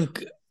 I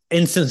think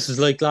instances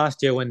like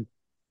last year when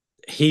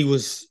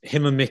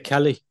him and Mick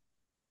Kelly,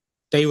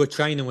 they were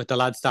training with the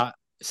lads that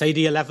say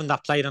the 11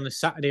 that played on a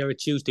Saturday or a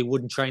Tuesday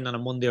wouldn't train on a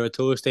Monday or a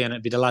Thursday, and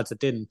it'd be the lads that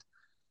didn't.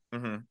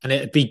 Mm-hmm. And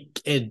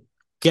it'd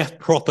get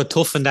proper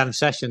tough in them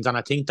sessions, and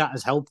I think that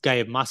has helped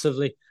Gabe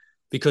massively,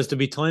 because there'll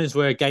be times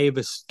where Gabe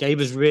is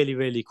really,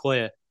 really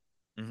quiet,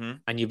 mm-hmm.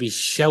 and you'd be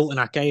shouting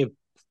at Gabe,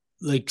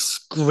 like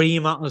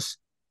scream at us.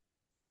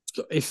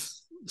 If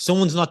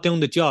someone's not doing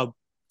the job,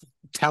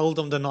 tell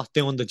them they're not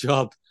doing the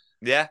job.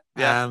 Yeah.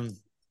 And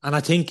I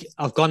think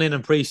I've gone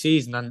in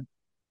pre-season and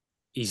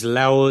he's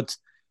loud.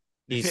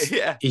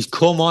 He's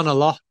come on a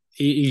lot.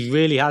 He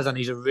really has, and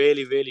he's a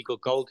really, really good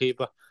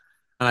goalkeeper.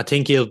 And I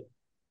think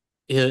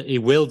he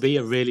will be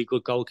a really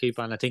good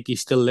goalkeeper, and I think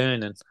he's still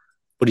learning,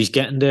 but he's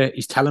getting there.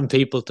 He's telling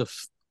people to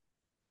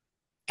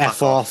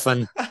F off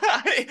and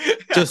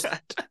just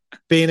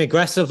being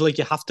aggressive like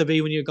you have to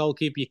be when you're a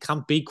goalkeeper. You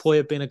can't be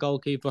quiet being a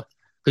goalkeeper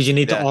because you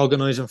need to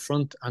organise in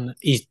front, and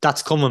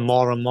that's coming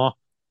more and more.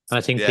 And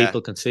I think people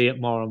can see it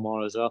more and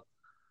more as well.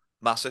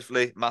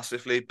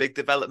 Massively, big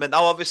development.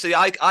 Now, obviously,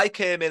 I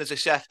came in as a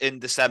chef in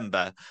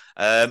December,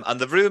 and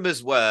the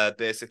rumours were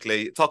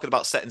basically talking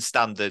about setting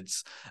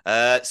standards.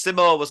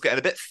 Simo was getting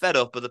a bit fed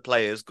up with the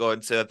players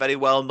going to a very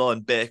well-known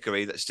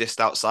bakery that's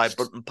just outside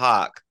Brunton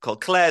Park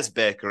called Claire's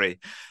Bakery,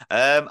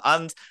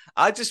 and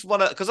I just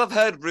want to, because I've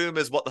heard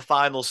rumours what the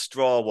final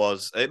straw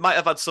was. It might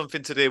have had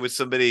something to do with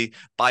somebody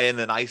buying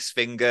an ice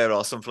finger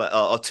or something,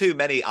 or too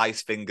many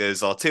ice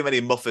fingers or too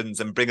many muffins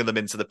and bringing them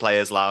into the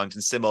players' lounge,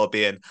 and Simo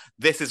being,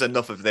 this is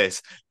enough of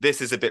this.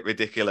 This is a bit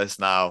ridiculous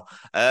now.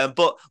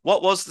 But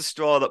what was the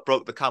straw that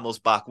broke the camel's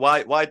back?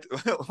 Why?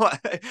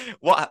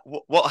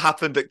 What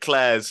happened at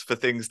Claire's for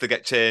things to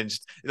get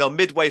changed? You know,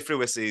 midway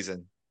through a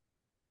season.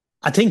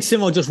 I think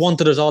Simo just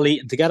wanted us all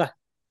eating together.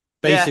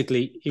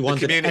 Basically, he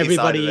wanted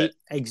everybody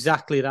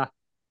exactly that.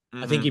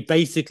 Mm-hmm. I think he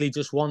basically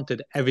just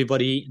wanted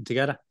everybody eating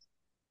together.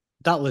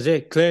 That was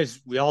it.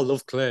 Claire's, we all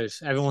love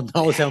Claire's. Everyone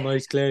knows how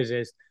nice Claire's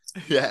is.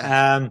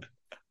 Yeah.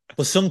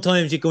 But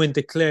sometimes you go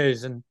into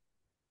Claire's and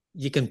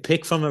you can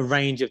pick from a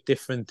range of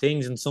different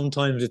things, and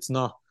sometimes it's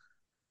not,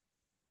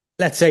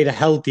 let's say, the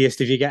healthiest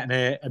if you're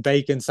getting a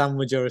bacon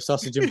sandwich or a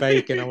sausage and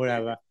bacon or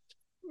whatever.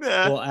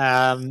 Yeah.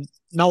 But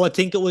no, I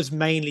think it was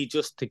mainly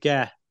just to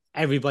get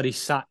everybody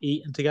sat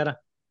eating together.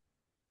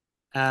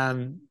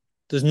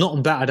 There's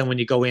nothing better than when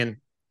you go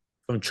in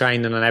from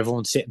training and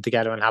everyone's sitting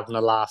together and having a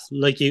laugh.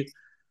 Like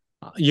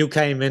you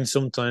came in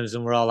sometimes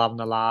and we're all having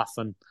a laugh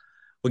and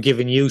we're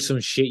giving you some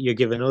shit, you're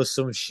giving us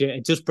some shit.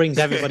 It just brings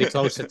everybody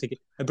closer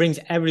together. It brings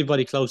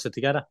everybody closer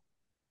together.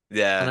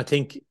 Yeah. And I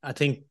think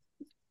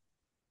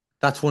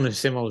that's one of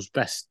Simo's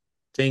best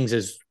things,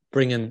 is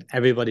bringing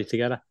everybody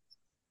together.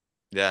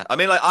 Yeah, I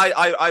mean, like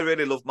I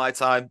really loved my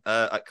time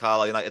at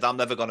Carlisle United. I'm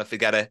never going to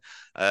forget it.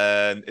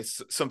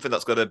 It's something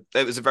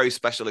it was a very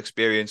special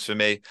experience for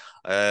me.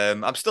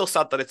 I'm still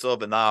sad that it's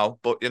over now,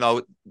 but you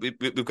know,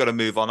 we've got to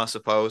move on, I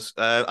suppose.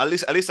 At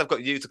least I've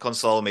got you to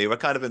console me. We're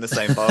kind of in the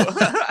same boat.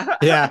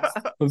 Yeah,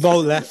 we're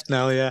both left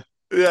now. Yeah.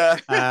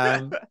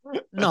 Yeah.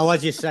 No,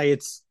 as you say,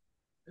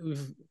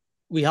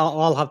 we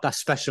all have that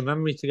special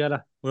memory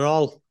together. We're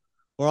all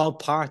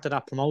part of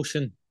that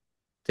promotion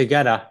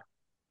together.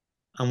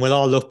 And we'll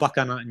all look back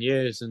on that in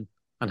years and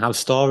have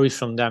stories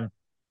from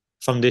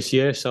this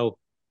year. So,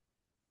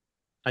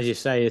 as you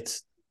say,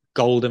 it's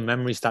golden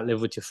memories that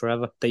live with you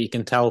forever, that you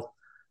can tell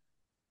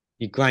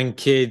your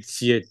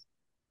grandkids,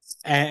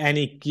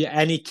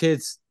 any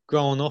kids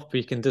growing up.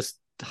 You can just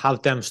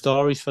have them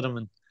stories for them,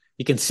 and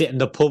you can sit in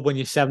the pub when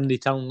you're 70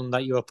 telling them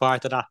that you're a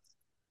part of that.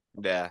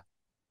 Yeah.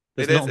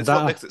 There's it is. It's better.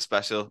 what makes it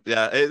special.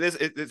 Yeah, it is.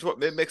 It's what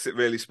makes it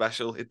really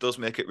special. It does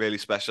make it really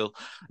special.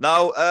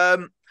 Now,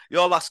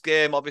 your last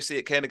game, obviously,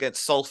 it came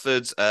against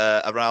Salford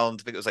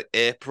around, I think it was like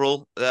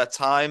April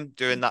time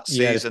during that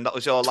season. That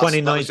was your last.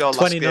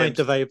 29th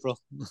of April.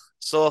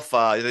 So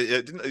far,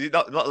 you're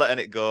not letting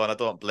it go, and I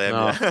don't blame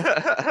you.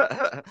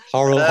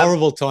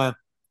 Horrible time.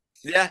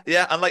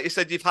 Yeah, and like you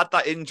said, you've had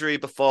that injury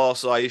before,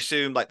 so I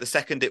assume like the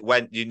second it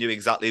went, you knew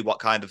exactly what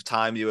kind of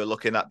time you were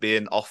looking at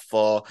being off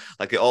for.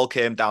 Like it all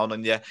came down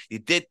on you. You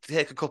did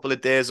take a couple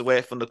of days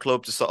away from the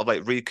club to sort of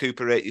like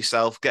recuperate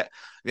yourself, get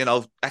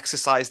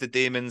exercise the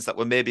demons that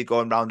were maybe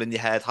going around in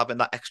your head, having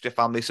that extra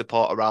family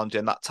support around you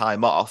and that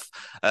time off.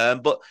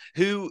 But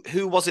who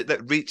was it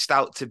that reached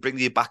out to bring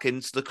you back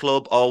into the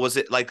club, or was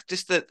it like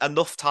just that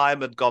enough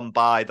time had gone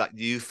by that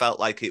you felt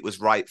like it was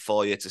right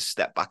for you to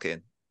step back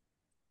in?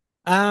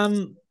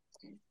 Um,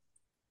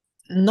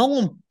 no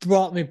one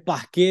brought me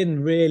back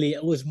in really.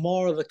 It was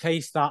more of a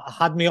case that I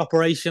had my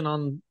operation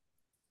on.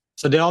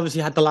 So they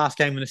obviously had the last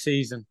game of the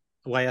season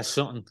away at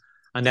Sutton,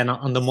 and then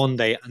on the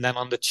Monday, and then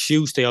on the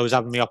Tuesday I was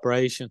having my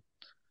operation.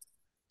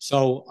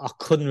 So I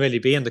couldn't really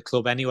be in the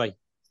club anyway.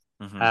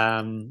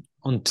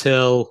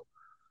 Until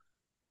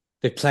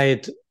they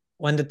played.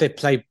 When did they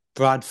play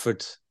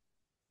Bradford?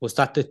 Was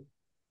that they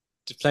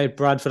played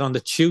Bradford on the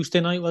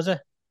Tuesday night? Was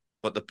it?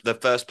 What, the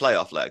first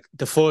playoff leg?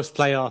 The first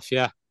playoff,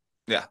 yeah.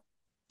 Yeah.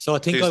 So I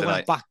think Tuesday I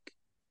went night.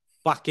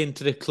 back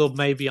into the club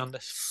maybe on the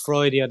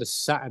Friday or the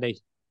Saturday.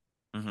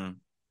 Mm-hmm.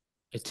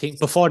 I think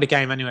before the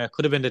game anyway. It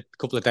could have been a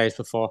couple of days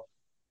before.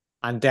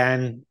 And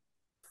then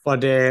for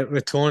the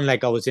return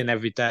leg, I was in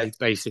every day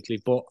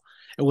basically. But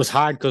it was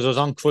hard because I was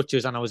on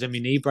crutches and I was in my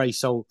knee brace.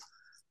 So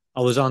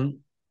I was on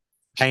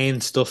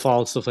pain stuff,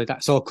 all stuff like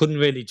that. So I couldn't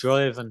really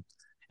drive and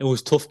it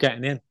was tough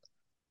getting in.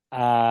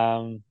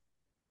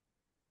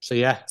 So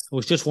yeah, it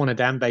was just one of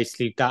them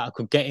basically that I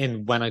could get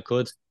in when I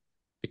could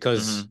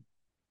because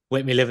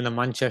with me living in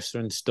Manchester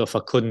and stuff,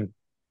 I couldn't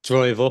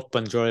drive up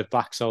and drive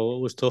back. So it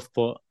was tough.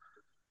 But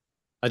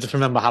I just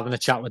remember having a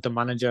chat with the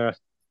manager.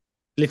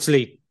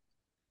 Literally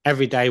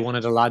every day, one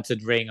of the lads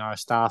would ring or a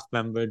staff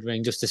member would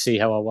ring just to see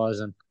how I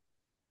was. And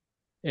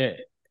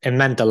it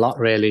meant a lot,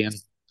 really.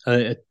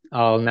 And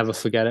I'll never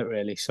forget it,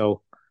 really.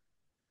 So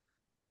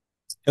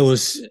it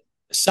was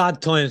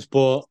sad times,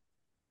 but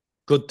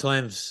good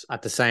times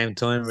at the same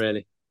time,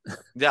 really.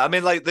 Yeah, I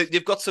mean, like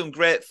you've got some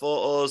great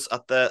photos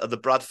at the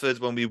Bradford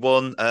when we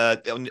won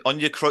on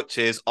your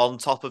crutches on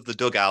top of the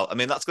dugout. I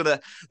mean, that's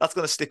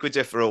gonna stick with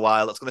you for a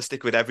while. That's gonna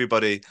stick with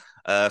everybody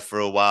for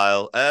a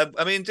while.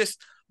 I mean,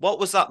 just what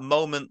was that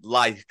moment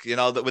like?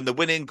 That when the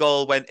winning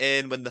goal went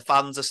in, when the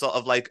fans are sort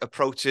of like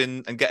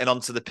approaching and getting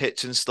onto the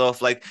pitch and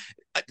stuff. Like,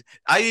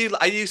 are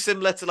you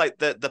similar to like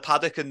the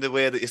paddock in the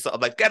way that you're sort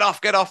of like get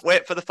off,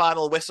 wait for the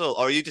final whistle,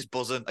 or are you just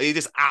buzzing? Are you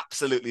just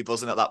absolutely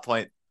buzzing at that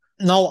point?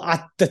 No,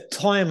 at the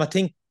time, I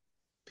think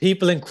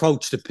people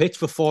encroached the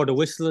pitch before the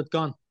whistle had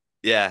gone.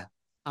 Yeah.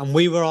 And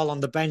we were all on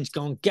the bench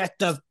going, get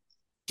off.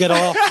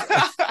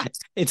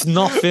 It's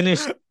not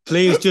finished.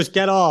 Please just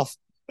get off.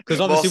 Because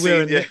obviously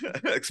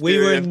we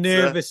were a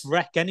nervous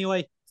wreck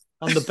anyway.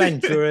 On the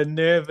bench, we were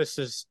nervous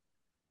as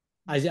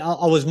I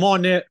was more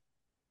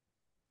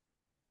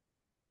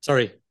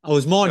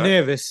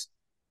nervous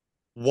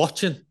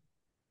watching.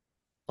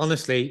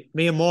 Honestly,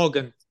 me and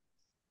Morgan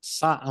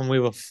sat and we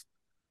were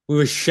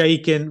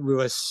shaking. We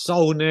were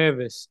so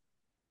nervous.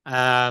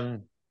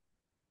 But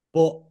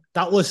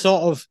that was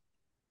sort of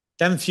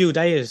them few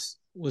days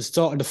was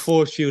sort of the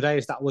first few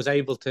days that I was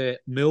able to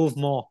move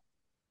more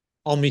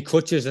on me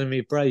crutches and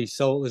me brace.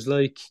 So it was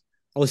like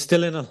I was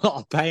still in a lot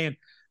of pain.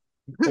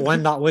 But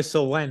when that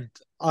whistle went,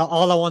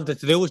 all I wanted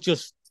to do was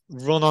just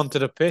run onto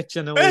the pitch,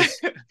 and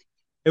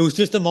it was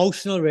just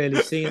emotional,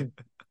 really,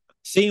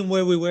 seeing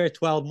where we were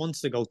 12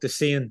 months ago to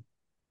seeing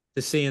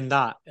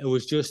that. It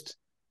was just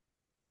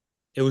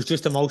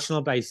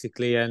emotional,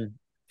 basically, and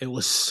it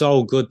was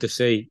so good to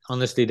see.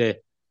 Honestly,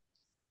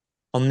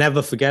 I'll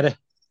never forget it.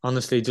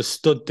 Honestly, just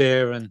stood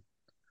there and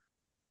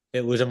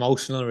it was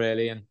emotional,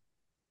 really. And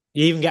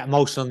you even get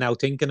emotional now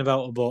thinking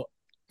about it, but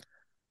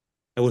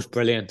it was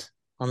brilliant.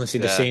 Honestly,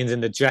 the scenes in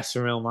the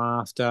dressing room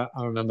after,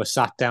 I remember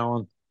sat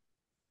down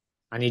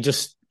and you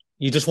just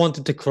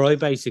wanted to cry,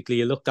 basically.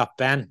 You looked at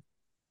Ben.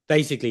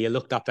 Basically, you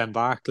looked at Ben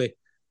Barkley.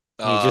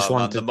 And you just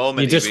wanted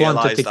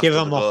to give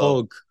him a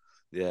hug.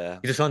 Yeah.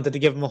 You just wanted to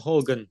give him a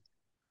hug, and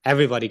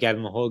everybody gave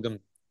him a hug. And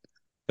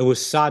it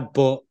was sad,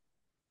 but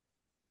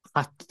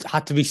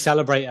had to be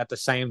celebrated at the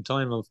same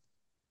time of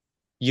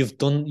you've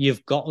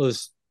got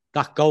us,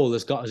 that goal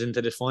has got us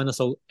into this final,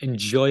 so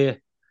enjoy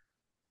it.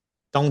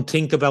 Don't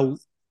think about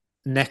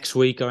next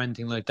week or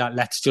anything like that.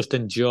 Let's just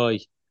enjoy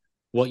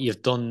what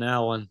you've done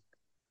now, and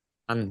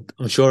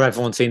I'm sure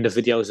everyone's seen the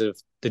videos of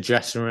the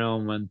dressing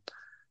room and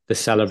the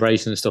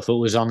celebration and stuff. It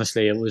was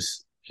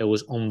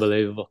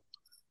unbelievable.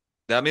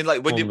 I mean,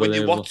 like when you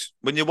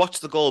watch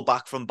the goal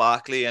back from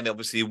Barkley and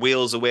obviously he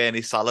wheels away and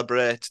he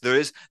celebrates, there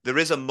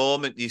is a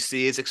moment you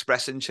see his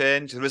expression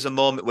change. There is a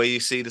moment where you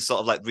see the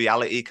sort of like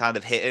reality kind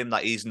of hit him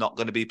that he's not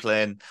going to be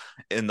playing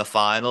in the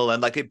final,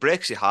 and like it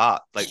breaks your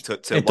heart like to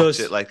watch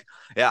it. Like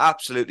it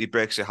absolutely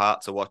breaks your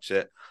heart to watch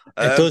it.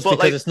 It does,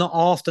 because it's not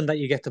often that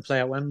you get to play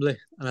at Wembley,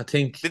 and I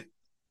think. Did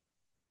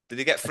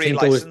you get free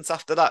license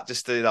after that,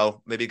 just to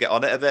maybe get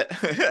on it a bit?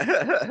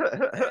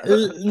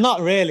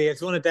 Not really.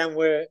 It's one of them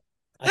where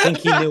I think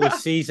he knew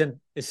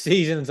his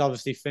season's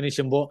obviously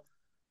finishing, but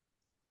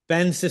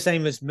Ben's the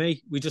same as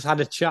me. We just had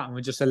a chat and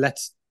we just said,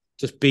 let's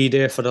just be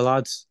there for the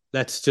lads.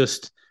 Let's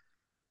just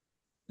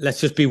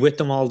be with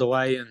them all the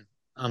way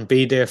and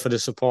be there for the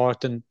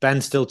support. And Ben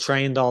still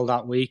trained all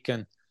that week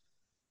and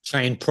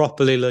trained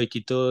properly like he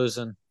does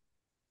and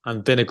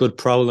been a good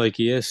pro like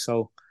he is.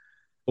 So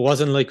it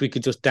wasn't like we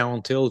could just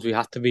down tools. We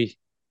have to be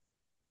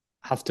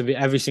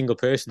every single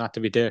person had to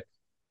be there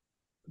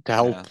to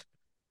help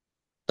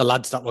the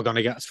lads that were going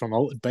to get us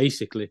promoted,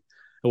 basically.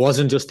 It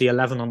wasn't just the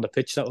 11 on the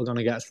pitch that were going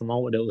to get us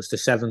promoted. It was the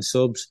 7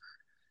 subs.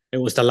 It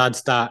was the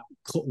lads that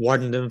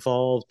weren't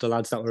involved, the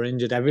lads that were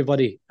injured,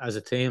 everybody as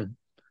a team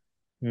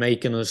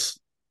making us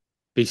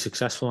be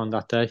successful on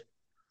that day.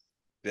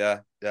 Yeah.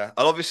 And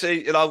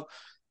obviously,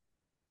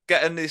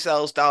 getting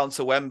yourselves down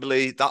to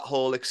Wembley, that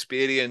whole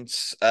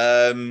experience,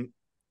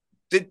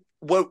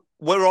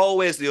 we're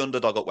always the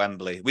underdog at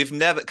Wembley.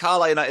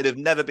 Carlisle United have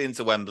never been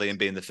to Wembley and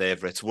been the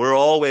favourites. We're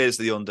always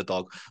the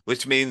underdog,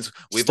 which means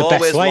we've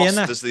always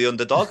lost as the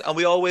underdog and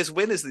we always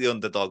win as the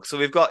underdog. So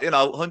we've got,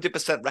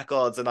 100%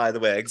 records in either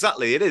way.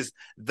 Exactly. It is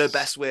the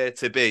best way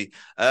to be.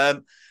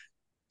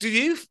 Do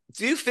you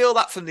feel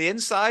that from the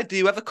inside? Do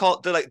you ever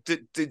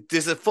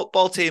does a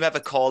football team ever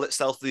call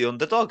itself the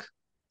underdog?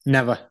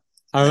 Never.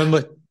 I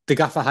remember the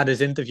gaffer had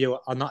his interview,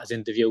 or not his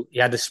interview, he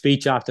had a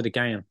speech after the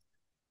game.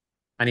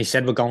 And he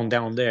said, we're going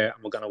down there and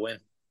we're going to win.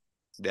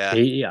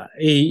 Yeah.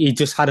 He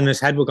just had in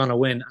his head, we're going to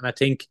win. And I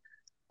think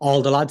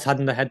all the lads had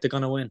in their head, they're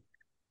going to win.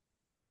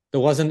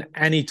 There wasn't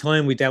any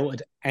time we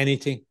doubted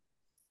anything.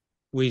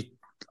 We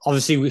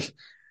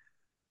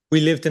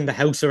lived in the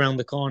house around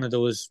the corner. There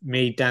was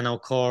me, Dano,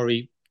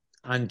 Corey,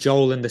 and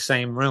Joel in the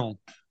same room.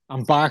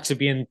 And Barks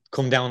had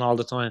come down all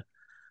the time.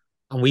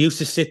 And we used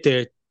to sit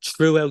there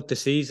throughout the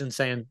season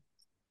saying,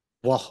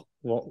 what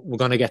we're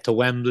going to get to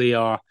Wembley,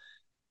 or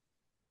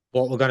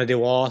what we're going to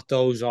do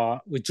autos,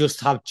 or we just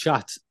have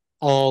chats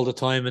all the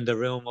time in the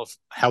room of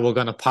how we're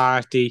going to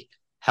party,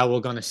 how we're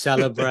going to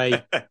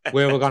celebrate,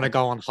 where we're going to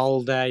go on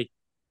holiday,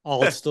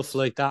 all stuff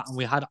like that. And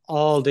we had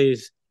all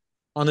these,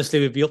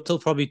 honestly, we'd be up till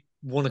probably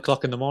 1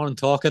 o'clock in the morning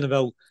talking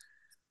about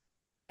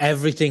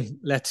everything.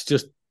 Let's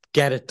just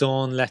get it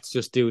done. Let's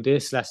just do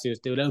this. Let's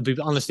just do that.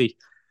 Honestly,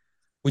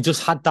 we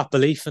just had that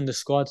belief in the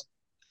squad.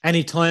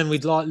 Anytime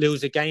we'd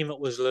lose a game, it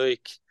was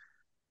like,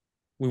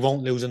 we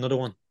won't lose another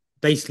one.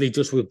 Basically,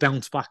 just we'll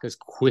bounce back as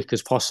quick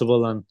as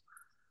possible. And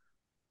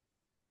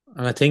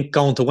I think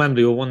going to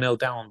Wembley, we were 1-0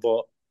 down,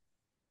 but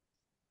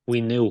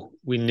we knew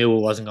it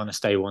wasn't going to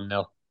stay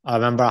 1-0. I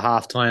remember at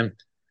half-time,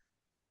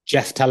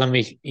 Jeff telling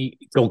me,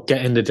 go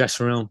get in the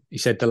dressing room. He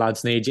said, the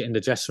lads need you in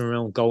the dressing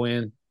room. Go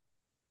in,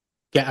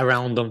 get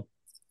around them,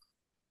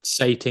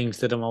 say things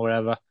to them or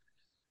whatever. I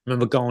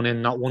remember going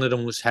in, not one of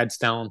them was heads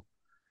down.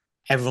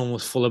 Everyone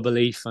was full of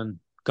belief, and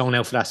going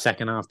out for that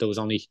second half, there was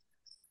only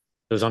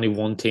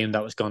one team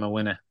that was going to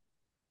win it.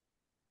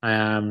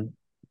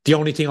 The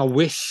only thing I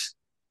wish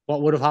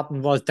what would have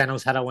happened was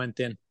Deno's header went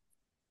in.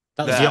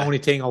 That was the only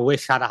thing I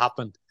wish had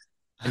happened.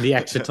 In the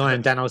extra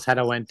time, Deno's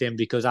header went in,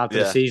 because after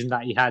the season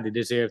that he had, he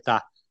deserved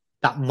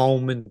that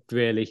moment,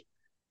 really,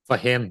 for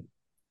him.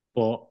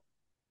 But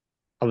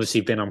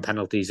obviously, being on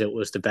penalties, it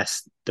was the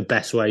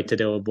best way to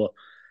do it. But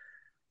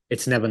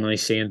it's never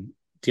nice seeing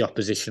the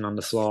opposition on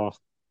the floor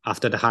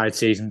after the hard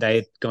season they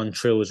had gone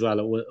through as well.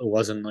 It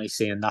wasn't nice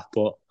seeing that,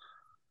 but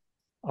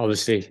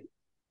obviously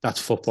that's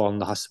football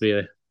and there has to be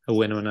a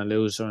winner and a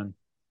loser, and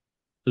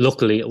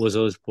luckily it was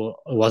us, but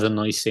it wasn't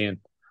nice seeing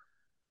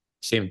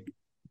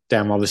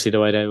them obviously the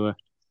way they were.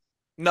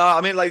 No, I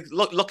mean,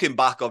 looking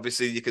back,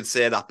 obviously you can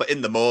say that, but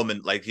in the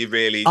moment, you're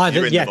in the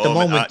moment,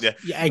 moment, aren't you?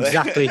 Yeah,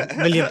 exactly.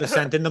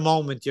 1,000,000%. In the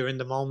moment, you're in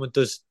the moment.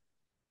 There's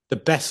the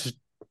best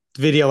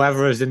video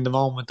ever is in the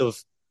moment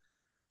of.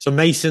 So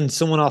Mason,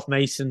 someone off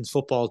Mason's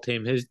football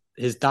team,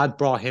 his dad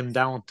brought him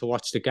down to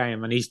watch the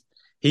game, and he's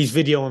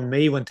videoing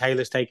me when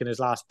Taylor's taking his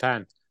last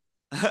pen.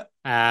 And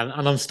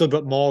I'm stood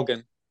with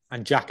Morgan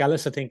and Jack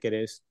Ellis, I think it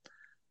is.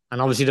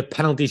 And obviously the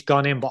penalty's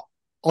gone in, but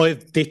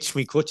I've ditched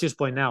my crutches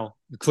by now.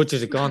 The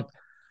crutches are gone.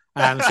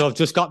 So I've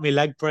just got my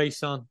leg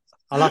brace on.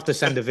 I'll have to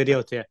send a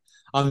video to you.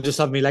 I'm just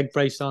having my leg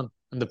brace on,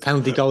 and the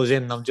penalty goes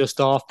in, and I'm just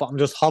off, but I'm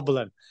just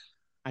hobbling.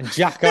 And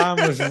Jack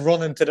Arm was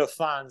running to the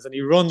fans, and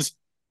he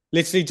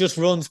literally just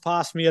runs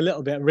past me a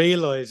little bit,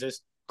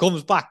 realises,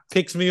 comes back,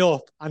 picks me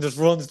up, and just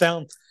runs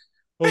down.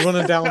 We're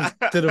running down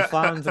to the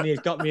fans, and he's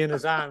got me in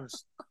his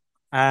arms.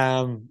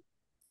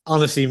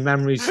 Honestly,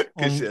 memories.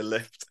 Gives you a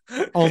lift.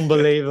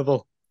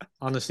 Unbelievable.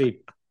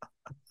 Honestly,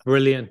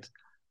 brilliant.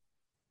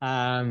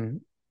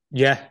 Honestly,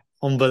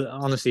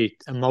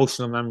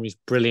 emotional memories,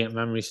 brilliant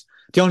memories.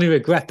 The only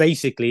regret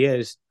basically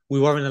is we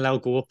weren't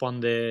allowed to go up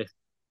the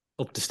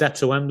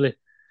steps of Wembley.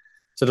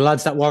 So the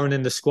lads that weren't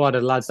in the squad,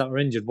 the lads that were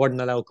injured,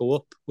 weren't allowed to go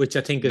up, which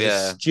I think is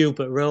a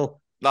stupid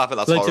rule. No, I think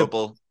that's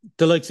horrible.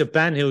 The likes of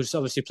Ben, who's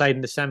obviously played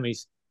in the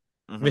semis,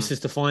 misses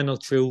the final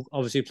through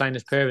obviously playing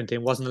his parent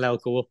team, wasn't allowed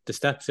to go up the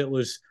steps. There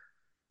was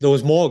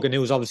Morgan,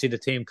 who was obviously the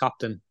team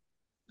captain,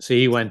 so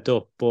he went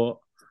up. But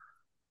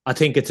I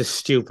think it's a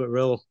stupid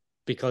rule,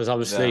 because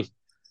obviously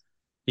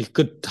you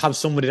could have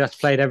somebody that's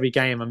played every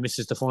game and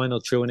misses the final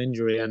through an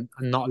injury and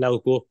not allowed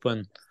to go up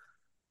and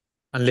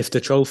lift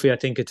the trophy. I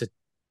think it's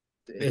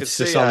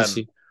just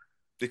obviously.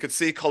 You could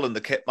see Colin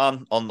the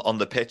Kitman on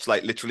the pitch,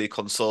 like literally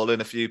consoling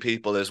a few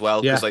people as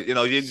well. Yeah. Because like,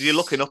 you're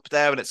looking up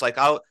there and it's like,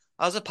 I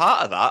was a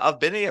part of that. I've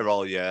been here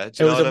all year.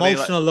 It was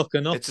emotional like,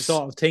 looking up,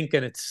 sort of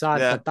thinking it's sad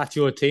that that's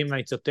your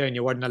teammates up there and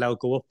you weren't allowed to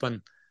go up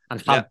and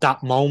have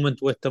that moment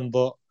with them.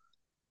 But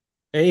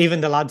even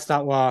the lads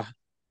that were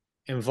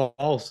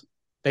involved,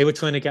 they were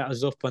trying to get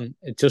us up and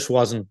it just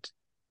wasn't.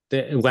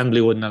 Wembley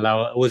wouldn't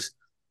allow it.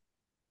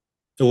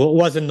 It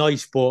wasn't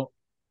nice, but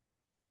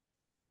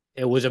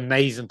it was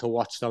amazing to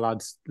watch the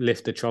lads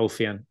lift the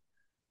trophy and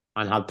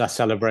have that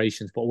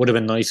celebrations. But it would have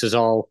been nice as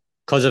all,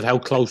 because of how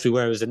close we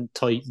were as a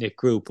tight-knit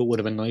group, it would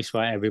have been nice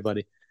for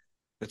everybody.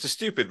 It's a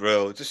stupid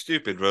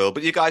rule.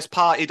 But you guys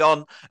partied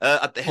on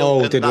at the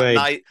Hilton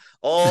night,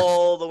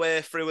 all the way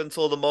through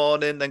until the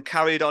morning, then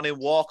carried on in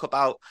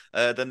walkabout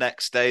the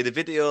next day. The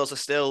videos are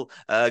still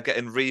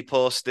getting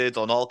reposted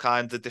on all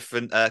kinds of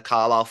different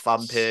Carlisle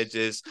fan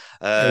pages.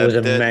 It was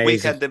amazing. The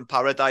Weekend in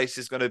Paradise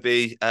is going to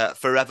be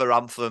forever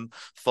anthem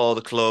for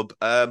the club.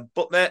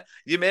 But mate,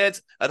 you made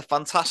a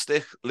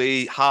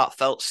fantastically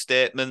heartfelt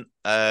statement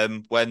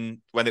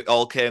when it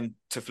all came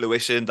to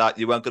fruition that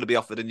you weren't going to be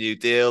offered a new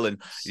deal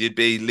and you'd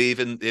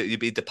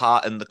be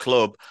departing the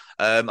club.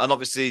 And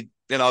obviously,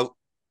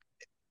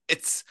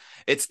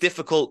 it's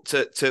difficult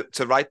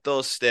to write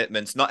those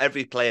statements. Not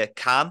every player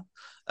can.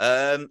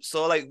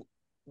 So like,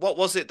 what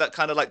was it that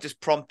kind of like just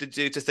prompted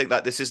you to think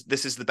that this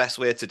is the best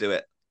way to do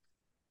it?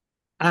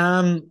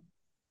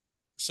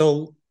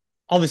 So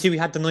obviously we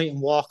had the night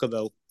in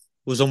Walkabout. It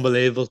was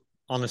unbelievable.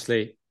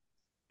 Honestly,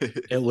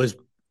 it was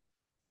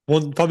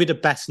probably the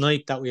best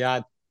night that we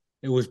had.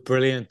 It was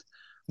brilliant.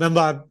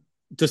 Remember,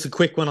 just a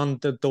quick one on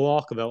the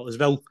Walkabout. It was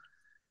about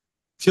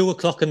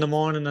 2:00 in the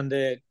morning, and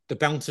the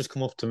bouncers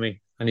come up to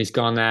me, and he's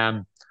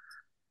gone.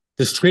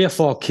 There's 3 or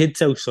 4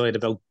 kids outside.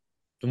 There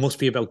must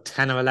be about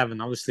 10 or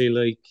 11. Obviously,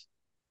 like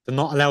they're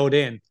not allowed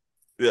in.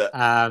 Yeah.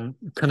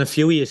 Kind of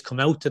few years come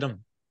out to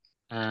them.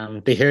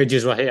 They heard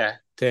you were here.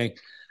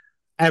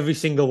 Every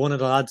single one of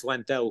the lads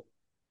went out.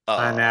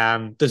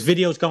 And there's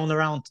videos going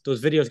around.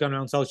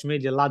 Social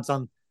media. Lads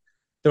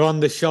they're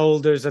on the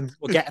shoulders, and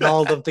we're getting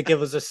all of them to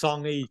give us a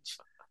song each.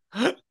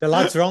 The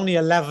lads are only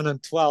 11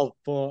 and 12,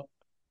 but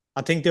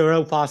I think they were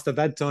out past the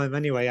bedtime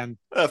anyway. And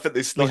I think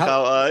they snuck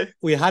out.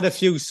 We had a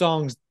few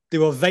songs. They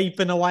were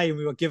vaping away, and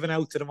we were giving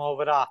out to them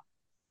over that.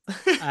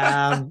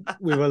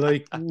 We were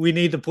like, we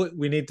need to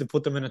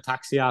put them in a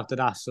taxi after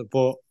that.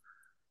 But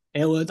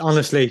it was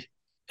honestly,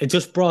 it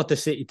just brought the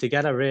city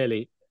together.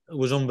 Really, it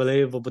was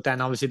unbelievable. But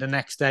then obviously the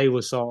next day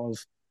was sort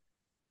of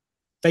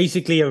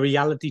basically a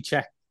reality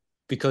check,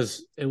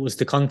 because it was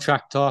the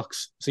contract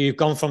talks. So you've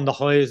gone from the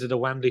highs of the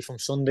Wembley from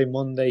Sunday,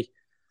 Monday,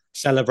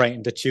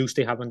 celebrating to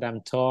Tuesday having them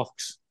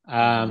talks.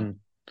 And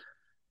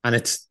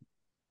it's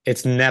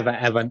never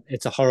ever,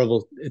 it's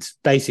horrible. It's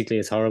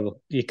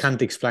horrible. You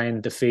can't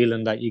explain the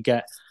feeling that you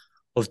get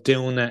of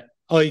doing it.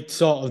 I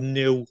sort of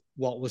knew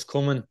what was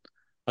coming.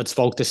 I'd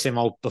spoke to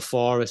Simo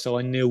before, so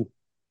I knew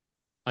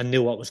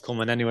what was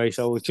coming anyway.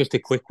 So it was just a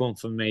quick one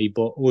for me,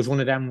 but it was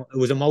one of them. It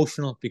was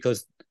emotional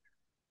because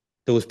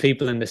there was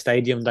people in the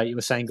stadium that you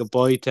were saying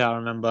goodbye to. I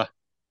remember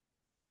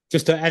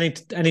just any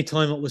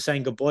time it was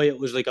saying goodbye, it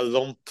was like a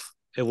lump.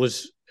 It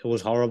was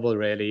horrible,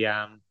 really.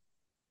 I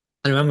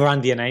remember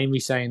Andy and Amy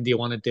saying, "Do you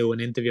want to do an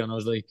interview?" And I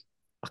was like,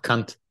 "I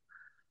can't."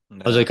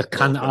 I was like, "I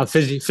can't."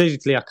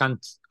 Physically, I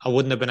can't. I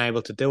wouldn't have been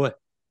able to do it.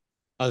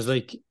 I was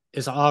like,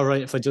 "Is it all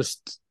right if I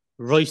just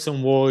write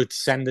some words,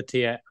 send it to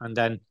you, and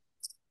then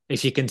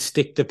if you can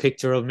stick the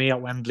picture of me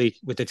at Wembley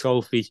with the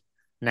trophy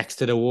next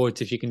to the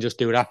words, if you can just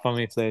do that for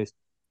me, please."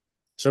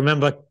 So I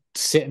remember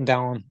sitting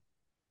down,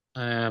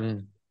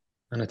 and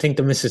I think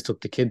the missus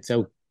took the kids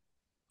out.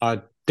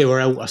 They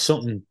were out or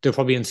something. They were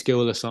probably in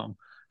school or something.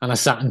 And I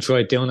sat and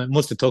tried doing it. It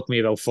must have took me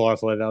about 4 or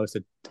 5 hours.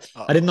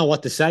 I didn't know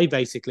what to say,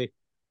 basically.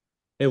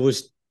 I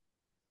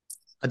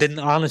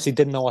honestly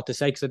didn't know what to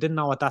say, because I didn't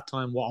know at that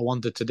time what I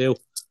wanted to do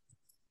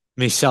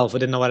myself. I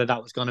didn't know whether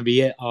that was going to be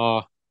it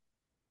or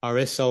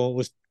it. So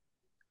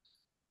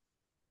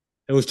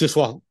it was just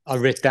what I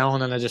wrote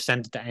down, and I just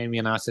sent it to Amy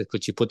and I said,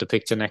 could she put the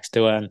picture next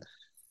to her? And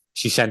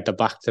she sent it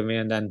back to me,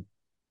 and then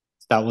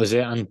that was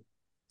it. And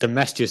the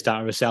messages that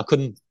I received,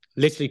 I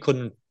literally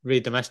couldn't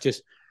read the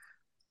messages.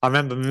 I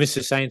remember my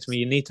missus saying to me,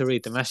 "You need to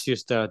read the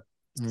messages. They're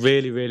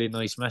really, really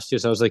nice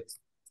messages." I was like,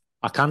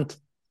 I can't.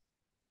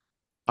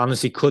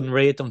 Honestly, couldn't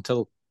read them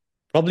till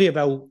probably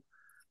about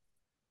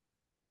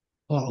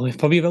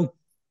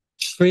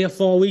 3 or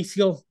 4 weeks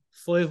ago,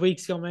 5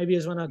 weeks ago, maybe,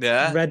 is when I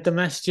read the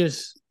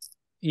messages.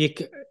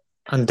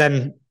 And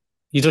then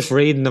you're just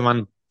reading them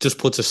and just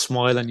puts a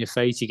smile on your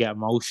face. You get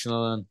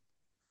emotional, and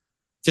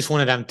just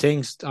one of them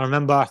things. I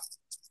remember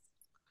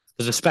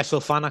there's a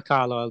special fan of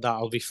Carlisle that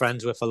I'll be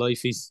friends with for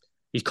life. He's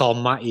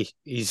called Matty.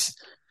 He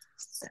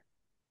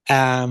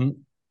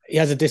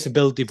has a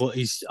disability, but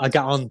I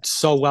get on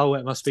so well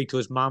with him. I speak to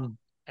his mum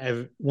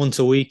once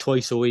a week,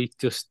 twice a week,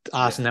 just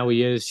asking how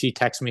he is. She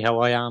texts me how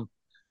I am.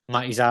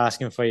 Matty's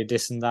asking for you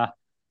this and that.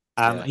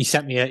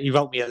 He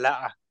wrote me a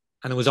letter,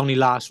 and it was only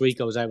last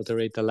week I was able to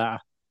read the letter.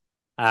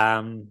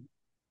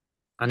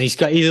 And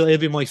he'll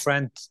be my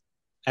friend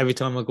every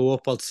time I go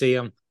up. I'll see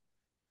him.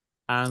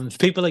 It's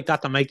people like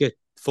that make a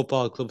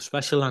football club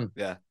special. And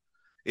yeah,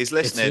 he's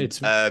listening.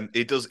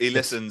 He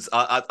listens.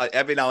 I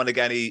every now and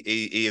again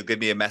he'll give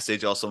me a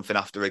message or something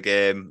after a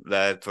game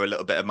for a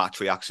little bit of match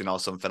reaction or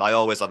something. I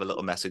always have a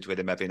little message with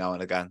him every now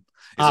and again.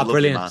 He's a lovely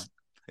brilliant man.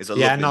 He's a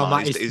lovely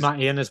man.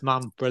 Matty and his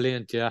mum,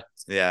 brilliant.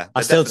 Yeah.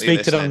 I still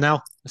speak to them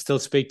now.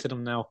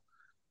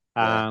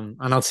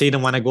 And I'll see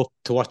them when I go up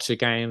to watch the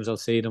games. I'll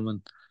see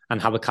them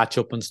and have a catch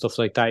up and stuff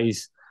like that.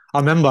 I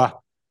remember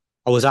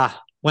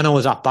when I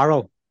was at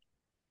Barrow,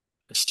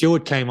 a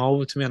steward came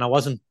over to me, and I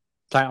wasn't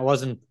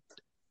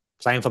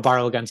playing for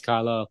Barrow against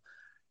Carlisle.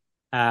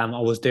 I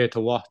was there to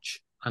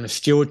watch, and a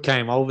steward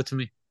came over to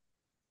me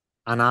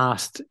and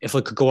asked if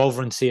I could go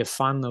over and see a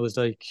fan. I was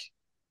like,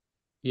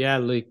 yeah,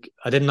 like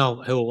I didn't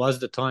know who it was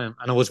at the time,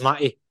 and it was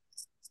Matty.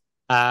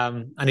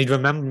 And he'd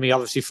remembered me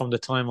obviously from the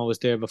time I was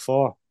there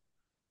before.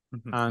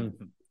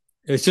 And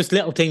it's just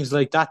little things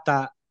like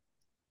that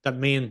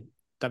mean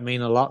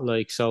a lot.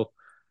 Like, so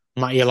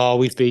Matty will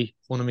always be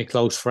one of my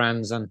close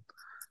friends, and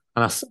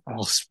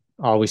I'll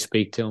always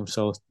speak to him.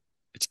 So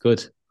it's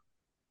good.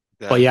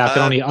 Yeah. But yeah,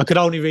 I could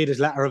only read his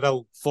letter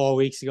about 4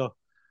 weeks ago.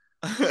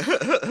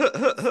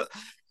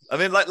 I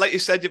mean, like you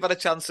said, you've had a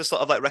chance to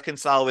sort of like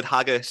reconcile with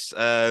Haggis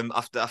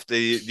after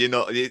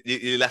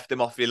you left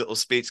him off your little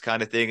speech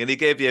kind of thing, and he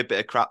gave you a bit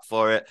of crap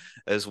for it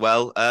as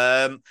well.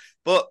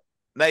 But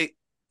mate,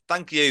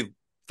 thank you.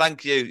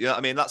 You know what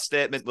I mean? That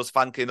statement was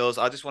thanking us.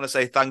 I just want to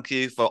say thank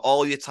you for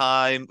all your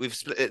time. We've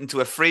split it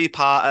into a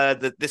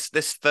 3-parter.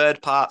 This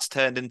third part's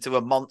turned into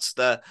a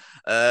monster.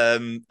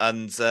 And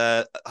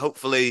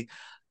hopefully,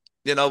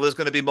 you know, there's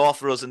going to be more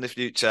for us in the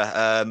future.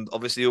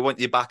 Obviously, we want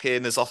you back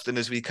in as often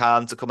as we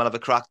can to come and have a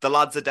crack. The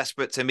lads are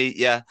desperate to meet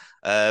you.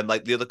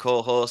 Like the other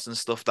co-hosts and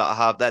stuff that I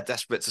have, they're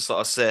desperate to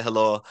sort of say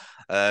hello.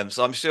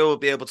 So I'm sure we'll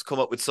be able to come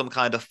up with some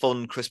kind of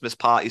fun Christmas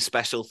party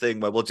special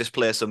thing where we'll just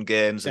play some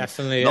games and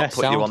not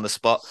put you on the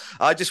spot.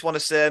 I just want to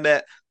say,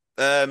 mate,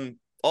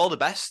 all the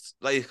best.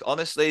 Like,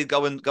 honestly,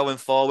 going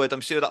forward,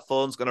 I'm sure that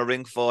phone's going to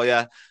ring for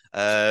you.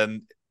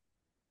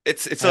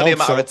 It's only a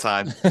matter of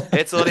time.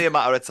 It's only a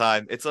matter of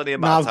time.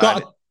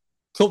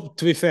 To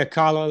be fair,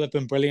 Carlisle have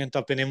been brilliant.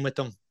 I've been in with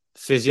them.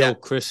 Physio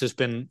Chris has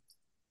been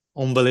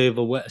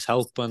unbelievable with his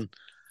help, and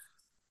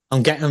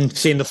I'm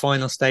seeing the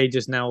final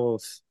stages now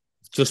of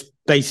just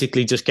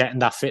getting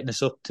that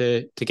fitness up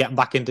to getting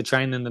back into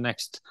training the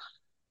next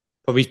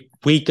probably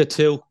week or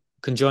two.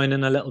 Can join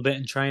in a little bit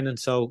in training,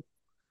 so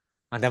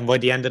and then by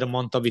the end of the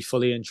month I'll be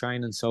fully in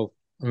training, so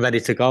I'm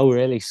ready to go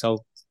really.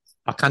 So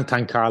I can't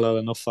thank Carlisle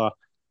enough for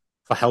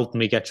helping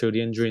me get through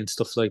the injury and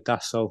stuff like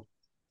that. So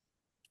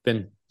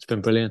it's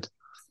been brilliant.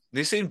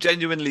 You seem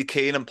genuinely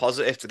keen and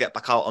positive to get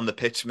back out on the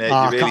pitch, mate.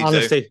 You really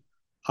honestly,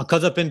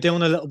 because I've been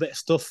doing a little bit of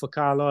stuff for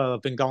Carlisle.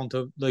 I've been going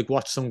to like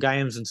watch some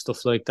games and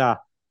stuff like that.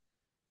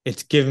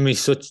 It's given me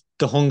such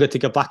the hunger to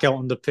get back out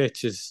on the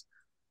pitch.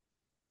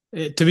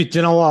 Do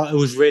you know what? It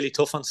was really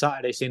tough on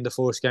Saturday seeing the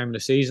first game of the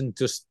season,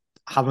 just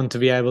having to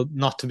be able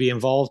not to be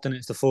involved in it.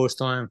 It's the first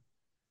time.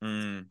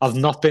 I've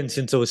not been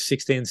since I was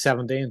 16,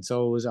 17,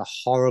 so it was a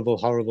horrible,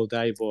 horrible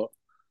day. But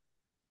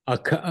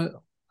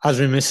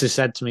as my missus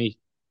said to me,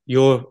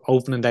 your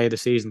opening day of the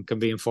season can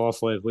be in 4 or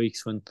 5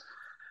 weeks when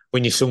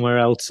you're somewhere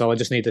else. So I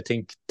just need to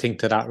think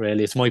to that,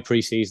 really. It's my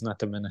pre-season at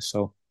the minute,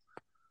 so...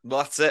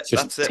 Well, that's it.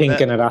 Just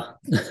thinking of that.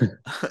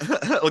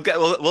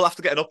 We'll have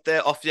to get an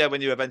update off you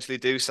when you eventually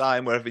do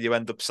sign, wherever you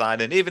end up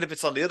signing, even if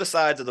it's on the other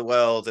side of the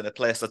world in a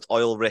place that's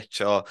oil rich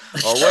or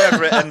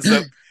wherever it ends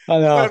up.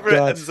 Wherever it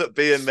ends up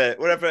being, mate.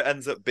 Wherever it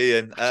ends up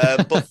being.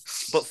 But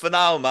for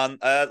now, man,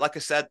 like I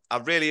said, I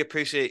really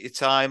appreciate your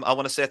time. I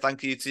want to say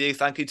thank you to you.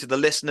 Thank you to the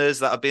listeners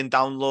that have been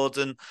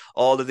downloading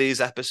all of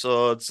these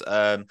episodes.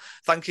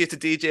 Thank you to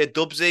DJ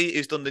Dubsy,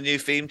 who's done the new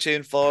theme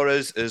tune for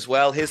us as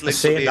well. His link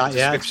will be in the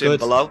description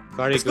below.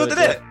 It's good,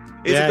 isn't it?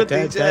 He's a good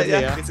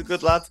DJ, He's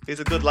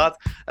a good lad.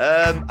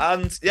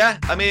 And yeah,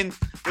 I mean,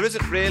 there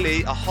isn't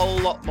really a whole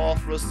lot more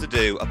for us to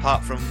do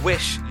apart from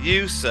wish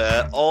you,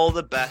 sir, all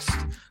the best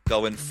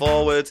going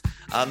forward,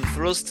 and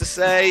for us to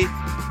say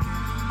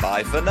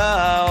bye for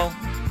now.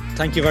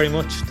 Thank you very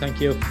much. Thank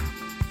you.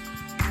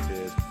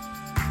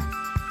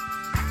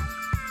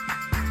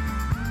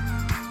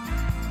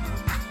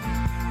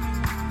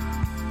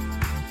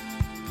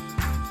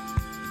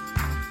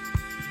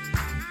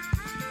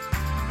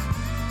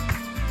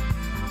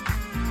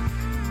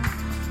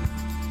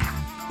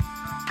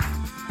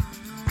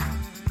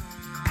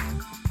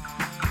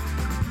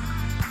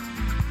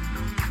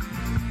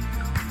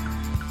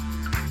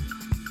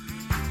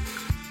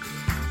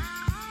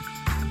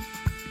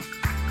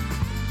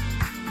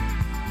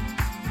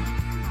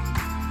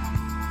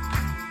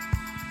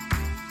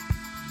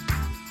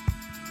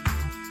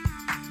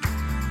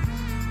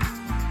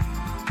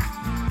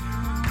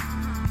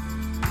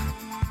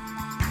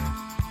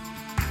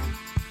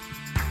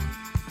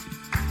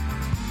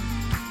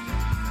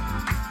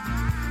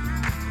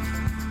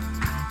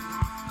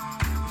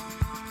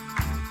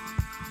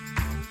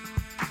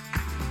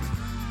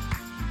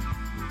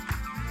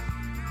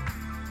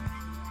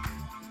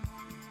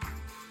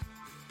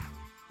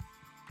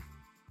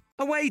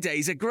 Away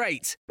days are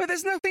great, but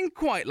there's nothing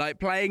quite like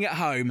playing at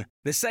home.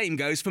 The same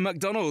goes for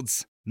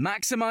McDonald's.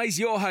 Maximise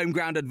your home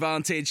ground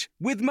advantage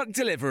with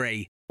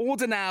McDelivery.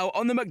 Order now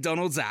on the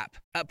McDonald's app.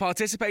 At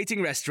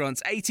participating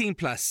restaurants, 18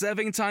 plus,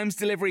 serving times,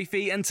 delivery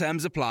fee and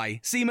terms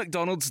apply. See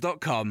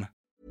mcdonalds.com.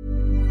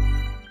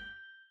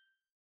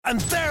 And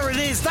there it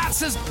is,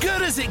 that's as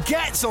good as it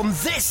gets on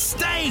this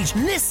stage.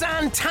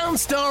 Nissan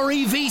Townstar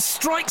EV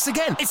strikes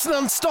again. It's an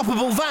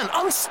unstoppable van,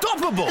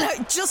 unstoppable.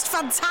 Just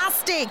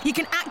fantastic. You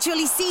can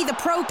actually see the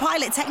Pro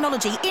Pilot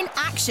technology in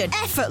action.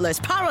 Effortless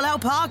parallel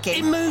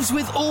parking. It moves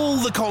with all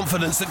the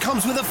confidence that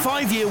comes with a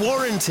 5-year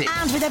warranty.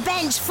 And with a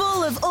bench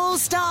full of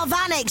all-star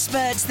van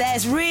experts,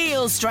 there's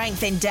real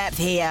strength in depth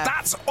here.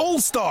 That's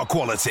all-star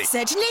quality.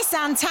 Search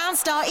Nissan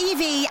Townstar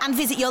EV and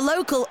visit your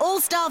local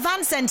all-star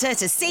van centre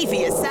to see for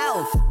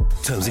yourself.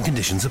 Terms and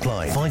conditions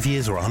apply. 5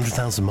 years or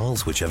 100,000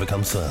 miles, whichever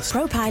comes first.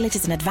 Pro Pilot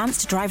is an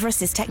advanced driver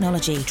assist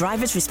technology.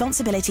 Driver's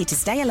responsibility to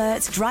stay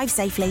alert, drive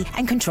safely,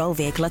 and control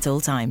vehicle at all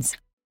times.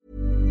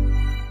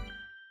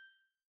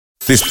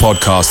 This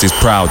podcast is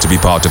proud to be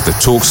part of the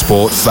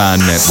TalkSport Fan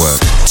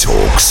Network.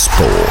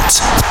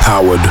 TalkSport.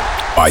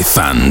 Powered by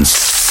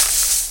fans.